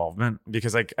King's involvement?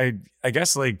 Because like I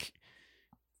guess like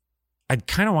I'd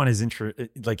kind of want his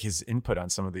his input on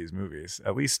some of these movies,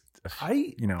 at least.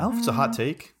 I don't know if it's a hot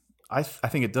take. I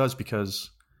think it does,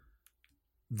 because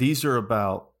these are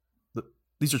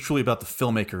truly about the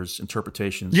filmmakers'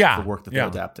 interpretations of the work that they're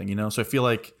adapting. You know, so I feel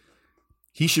like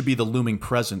he should be the looming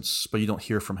presence, but you don't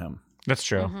hear from him. That's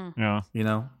true. Yeah, you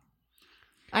know.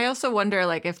 I also wonder,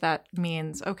 like, if that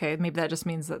means, okay, maybe that just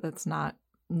means that that's not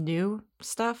new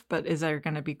stuff, but is there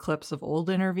going to be clips of old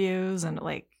interviews and,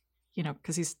 like, you know,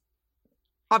 because he's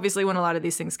obviously, when a lot of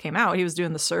these things came out, he was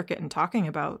doing the circuit and talking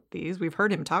about these. We've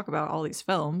heard him talk about all these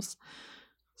films.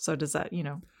 So does that, you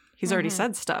know, he's already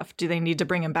said stuff. Do they need to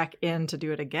bring him back in to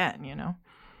do it again, you know?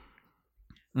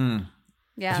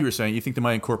 Yeah. As you were saying, you think they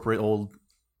might incorporate old,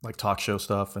 like, talk show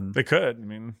stuff? And they could. I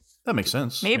mean, that makes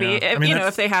sense. Maybe,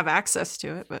 if they have access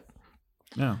to it, but.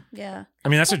 Yeah. I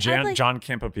mean, that's what John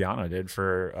Campopiano did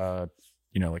for,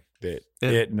 you know, like It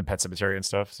and the Pet Sematary and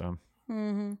stuff, so.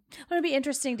 It would be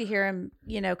interesting to hear him,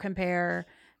 you know, compare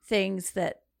things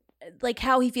that, like,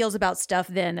 how he feels about stuff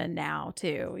then and now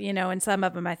too, you know, and some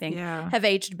of them I think have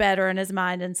aged better in his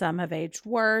mind and some have aged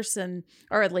worse,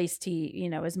 or at least he, you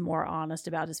know, is more honest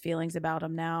about his feelings about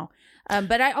them now.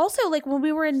 But I also, like, when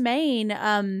we were in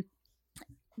Maine,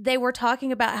 they were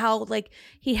talking about how, like,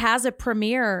 he has a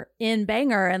premiere in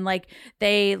Bangor and, like,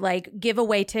 they, like, give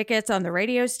away tickets on the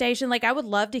radio station. Like, I would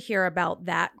love to hear about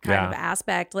that kind of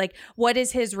aspect. Like, what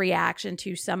is his reaction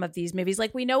to some of these movies?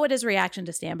 Like, we know what his reaction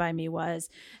to Stand By Me was,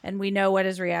 and we know what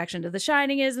his reaction to The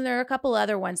Shining is, and there are a couple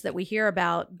other ones that we hear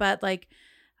about. But, like,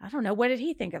 I don't know, what did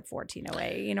he think of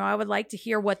 1408? You know, I would like to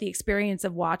hear what the experience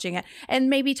of watching it, and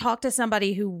maybe talk to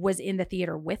somebody who was in the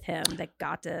theater with him that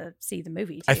got to see the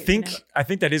movie too, I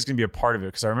think that is going to be a part of it,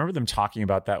 because I remember them talking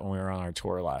about that when we were on our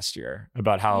tour last year,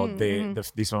 about how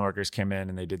these filmmakers came in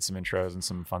and they did some intros and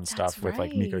some fun stuff with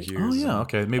like Nico Hughes. Oh yeah,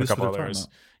 okay, maybe a couple others.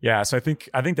 Yeah, so I think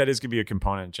that is going to be a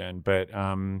component, Jen. But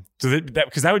so that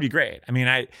because that would be great. I mean,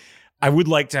 I would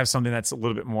like to have something that's a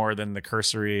little bit more than the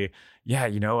cursory. Yeah,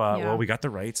 well, we got the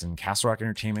rights, and Castle Rock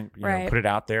Entertainment, know, put it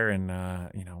out there, and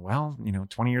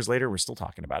 20 years later, we're still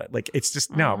talking about it. Like, it's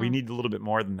just no, we need a little bit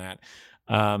more than that.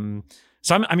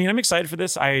 So I'm excited for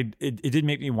this. It did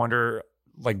make me wonder,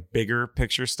 like, bigger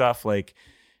picture stuff, like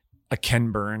a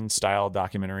Ken Burns style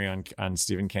documentary on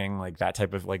Stephen King, like that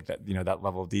type of, like, that, that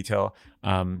level of detail.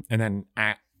 And then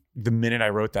the minute I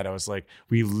wrote that, I was like,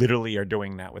 we literally are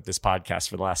doing that with this podcast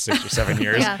for the last 6 or 7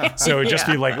 years. So it'd just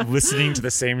be like listening to the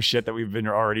same shit that we've been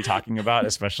already talking about,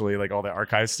 especially like all the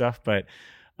archive stuff. But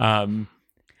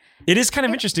it is kind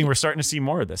of interesting. We're starting to see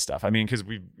more of this stuff. I mean, because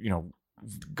we've,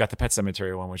 got the Pet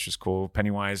Sematary one, which was cool.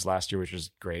 Pennywise last year, which was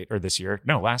great. Or this year.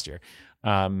 No, last year.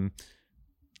 I'd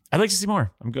like to see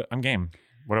more. I'm good. I'm game.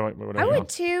 What do I would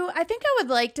too. I think I would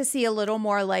like to see a little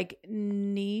more like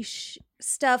niche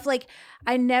stuff. Like,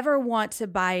 I never want to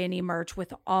buy any merch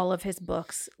with all of his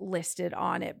books listed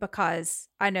on it, because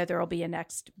I know there will be a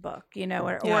next book,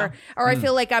 or I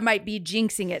feel like I might be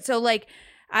jinxing it. So, like,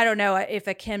 I don't know if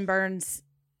a Ken Burns,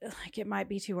 like, it might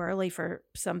be too early for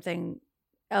something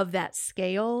of that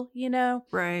scale,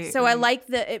 Right. So I like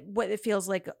what it feels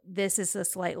like. This is a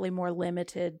slightly more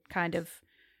limited kind of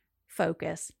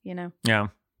focus, Yeah.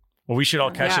 Well, we should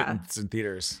all catch it in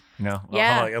theaters,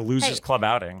 like a Losers Club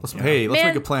outing. Let's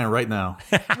make a plan right now.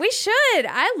 We should.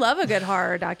 I love a good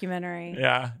horror documentary.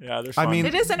 Yeah, they're fun. I mean,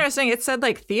 it is interesting. It said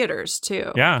like theaters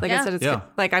too. Yeah. Like it said, it's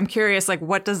like, I'm curious, like,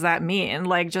 what does that mean?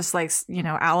 Like, just like,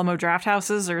 Alamo Draft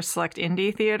Houses or select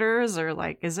indie theaters, or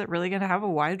like, is it really going to have a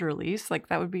wide release? Like,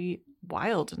 that would be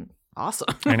wild and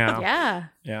awesome. I know.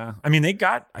 Yeah. I mean,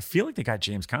 I feel like they got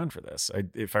James Caan for this,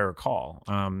 if I recall.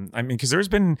 I mean, because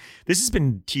this has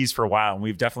been teased for a while, and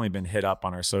we've definitely been hit up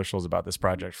on our socials about this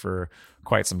project for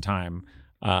quite some time.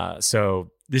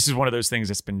 So this is one of those things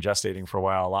that's been gestating for a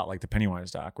while, a lot like the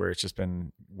Pennywise doc, where it's just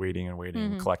been waiting and waiting,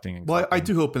 and collecting and collecting. Well, I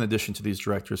do hope, in addition to these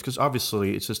directors, because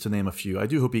obviously it's just to name a few, I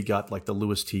do hope he got like the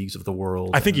Louis Teagues of the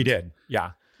world. I think he did.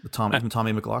 Yeah. The Tommy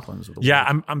McLaughlin's of the world.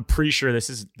 Yeah. I'm pretty sure this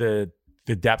is the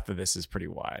depth of this is pretty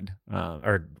wide,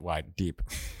 deep.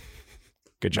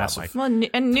 Good job, Mike. Well,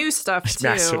 and new stuff too.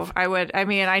 Massive.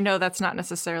 I know that's not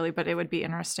necessarily, but it would be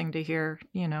interesting to hear,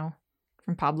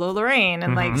 from Pablo Larraín,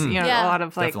 and like, a lot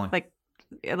of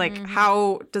like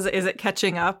how is it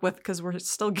catching up with, because we're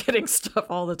still getting stuff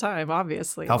all the time,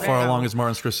 obviously. How far along is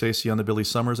Martin Scorsese on the Billy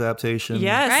Summers adaptation?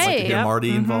 Yes. Right. Like to get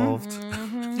Marty involved.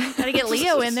 Gotta get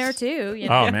Leo in there too.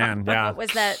 Oh man, yeah. What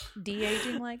was that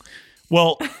de-aging like?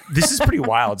 Well, this is pretty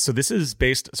wild. So this is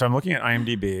so I'm looking at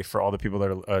IMDb for all the people that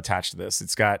are attached to this.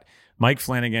 It's got Mike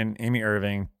Flanagan, Amy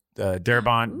Irving,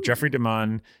 Darabont, Jeffrey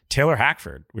DeMunn, Taylor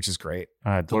Hackford, which is great.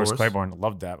 Dolores Claiborne,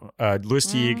 loved that. Louis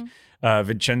Teague,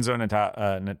 Vincenzo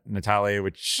Natale,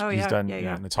 which he's done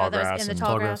in the Tallgrass. In the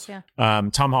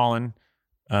Tallgrass, Tom Holland,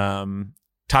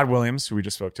 Todd Williams, who we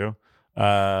just spoke to,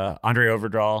 Andre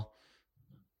Overdahl,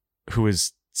 who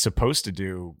is supposed to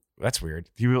do. That's weird.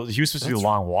 He was supposed to do a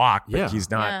long walk, but he's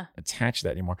not attached to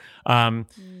that anymore.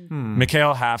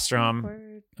 Mikhail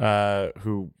Hafstrom,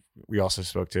 who we also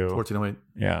spoke to. 1408.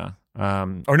 Yeah.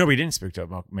 Or no, we didn't speak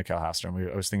to Mikhail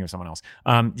Hafstrom. I was thinking of someone else.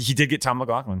 He did get Tom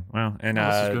McLaughlin. Wow. And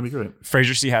this is going to be great.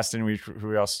 Fraser C. Heston, who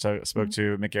we also spoke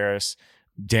to. Mick Garris,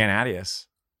 Dan Attias.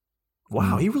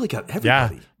 Wow, he really got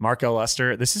everybody. Yeah. Mark L.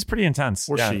 Lester. This is pretty intense.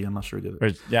 Or she. I'm not sure he did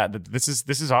it. Yeah. This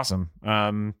is awesome.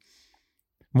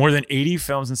 More than 80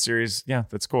 films and series. Yeah,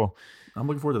 that's cool. I'm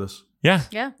looking forward to this.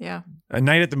 Yeah. A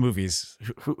night at the movies.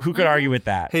 Who could argue with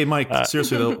that? Hey, Mike,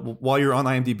 seriously though, while you're on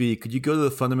IMDb, could you go to the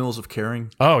Fundamentals of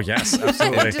Caring? Oh, yes,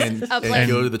 absolutely. and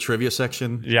go to the trivia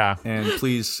section. Yeah. And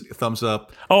please, thumbs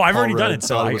up. Oh, I've already done it.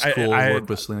 So it was cool work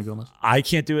with Selena Gomez. I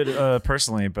can't do it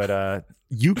personally, but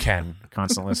you can,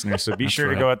 constant listeners. So be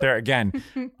sure to go out there. Again,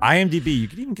 IMDb, you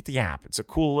can even get the app. It's a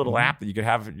cool little app that you could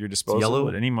have at your disposal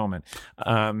at any moment.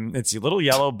 It's your little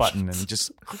yellow button, and you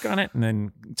just click on it and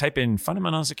then type in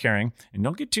Fundamentals of Caring, and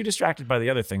don't get too distracted by the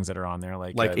other things that are on there.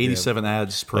 Like 87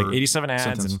 ads per Like 87 ads.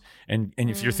 sentence. And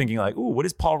if you're thinking like, ooh, what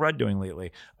is Paul Rudd doing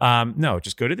lately? No,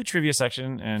 just go to the trivia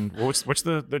section. And what's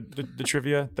the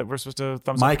trivia that we're supposed to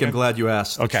thumbs up? Mike, I'm glad you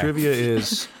asked. The trivia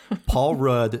is Paul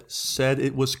Rudd said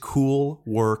it was cool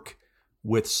work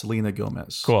with Selena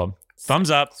Gomez. Cool.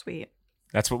 Thumbs up. Sweet.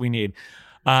 That's what we need.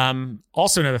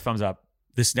 Also another thumbs up.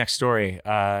 this next story.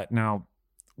 Now,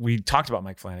 we talked about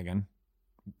Mike Flanagan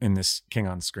in this King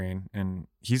on Screen, and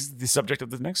he's the subject of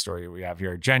the next story we have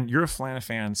here. Jen, you're a Flana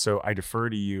fan, so I defer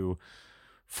to you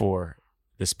for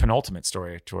this penultimate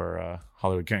story to our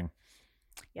Hollywood King.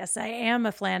 Yes, I am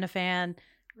a Flana fan.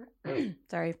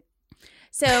 Sorry.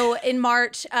 So in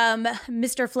March,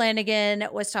 Mr. Flanagan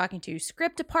was talking to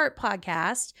Script Apart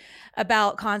podcast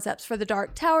about concepts for the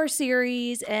Dark Tower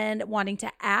series and wanting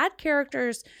to add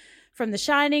characters from The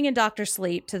Shining and Dr.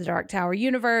 Sleep to the Dark Tower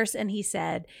universe. And he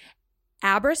said,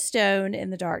 Abra Stone in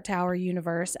the Dark Tower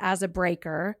universe as a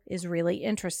breaker is really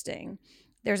interesting.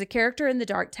 There's a character in the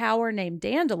Dark Tower named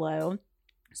Dandelo,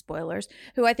 spoilers,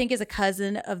 who I think is a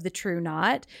cousin of the True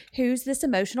Knot, who's this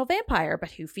emotional vampire,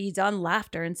 but who feeds on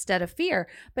laughter instead of fear.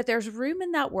 But there's room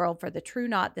in that world for the True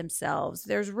Knot themselves.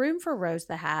 There's room for Rose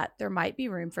the Hat. There might be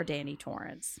room for Danny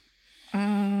Torrance.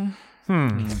 I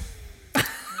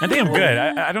think I'm good.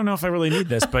 I don't know if I really need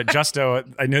this, but Justo,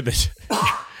 I know that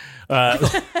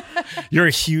you're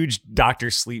a huge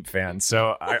Dr. Sleep fan.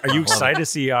 So are you excited to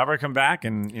see Abra come back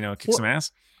and, kick some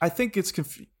ass? I think it's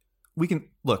we can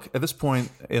look at this point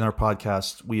in our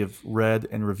podcast. We have read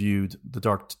and reviewed the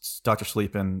Dr.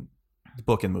 Sleep and the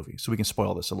book and movie, so we can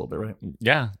spoil this a little bit, right?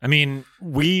 Yeah, I mean,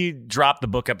 we dropped the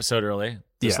book episode early,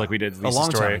 just like we did Lisa's a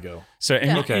long story. time ago. So,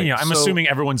 I'm assuming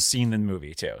everyone's seen the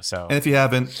movie too. So, and if you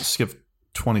haven't, skip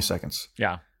 20 seconds.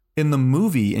 Yeah, in the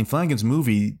movie, in Flanagan's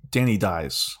movie, Danny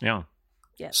dies. Yeah.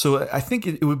 Yes. So I think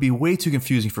it would be way too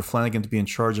confusing for Flanagan to be in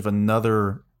charge of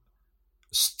another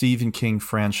Stephen King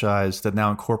franchise that now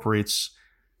incorporates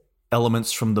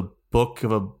elements from the book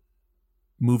of a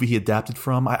movie he adapted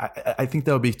from. I think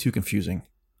that would be too confusing.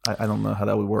 I don't know how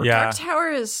that would work. Yeah. Dark Tower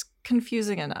is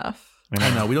confusing enough.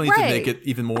 I know. We don't need to make it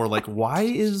even more like, why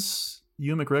is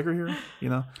Ewan McGregor here?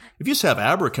 If you just have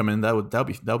Abra come in, that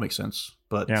would make sense.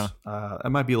 But it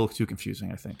might be a little too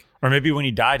confusing, I think. Or maybe when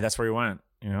he died, that's where he went.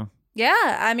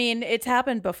 Yeah, I mean, it's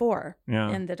happened before Yeah.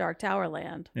 in the Dark Tower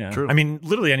land. Yeah, True. I mean,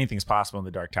 literally anything's possible in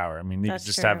the Dark Tower. I mean, you That's could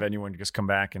just true. have anyone just come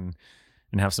back and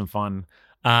have some fun.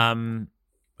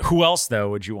 Who else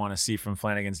though would you want to see from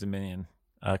Flanagan's Dominion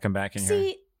come back in here?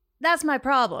 See, that's my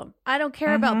problem. I don't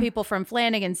care about people from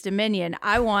Flanagan's Dominion.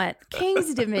 I want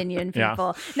King's Dominion Yeah.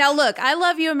 people. Now, look, I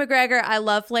love Ewan McGregor. I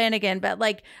love Flanagan, but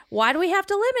why do we have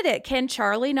to limit it? Can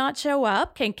Charlie not show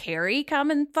up? Can Carrie come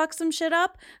and fuck some shit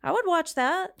up? I would watch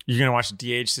that. You're gonna watch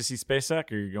DH Sissy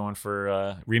Spacek, or you're going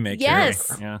for remake? Yes.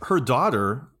 Carrie? Yeah. Her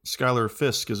daughter, Skylar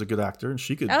Fisk, is a good actor, and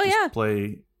she could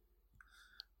play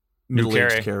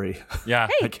middle-aged Carrie. Yeah.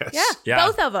 Hey, I guess. yeah,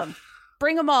 both of them.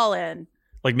 Bring them all in.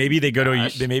 Like maybe they go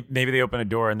to maybe they open a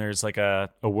door and there's like a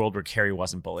world where Carrie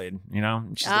wasn't bullied, she's in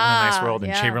a nice world,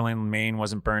 and Chamberlain, Maine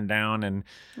wasn't burned down, and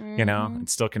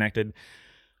it's still connected.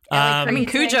 I mean,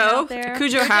 Cujo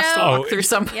has to walk through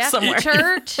somewhere.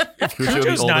 Church.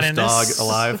 Cujo, the not in oldest this. dog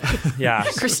alive. Yeah.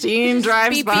 Christine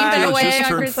drives by. beeping away just on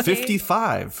turned Christine.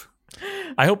 55.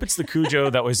 I hope it's the Cujo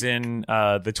that was in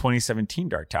the 2017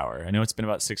 Dark Tower. I know it's been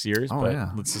about 6 years,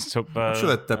 but let's just hope. I'm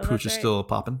sure that pooch is still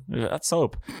popping. Let's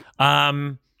hope.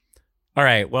 All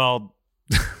right. Well,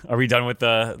 are we done with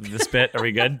this bit? Are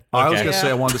we good? I was going to say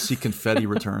I wanted to see confetti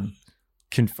return.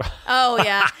 Oh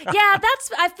yeah,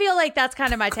 I feel like that's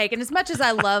kind of my take. And as much as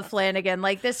I love Flanagan,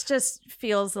 this just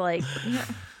feels like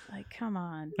come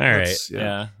on. All right,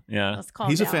 yeah. Let's calm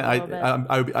He's down a fan. a little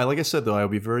bit. I like I said though, I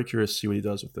would be very curious to see what he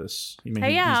does with this. Hey, he's I'm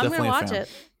definitely gonna a watch fan. it.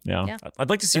 Yeah. I'd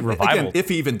like to see And revival. again, if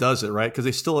he even does it, right? Because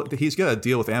he's got a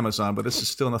deal with Amazon, but this is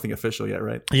still nothing official yet,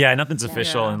 right? Yeah, nothing's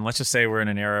official, and let's just say we're in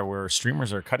an era where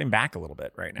streamers are cutting back a little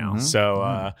bit right now.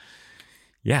 So,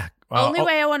 yeah. Only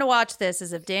way I want to watch this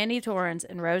is if Danny Torrance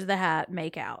and Rose the Hat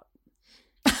make out.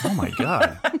 Oh my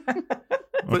god!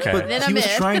 But Then he I'm was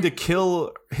in. trying to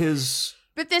kill his.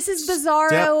 But this is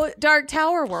Bizarro Dark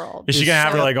Tower world. Is she gonna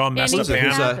have her all messed up Anything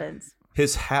hands? happens.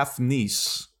 His half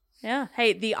niece. Yeah.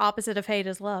 Hey, the opposite of hate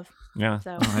is love. Yeah.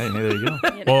 So Hey, there you go.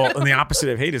 Well, and the opposite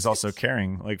of hate is also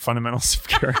caring, like fundamentals of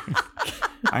caring.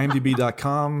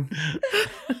 IMDb.com.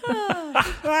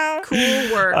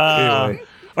 Cool work. Anyway.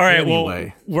 All right,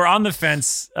 Anyway. well, we're on the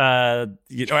fence, or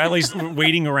at least we're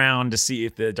waiting around to see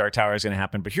if the Dark Tower is going to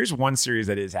happen. But here's one series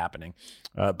that is happening,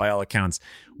 by all accounts.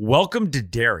 Welcome to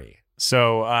Derry.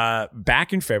 So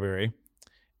back in February,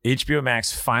 HBO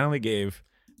Max finally gave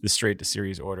the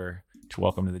straight-to-series order to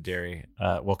Welcome to Derry,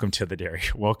 which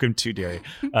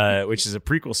is a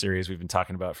prequel series we've been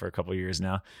talking about for a couple of years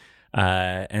now.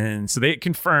 And so they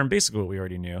confirmed basically what we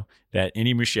already knew, that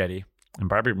Andy Muschietti and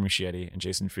Barbara Muschietti and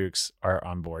Jason Fuchs are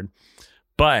on board.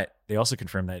 But they also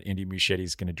confirmed that Andy Muschietti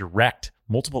is going to direct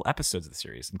multiple episodes of the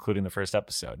series, including the first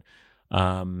episode.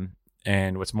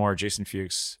 And what's more, Jason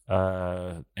Fuchs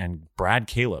and Brad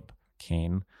Caleb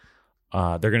Kane,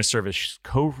 they're going to serve as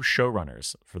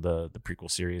co-showrunners for the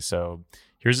prequel series. So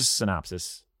here's a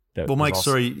synopsis. Well, Mike,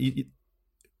 sorry,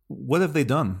 what have they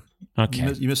done?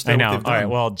 Okay. You missed I out know. what they've All right. done.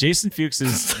 Well, Jason Fuchs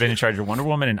has been in charge of Wonder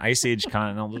Woman and Ice Age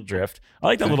Continental Drift. I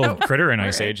like that little critter in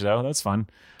Ice Age, though. That's fun.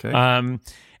 Okay.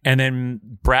 And then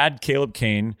Brad Caleb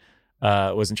Kane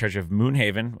was in charge of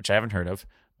Moonhaven, which I haven't heard of.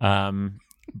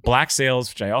 Black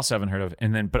Sails, which I also haven't heard of.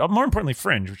 And then, but more importantly,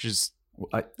 Fringe, which is...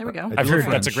 There we go. I've heard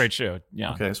Fringe. that's a great show.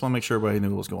 Yeah. Okay, I just want to make sure everybody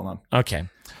knew what was going on. Okay.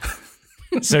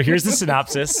 So here's the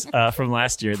synopsis from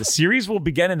last year. The series will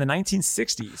begin in the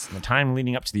 1960s, in the time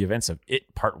leading up to the events of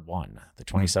It Part 1, the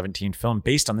 2017 film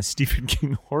based on the Stephen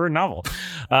King horror novel.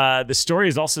 The story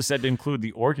is also said to include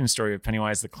the origin story of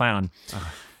Pennywise the Clown.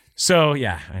 So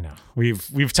yeah, I know.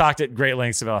 We've talked at great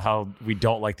lengths about how we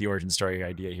don't like the origin story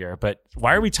idea here, but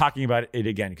why are we talking about it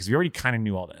again? Because we already kind of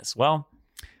knew all this. Well,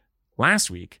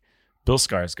 last week, Bill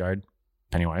Skarsgård,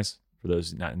 Pennywise, for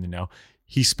those not in the know,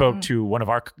 he spoke to one of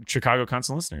our Chicago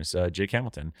Constant listeners, Jake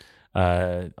Hamilton,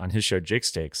 on his show Jake's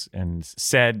Takes, and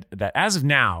said that as of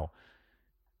now,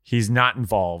 he's not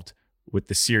involved with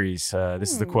the series.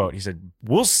 This is the quote. He said,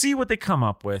 "We'll see what they come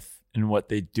up with and what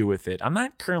they do with it. I'm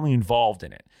not currently involved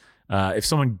in it. If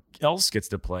someone else gets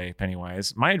to play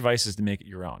Pennywise, my advice is to make it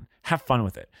your own. Have fun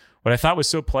with it." What I thought was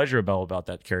so pleasurable about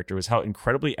that character was how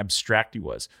incredibly abstract he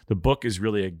was. The book is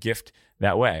really a gift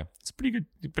that way. It's a pretty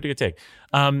good take.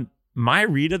 My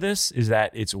read of this is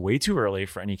that it's way too early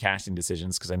for any casting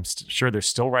decisions because I'm sure they're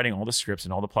still writing all the scripts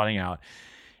and all the plotting out.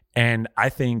 And I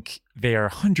think they are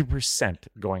 100%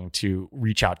 going to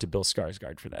reach out to Bill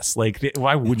Skarsgård for this. Like,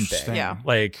 why wouldn't they? Yeah.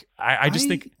 Like, I just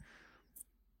think...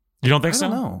 You don't think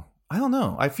so? I don't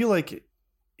know. I feel like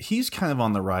he's kind of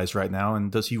on the rise right now.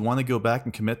 And does he want to go back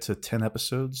and commit to 10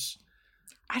 episodes?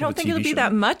 I don't think it'll be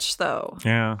that much, though.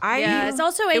 Yeah. It's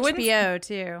also HBO,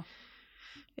 too.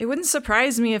 It wouldn't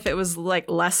surprise me if it was like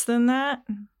less than that.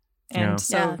 And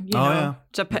so, you know,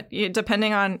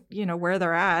 depending on, you know, where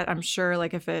they're at, I'm sure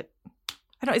like if it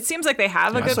seems like they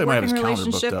have a good working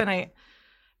relationship, and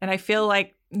I feel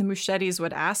like the Muschiettes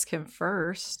would ask him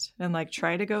first and like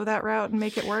try to go that route and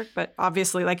make it work. But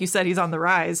obviously, like you said, he's on the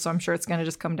rise, so I'm sure it's going to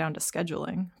just come down to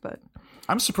scheduling. But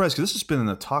I'm surprised because this has been in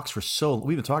the talks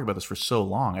we've been talking about this for so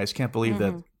long. I just can't believe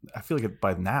that. I feel like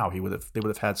by now they would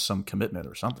have had some commitment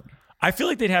or something. I feel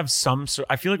like they'd have some sort.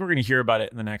 I feel like we're going to hear about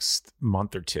it in the next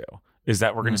month or two. Is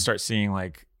that we're going to start seeing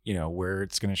like, you know, where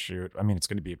it's going to shoot. I mean, it's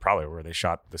going to be probably where they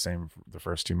shot the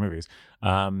first two movies.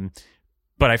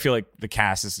 But I feel like the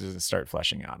cast is to start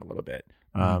fleshing out a little bit.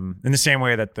 In the same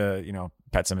way that the, you know,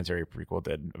 Pet Sematary prequel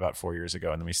did about 4 years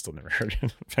ago, and then we still never heard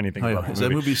of anything about it. Is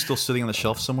that movie still sitting on the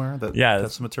shelf somewhere? That Pet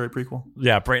Sematary prequel?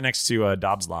 Yeah, right next to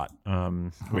Dobbs Lot,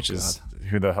 which is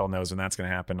who the hell knows when that's going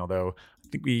to happen. Although I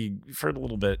think we've heard a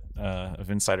little bit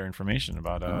of insider information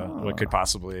about what could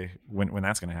possibly when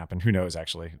that's going to happen. Who knows,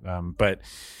 actually? But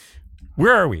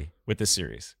where are we with this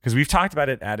series? Because we've talked about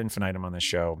it ad infinitum on this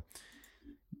show.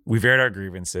 We've aired our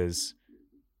grievances,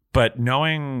 but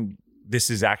knowing this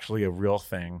is actually a real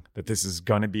thing, that this is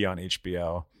going to be on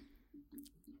HBO.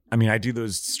 I mean, I do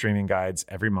those streaming guides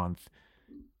every month.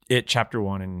 It Chapter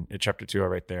 1 and It Chapter 2 are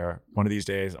right there. One of these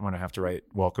days, I'm going to have to write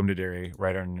Welcome to Derry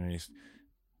right underneath.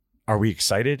 Are we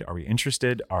excited? Are we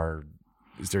interested?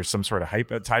 Is there some sort of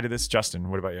hype tied to this? Justin,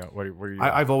 what about you? What are you?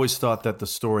 I've always thought that the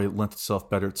story lent itself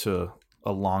better to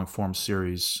a long form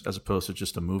series as opposed to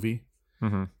just a movie.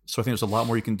 Mm-hmm. So I think there's a lot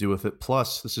more you can do with it.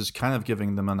 Plus, this is kind of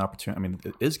giving them an opportunity. I mean,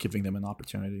 it is giving them an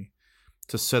opportunity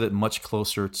to set it much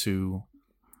closer to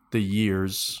the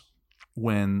years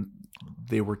when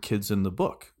they were kids in the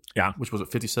book. Yeah. Which was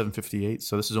at 57, 58.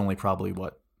 So this is only probably,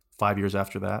 5 years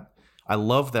after that. I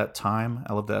love that time.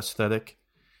 I love the aesthetic.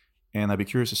 And I'd be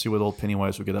curious to see what old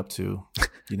Pennywise would get up to,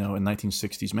 you know, in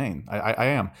 1960s Maine. I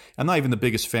am. I'm not even the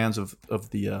biggest fans of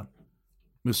the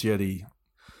Muschietti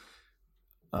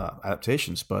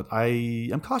adaptations, but I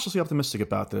am cautiously optimistic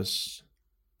about this.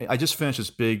 I just finished this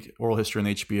big oral history on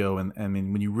HBO, and I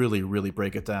mean, when you really, really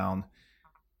break it down,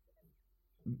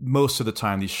 most of the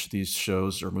time these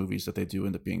shows or movies that they do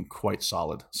end up being quite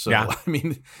solid. So yeah. I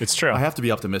mean, it's true. I have to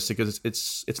be optimistic because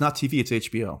it's not TV, it's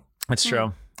HBO. That's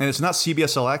true. And it's not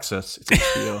CBS All Access, it's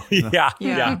HBO.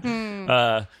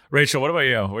 Yeah. Rachel, what about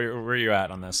you? Where are you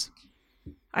at on this?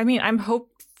 I mean, I'm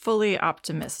hopefully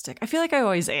optimistic. I feel like I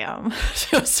always am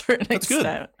to a certain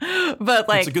extent. Good. But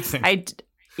like, that's a good thing. I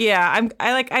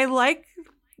like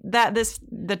that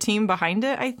the team behind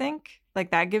it, I think.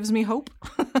 Like that gives me hope,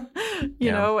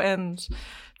 you know, and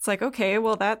it's like, okay,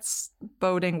 well, that's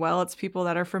boding well. It's people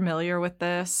that are familiar with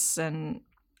this. And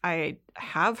I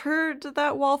have heard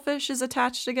that Wallfish is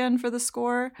attached again for the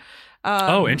score.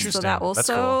 Interesting. So that also, That's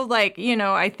cool. like, you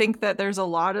know, I think that there's a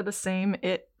lot of the same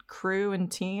It crew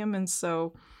and team. And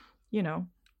so, you know,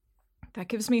 that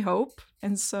gives me hope.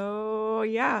 And so,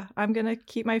 yeah, I'm going to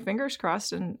keep my fingers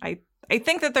crossed. And I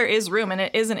think that there is room, and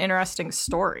it is an interesting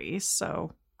story.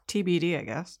 So TBD, I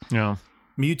guess. Yeah. I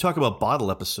mean, you talk about bottle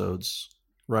episodes,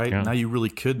 right? Yeah. Now you really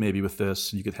could maybe with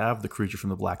this, you could have the creature from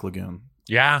the Black Lagoon.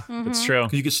 Yeah, it's true.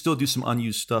 You could still do some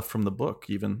unused stuff from the book,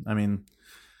 even. I mean,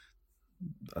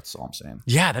 that's all I'm saying.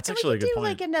 Yeah, that's actually a good do point.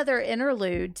 like another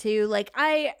interlude too. Like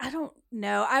I don't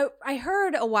know. I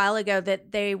heard a while ago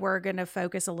that they were going to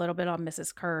focus a little bit on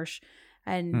Mrs. Kirsch,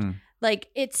 and like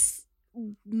it's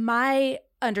my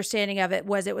understanding of it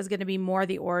was going to be more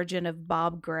the origin of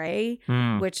Bob Gray,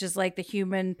 which is like the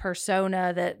human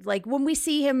persona that, like, when we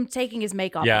see him taking his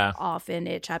makeup off in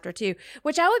It Chapter 2,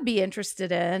 which I would be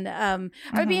interested in. I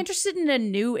would be interested in a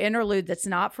new interlude that's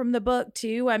not from the book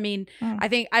too. I mean, I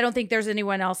don't think there's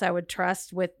anyone else I would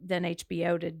trust than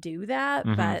HBO to do that,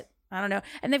 but I don't know.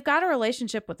 And they've got a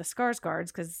relationship with the Skarsgårds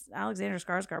because Alexander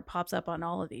Skarsgård pops up on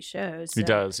all of these shows. So, he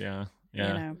does, yeah. You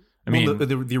know. I mean,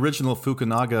 the original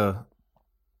Fukunaga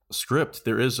script,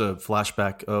 there is a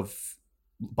flashback of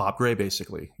Bob Gray,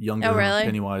 basically younger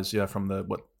Pennywise, from I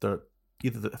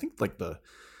think like the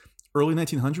early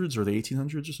 1900s or the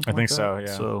 1800s or something. I think like so. that.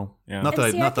 Yeah. So yeah. not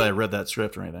that I read that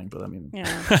script or anything, but I mean,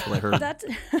 that's what I heard. That's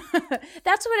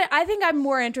what I think. I'm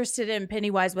more interested in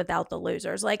Pennywise without the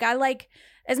losers. Like I like,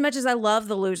 as much as I love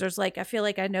the losers, like I feel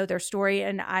like I know their story,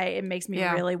 and it makes me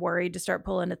really worried to start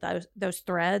pulling at those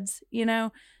threads, you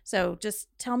know. So just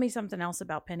tell me something else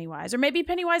about Pennywise, or maybe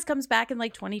Pennywise comes back in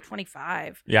like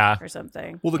 2025, or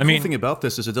something. Well, the cool thing about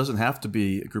this is it doesn't have to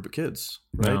be a group of kids,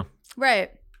 right? No.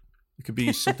 Right. It could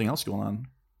be something else going on.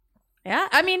 Yeah,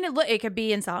 I mean, it could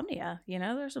be Insomnia. You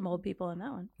know, there's some old people in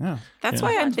that one. Yeah, that's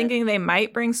why I'm thinking they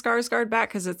might bring Skarsgård back,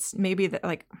 because it's maybe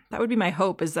that would be my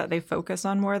hope, is that they focus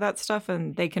on more of that stuff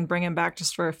and they can bring him back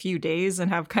just for a few days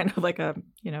and have kind of like a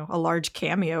large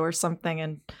cameo or something,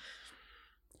 and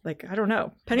like, I don't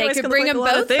know. Pennywise they could bring them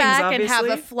both things, back obviously. and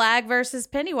have a Flag versus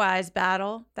Pennywise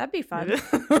battle. That'd be fun.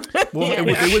 Well, it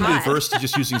wouldn't be adverse to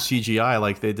just using CGI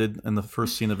like they did in the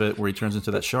first scene of it, where he turns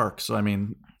into that shark. So I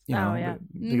mean, they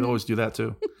could always do that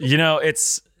too. You know,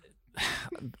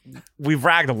 we've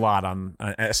ragged a lot on,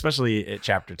 especially at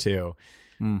Chapter 2,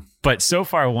 but so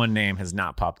far one name has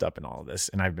not popped up in all of this,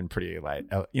 and I've been pretty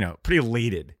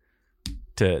elated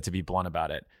to be blunt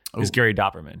about it. Is Gary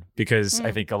Doberman, because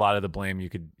I think a lot of the blame you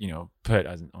could put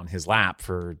on his lap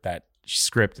for that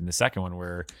script in the second one,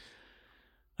 where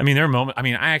I mean there are moments. I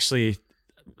mean, I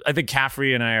think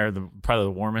Caffrey and I are probably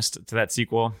the warmest to that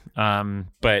sequel,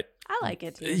 but I like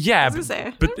it too. Yeah,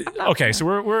 but okay, so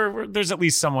we're there's at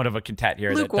least somewhat of a content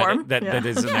here that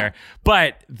is in there,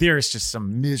 but there's just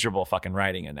some miserable fucking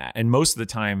writing in that, and most of the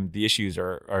time the issues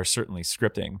are certainly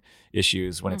scripting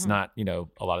issues when it's not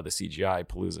a lot of the CGI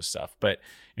Palooza stuff, but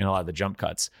a lot of the jump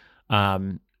cuts.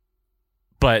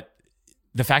 But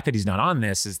the fact that he's not on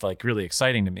this is like really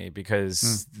exciting to me,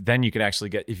 because then you could actually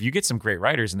if you get some great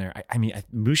writers in there. I mean,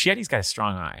 Muschietti's got a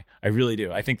strong eye. I really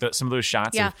do. I think that some of those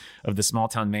shots of the small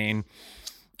town Maine,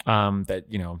 that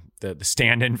the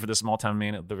stand-in for the small town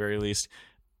Maine at the very least,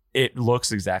 it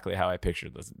looks exactly how I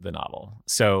pictured the novel.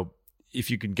 So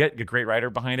if you can get a great writer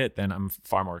behind it, then I'm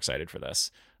far more excited for this.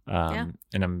 And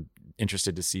I'm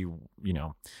interested to see,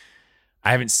 I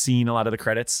haven't seen a lot of the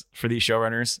credits for these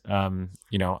showrunners.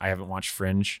 I haven't watched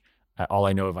Fringe. All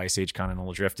I know of Ice Age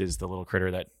Continental Drift is the little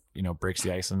critter that, breaks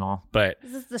the ice and all. But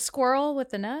is this the squirrel with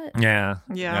the nut? Yeah,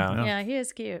 he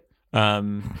is cute.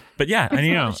 But yeah,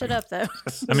 and shut up though.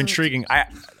 I'm intriguing.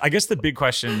 I guess the big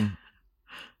question,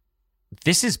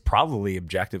 this is probably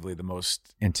objectively the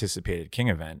most anticipated King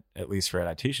event, at least for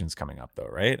adaptations coming up though,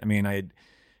 right? I mean, I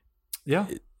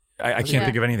can't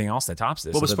think of anything else that tops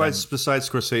this. Well, besides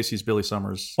Scorsese's Billy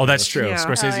Summers. Oh, that's true. Yeah.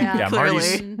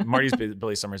 Scorsese, Marty's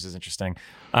Billy Summers is interesting.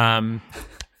 I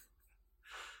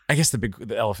guess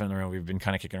the elephant in the room we've been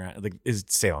kind of kicking around is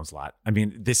Salem's Lot. I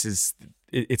mean,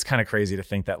 it's kind of crazy to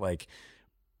think that like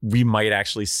we might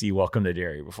actually see Welcome to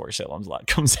Derry before Salem's Lot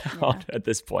comes out at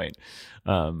this point.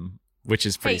 Which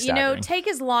is pretty staggering. Take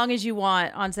as long as you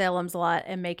want on Salem's Lot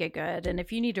and make it good. And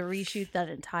if you need to reshoot that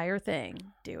entire thing,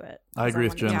 do it. I agree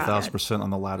with Jen 1,000%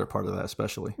 on the latter part of that,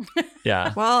 especially.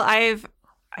 Yeah. Well, I've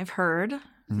heard,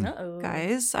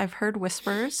 guys, I've heard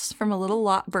whispers from a little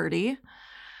lot birdie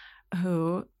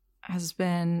who has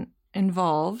been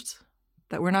involved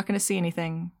that we're not going to see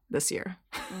anything this year.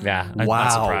 Yeah. Wow. I'm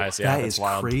not surprised. Yeah, that is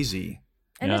wild. crazy.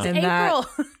 And it's April.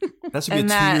 That's going to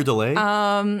be a 2-year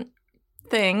delay?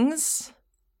 Things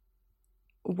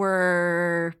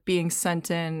were being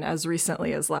sent in as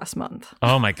recently as last month.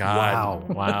 Oh my God!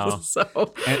 Wow!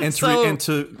 So, and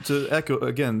to echo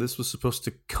again, this was supposed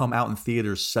to come out in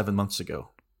theaters 7 months ago.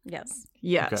 Yes.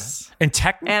 Yes. Okay. And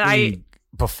technically,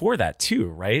 before that too,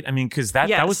 right? I mean, because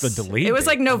that was the delay. It was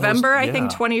like November, I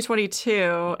think, yeah.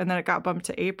 2022, and then it got bumped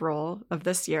to April of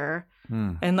this year,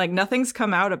 and like nothing's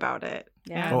come out about it.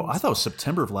 Yeah. Oh, I thought it was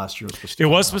September of last year. It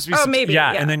was supposed to be. Maybe.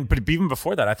 Yeah, and then, but even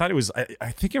before that, I thought it was.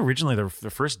 I think originally the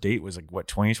first date was like what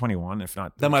 2021, if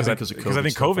not. That might be because of COVID. Because I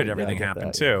think COVID, everything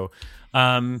happened too.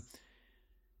 My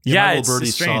little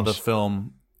birdie saw the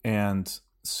film and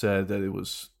said that it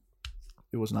was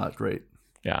not great.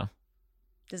 Yeah.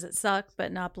 Does it suck,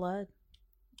 but not blood?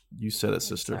 You said it,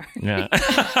 sister. Yeah.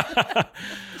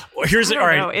 Well, here's all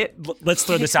right. Let's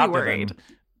throw this out there. Then.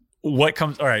 What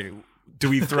comes? All right. Do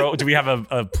we have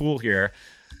a pool here?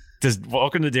 Does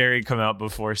Welcome to Derry come out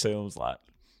before Salem's Lot?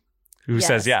 Who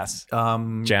says yes?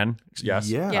 Jen, yes.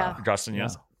 Yeah. Justin,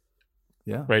 yes.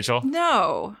 Yeah. Rachel?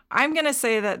 No, I'm going to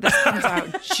say that this comes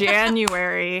out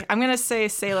January. I'm going to say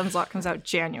Salem's Lot comes out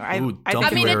January. Ooh,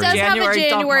 I mean, it does have a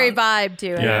January vibe to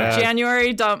it. Yeah.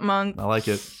 January dump month. I like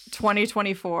it.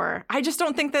 2024. I just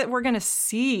don't think that we're going to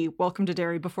see Welcome to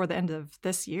Derry before the end of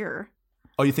this year.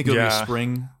 Oh, you think it'll be a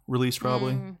spring release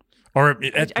probably? Or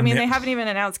I mean, they haven't even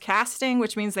announced casting,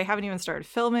 which means they haven't even started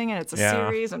filming, and it's a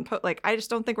series. And I just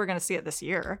don't think we're going to see it this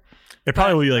year. It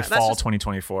probably will be like fall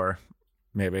 2024,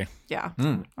 maybe. Yeah,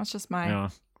 that's just my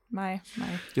Get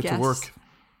guess. to work.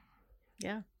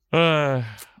 Yeah.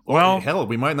 Well, hell,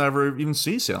 we might never even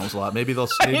see Salem's Lot. Maybe David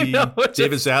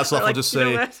Zasloff will just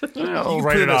say, "You can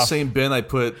put in that same bin I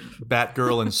put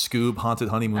Batgirl and Scoob Haunted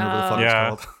Honeymoon." Whatever the fuck it's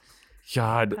called.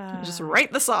 God, just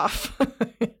write this off.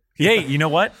 Hey, you know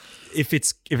what? If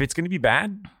it's going to be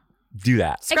bad, do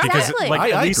that. Exactly.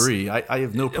 Because, I agree. I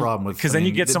have no problem with because then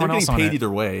you get someone else on paid it. either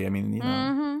way. I mean, you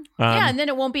know. Yeah, and then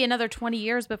it won't be another 20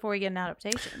 years before we get an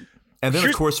adaptation. And then,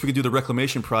 of course, we can do the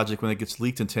Reclamation Project when it gets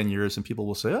leaked in 10 years, and people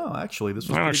will say, "Oh, actually, this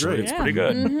was pretty great." It's pretty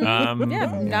good.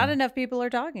 Mm-hmm. Not enough people are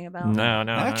talking about it. No.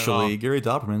 Actually, Gary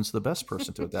Doberman's the best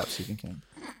person to adapt Stephen King.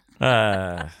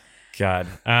 God.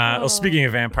 Well, speaking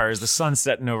of vampires, the sun's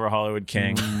setting over Hollywood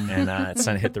King, and it's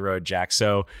time to hit the road, Jack.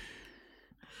 So,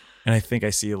 and I think I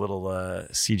see a little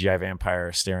CGI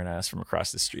vampire staring at us from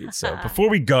across the street. So before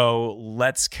we go,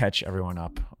 let's catch everyone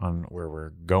up on where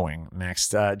we're going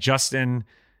next. Justin,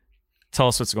 tell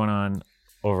us what's going on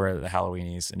over at the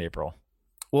Halloweenies in April.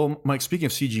 Well, Mike, speaking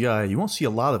of CGI, you won't see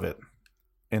a lot of it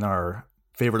in our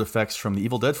favorite effects from the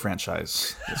Evil Dead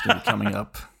franchise that's going to be coming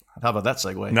up. How about that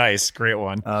segue? Nice. Great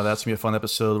one. That's going to be a fun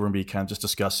episode. We're going to be kind of just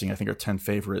discussing, I think, our 10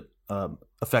 favorite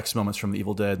effects moments from the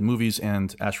Evil Dead movies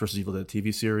and Ash vs. Evil Dead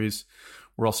TV series.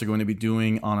 We're also going to be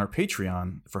doing on our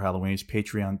Patreon for Halloweenies,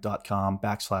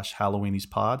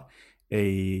 patreon.com/HalloweeniesPod,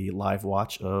 a live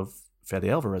watch of Fede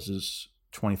Alvarez's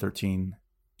 2013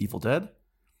 Evil Dead.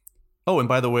 Oh, and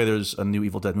by the way, there's a new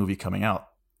Evil Dead movie coming out.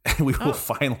 And we will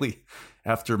finally,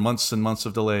 after months and months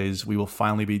of delays, we will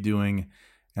finally be doing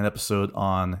an episode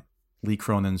on Lee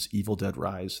Cronin's Evil Dead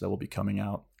Rise that will be coming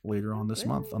out later on this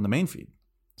month on the main feed.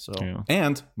 So,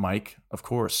 and Mike, of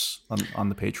course, on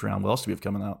the Patreon. What else do we have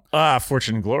coming out?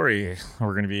 Fortune and Glory.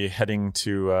 We're going to be heading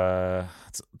to,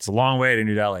 it's a long way to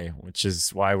New Delhi, which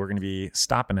is why we're going to be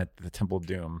stopping at the Temple of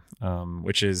Doom,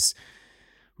 which is,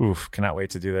 cannot wait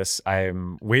to do this.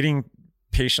 I'm waiting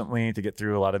patiently to get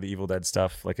through a lot of the Evil Dead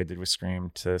stuff like I did with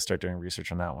Scream to start doing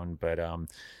research on that one. But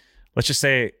let's just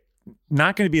say,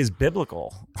 not going to be as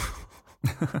biblical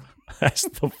as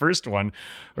the first one,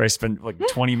 where I spent like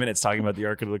 20 minutes talking about the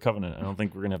Ark of the Covenant. I don't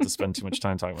think we're going to have to spend too much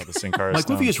time talking about the Sin Cara Like,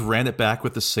 what if you just ran it back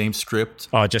with the same script?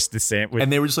 Oh, just the same.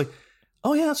 And they were just like,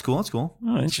 oh, yeah, that's cool. Oh,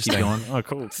 interesting. Keep going. Oh,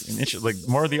 cool. Like,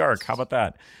 more of the Ark. How about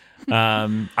that?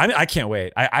 I can't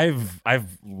wait.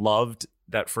 I've loved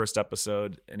that first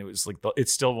episode, and it was like,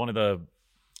 it's still one of the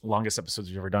longest episodes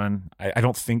we've ever done. I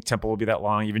don't think Temple will be that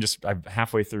long. Even just I'm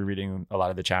halfway through reading a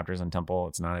lot of the chapters on Temple.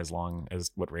 It's not as long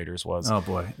as what Raiders was. Oh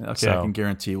boy. Okay, so, I can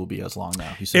guarantee it will be as long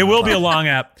now. It will be a long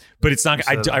app, but it's not.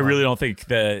 I really don't think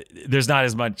that there's not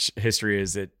as much history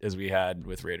as we had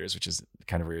with Raiders, which is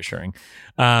kind of reassuring.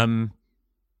 All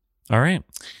right,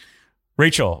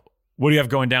 Rachel, what do you have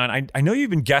going down? I know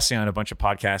you've been guessing on a bunch of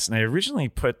podcasts, and I originally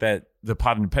put that the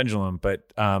Pod and Pendulum,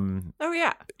 but oh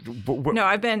yeah, no,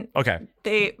 I've been okay.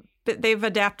 They've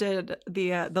adapted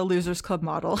the Losers Club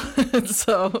model,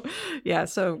 so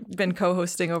been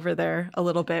co-hosting over there a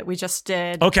little bit. We just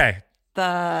did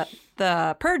the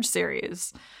Purge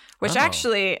series, which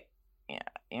actually,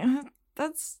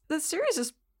 the series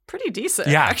is pretty decent.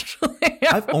 Yeah, actually,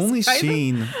 I've only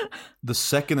seen the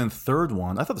second and third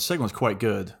one. I thought the second one was quite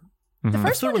good. The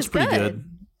first one one's is pretty good.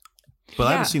 But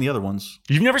I haven't seen the other ones.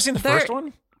 You've never seen the first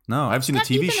one? No, I haven't seen the Got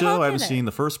TV Ethan show. Hawke I haven't in it. seen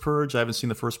the first Purge. I haven't seen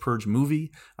the first Purge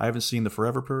movie. I haven't seen the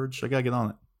Forever Purge. I gotta get on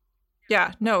it.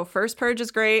 Yeah, no, first Purge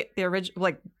is great.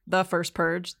 The first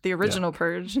Purge, the original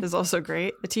Purge is also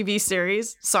great. The TV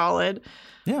series, solid.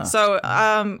 Yeah. So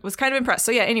was kind of impressed.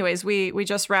 So yeah, anyways, we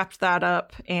just wrapped that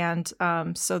up, and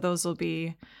so those will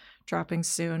be dropping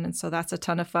soon, and so that's a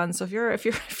ton of fun. So if you're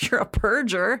a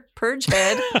purge head,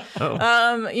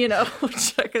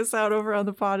 check us out over on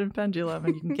the Pod and Pendulum,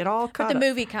 and you can get all caught But the up.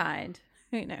 movie kind.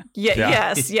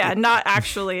 Yes, not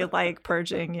actually like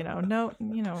purging.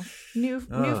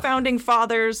 New founding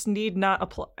fathers need not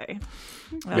apply.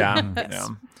 Yeah.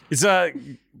 Is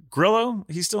Grillo?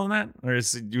 He's still in that, or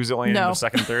he was only in the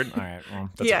second, third? All right. Well,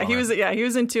 that's he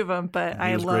was in two of them, but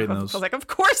I love him. I was like, of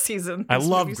course he's in. I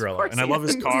love Grillo, and I love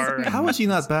his car. How is he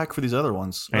not back for these other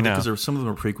ones? I know, because some of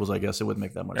them are prequels. I guess it wouldn't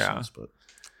make that much sense, but.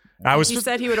 He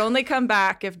said he would only come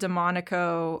back if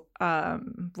DeMonico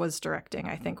was directing,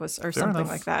 I think, or something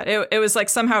like that. It was like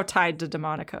somehow tied to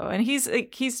DeMonico, and he's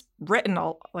written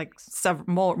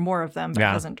several more of them, but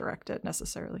hasn't directed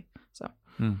necessarily. So,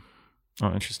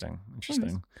 Oh, interesting.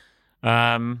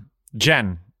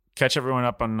 Jen, catch everyone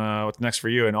up on what's next for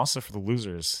you, and also for the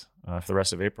losers for the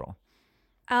rest of April.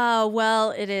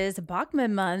 Well, it is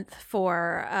Bachman month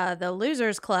for the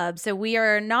Losers Club. So we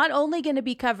are not only going to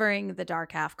be covering the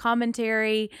Dark Half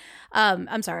commentary.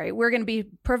 We're going to be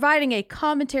providing a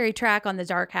commentary track on the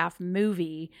Dark Half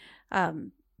movie.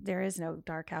 There is no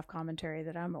Dark Half commentary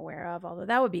that I'm aware of, although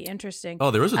that would be interesting. Oh,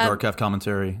 there is a Dark Half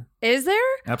commentary. Is there?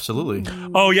 Absolutely.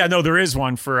 Oh, yeah. No, there is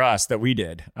one for us that we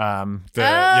did.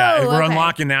 We're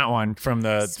unlocking that one from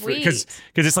because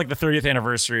it's like the 30th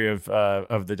anniversary of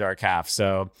the Dark Half.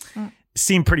 So it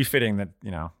seemed pretty fitting that,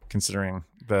 considering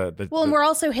and we're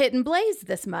also hitting Blaze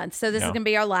this month. So this is going to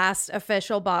be our last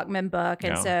official Bachman book.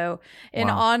 And so in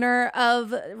honor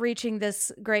of reaching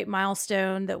this great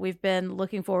milestone that we've been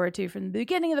looking forward to from the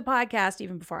beginning of the podcast,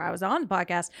 even before I was on the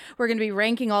podcast, we're going to be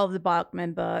ranking all of the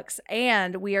Bachman books,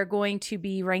 and we are going to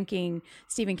be ranking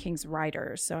Stephen King's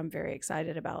writers. So I'm very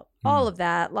excited about all of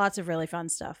that. Lots of really fun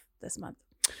stuff this month.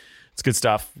 It's good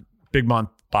stuff. Big month,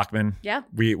 Bachman. Yeah.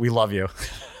 We love you.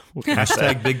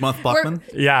 Hashtag Big Month Bachman.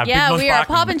 Big month we are Bachman.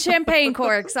 popping champagne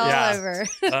corks all over.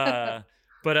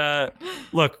 But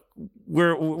look,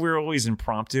 we're always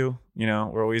impromptu.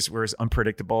 We're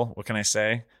unpredictable. What can I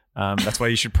say? That's why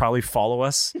you should probably follow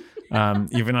us,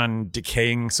 even on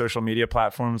decaying social media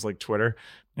platforms like Twitter.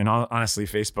 And honestly,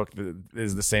 Facebook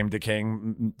is the same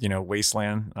decaying,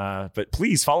 wasteland. But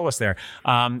please follow us there.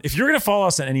 If you're going to follow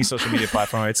us on any social media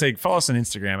platform, I'd say follow us on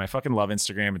Instagram. I fucking love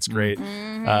Instagram. It's great.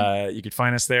 You could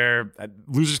find us there at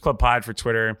Losers Club Pod for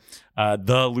Twitter,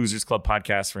 the Losers Club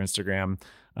Podcast for Instagram.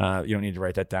 You don't need to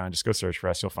write that down. Just go search for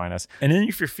us. You'll find us. And then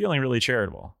if you're feeling really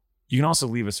charitable, you can also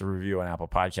leave us a review on Apple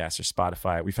Podcasts or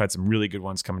Spotify. We've had some really good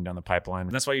ones coming down the pipeline.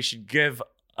 And that's why you should give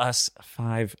us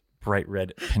 5 bright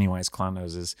red Pennywise clown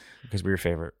noses, because we're your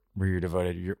favorite. We're your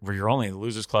devoted. We're your only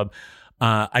Losers Club.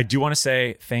 I do want to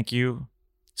say thank you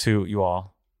to you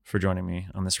all for joining me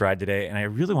on this ride today. And I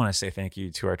really want to say thank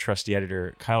you to our trusty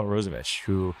editor, Kyle Rozovich,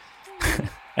 who,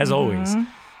 as always,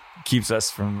 keeps us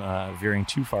from veering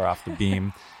too far off the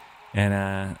beam.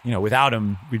 And, without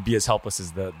him, we'd be as helpless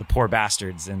as the poor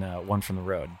bastards in One from the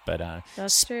Road. But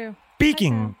that's true.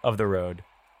 Speaking of the road,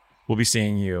 we'll be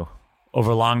seeing you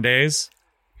over long days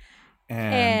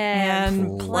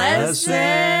and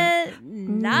pleasant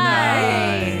nights.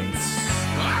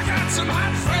 I got some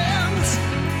hot friends.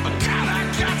 God, I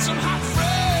got some hot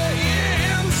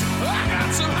friends. I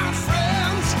got some hot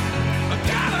friends.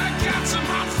 God, I got some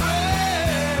hot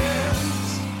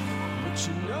friends. But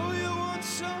you know you want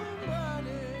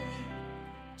somebody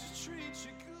to treat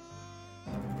you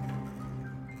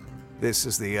good. This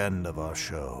is the end of our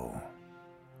show.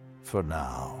 For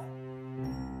now.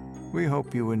 We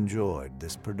hope you enjoyed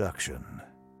this production.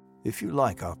 If you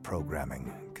like our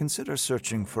programming, consider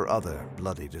searching for other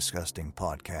bloody disgusting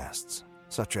podcasts,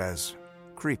 such as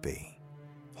Creepy,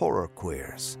 Horror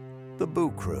Queers, The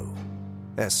Boo Crew,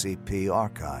 SCP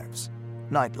Archives,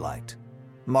 Nightlight,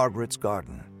 Margaret's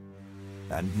Garden,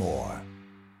 and more.